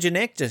medal around your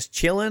neck, just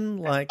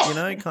chilling,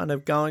 kind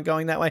of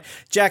going that way.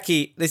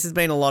 Jackie, this has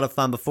been a lot of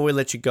fun. Before we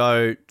let you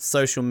go,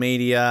 social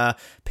media,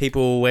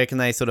 people, where can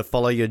they sort of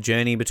follow your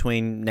journey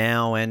between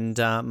now and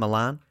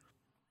Milan?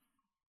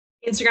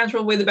 Instagram's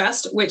probably the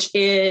best, which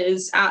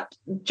is at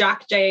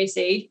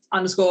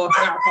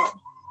JAC_Narracott.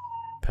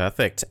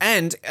 Perfect.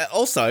 And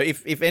also,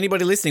 if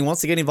anybody listening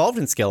wants to get involved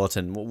in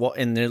skeleton,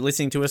 and they're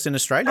listening to us in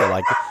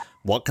Australia,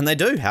 what can they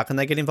do? How can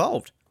they get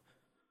involved?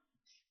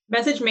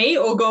 Message me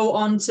or go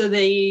on to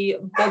the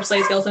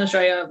Bobsleigh Skeleton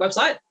Australia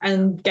website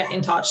and get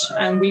in touch,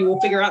 and we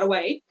will figure out a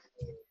way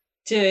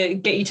to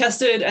get you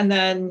tested, and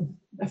then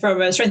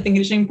from a strength and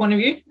conditioning point of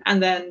view,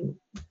 and then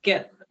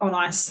get on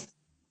ice.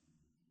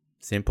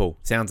 Simple.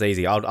 Sounds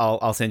easy.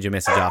 I'll send you a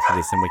message after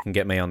this, and we can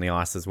get me on the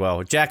ice as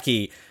well.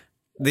 Jackie,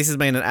 This has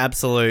been an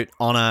absolute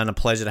honour and a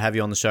pleasure to have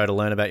you on the show to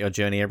learn about your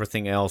journey,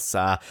 everything else.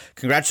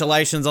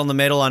 Congratulations on the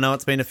medal. I know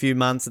it's been a few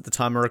months at the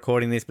time of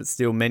recording this, but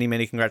still many,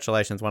 many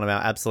congratulations. One of our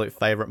absolute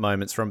favourite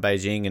moments from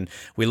Beijing, and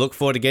we look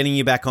forward to getting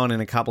you back on in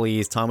a couple of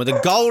years' time with a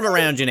gold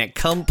around your neck.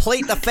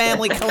 Complete the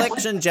family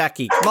collection,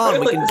 Jackie. Come on,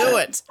 we can do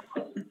it.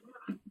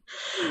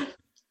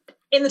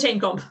 In the team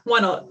comp. Why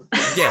not?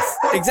 Yes,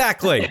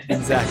 exactly.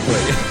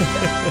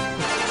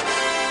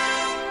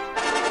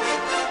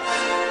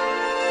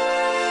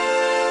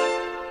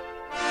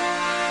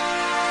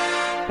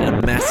 And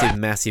a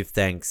massive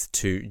thanks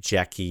to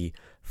Jackie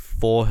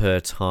for her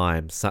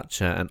time.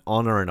 Such an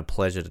honour and a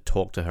pleasure to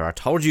talk to her. I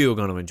told you were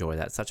going to enjoy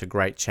that. Such a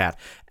great chat.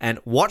 And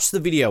watch the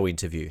video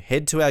interview.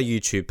 Head to our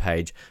YouTube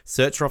page.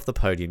 Search for Off the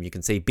Podium. You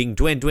can see Bing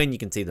Duen Duen. You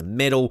can see the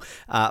medal.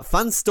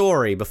 Fun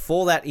story.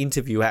 Before that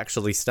interview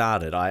actually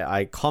started,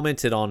 I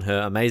commented on her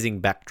amazing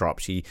backdrop.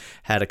 She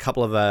had a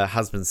couple of her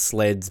husband's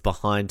sleds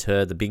behind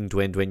her. The Bing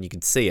Duen Duen. You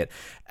could see it.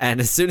 And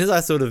as soon as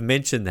I sort of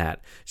mentioned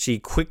that, she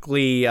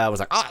quickly was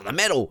like, oh, the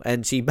medal.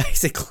 And she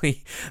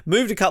basically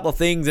moved a couple of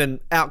things and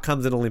out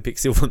comes an Olympic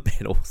silver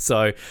medal.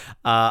 So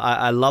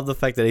I love the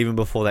fact that even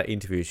before that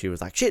interview, she was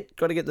like, shit,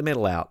 got to get the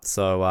medal out.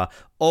 So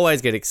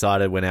always get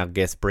excited when our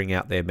guests bring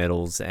out their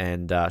medals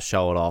and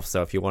show it off.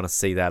 So if you want to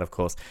see that, of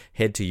course,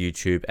 head to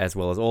YouTube as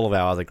well as all of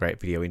our other great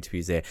video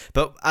interviews there.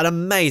 But an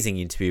amazing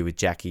interview with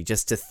Jackie,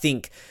 just to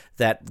think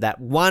that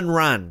one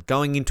run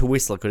going into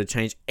Whistler could have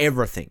changed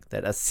everything.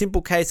 That a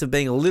simple case of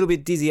being a little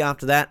bit dizzy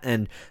after that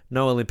and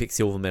no Olympic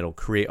silver medal,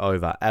 career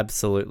over.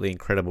 Absolutely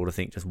incredible to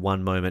think just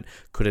one moment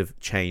could have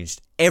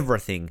changed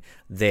everything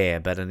there.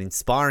 But an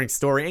inspiring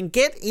story. And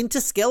get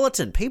into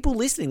skeleton. People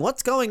listening,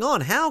 what's going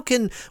on? How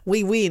can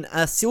we win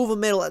a silver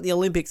medal at the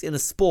Olympics in a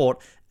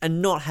sport and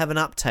not have an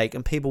uptake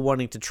and people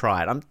wanting to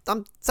try it?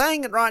 I'm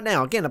saying it right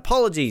now. Again,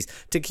 apologies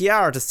to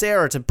Kiara, to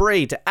Sarah, to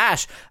Bree, to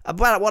Ash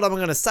about what I'm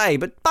going to say,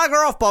 but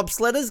bugger off,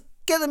 bobsledders.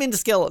 Get them into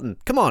skeleton.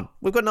 Come on.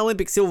 We've got an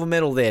Olympic silver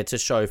medal there to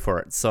show for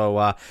it.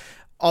 So,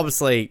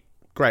 obviously,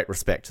 great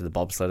respect to the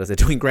bobsledders. They're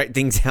doing great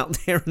things out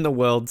there in the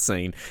world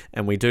scene,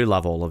 and we do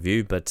love all of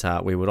you, but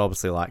we would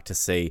obviously like to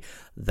see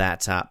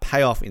that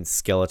payoff in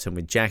skeleton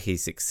with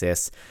Jackie's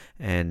success,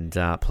 and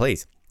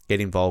please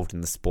get involved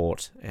in the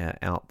sport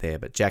out there.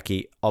 But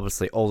Jackie,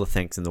 obviously all the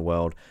thanks in the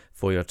world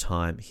for your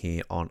time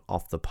here on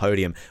Off the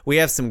Podium. We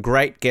have some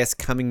great guests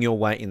coming your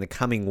way in the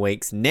coming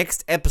weeks.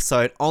 Next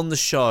episode on the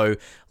show,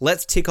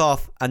 let's tick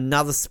off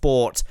another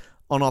sport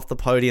on Off the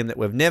Podium that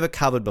we've never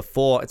covered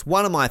before. It's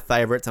one of my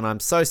favourites, and I'm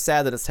so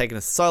sad that it's taken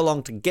us so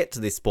long to get to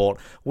this sport.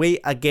 We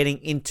are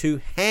getting into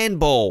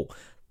handball.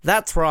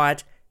 That's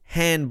right,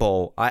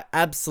 handball. I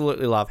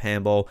absolutely love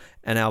handball,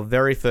 and our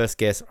very first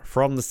guest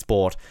from the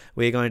sport,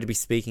 we're going to be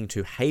speaking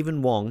to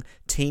Haven Wong,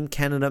 Team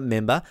Canada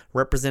member,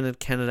 represented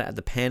Canada at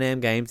the Pan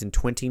Am Games in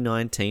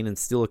 2019 and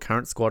still a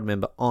current squad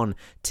member on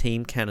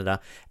Team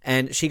Canada.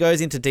 And she goes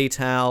into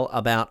detail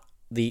about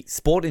the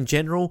sport in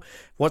general,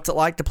 what's it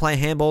like to play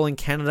handball in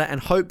Canada, and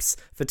hopes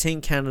for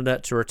Team Canada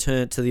to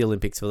return to the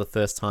Olympics for the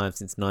first time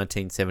since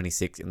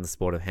 1976 in the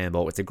sport of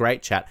handball. It's a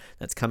great chat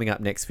that's coming up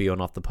next for you on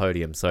Off the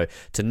Podium. So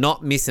to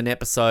not miss an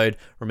episode,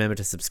 remember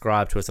to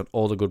subscribe to us on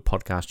all the good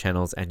podcast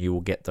channels, and you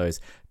will get those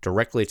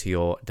directly to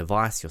your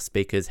device, your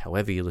speakers,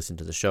 however you listen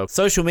to the show.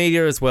 Social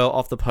media as well,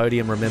 Off the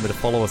Podium. Remember to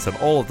follow us on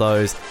all of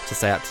those to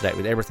stay up to date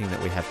with everything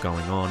that we have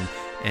going on.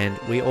 And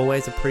we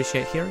always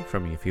appreciate hearing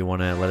from you. If you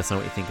want to let us know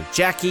what you think of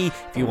Jackie,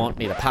 if you want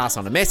me to pass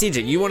on a message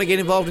that you want to get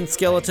involved in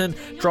skeleton,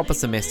 drop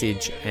us a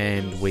message,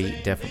 and we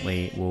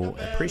definitely will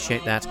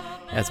appreciate that,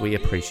 as we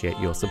appreciate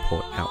your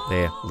support out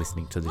there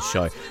listening to the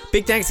show.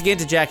 Big thanks again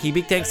to Jackie.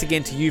 Big thanks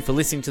again to you for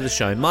listening to the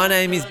show. My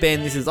name is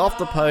Ben. This is Off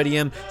the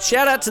Podium.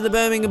 Shout out to the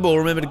Birmingham Bull.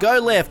 Remember to go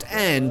left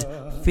and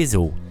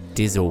fizzle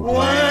dizzle.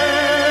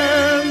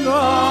 When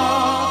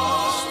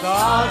the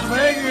stars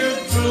make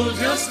it through,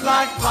 just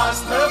like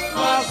pasta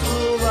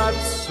fasul,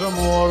 that's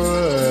amore.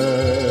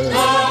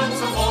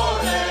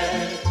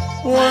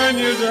 When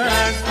you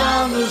dance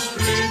down the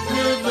street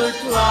with the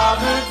cloud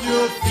at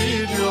your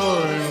feet,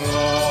 you're in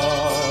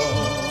love.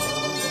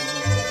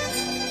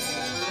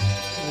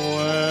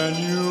 When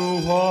you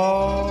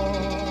walk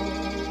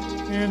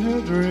in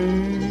a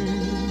dream,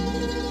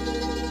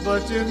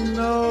 but you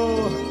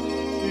know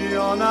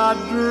you're not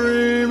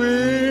dreaming,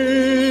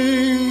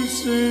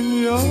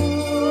 signore.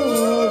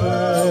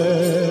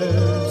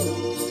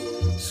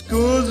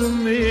 Scusa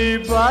me,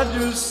 but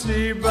you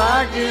see,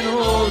 back in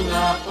old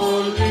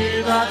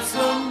Napoli, that's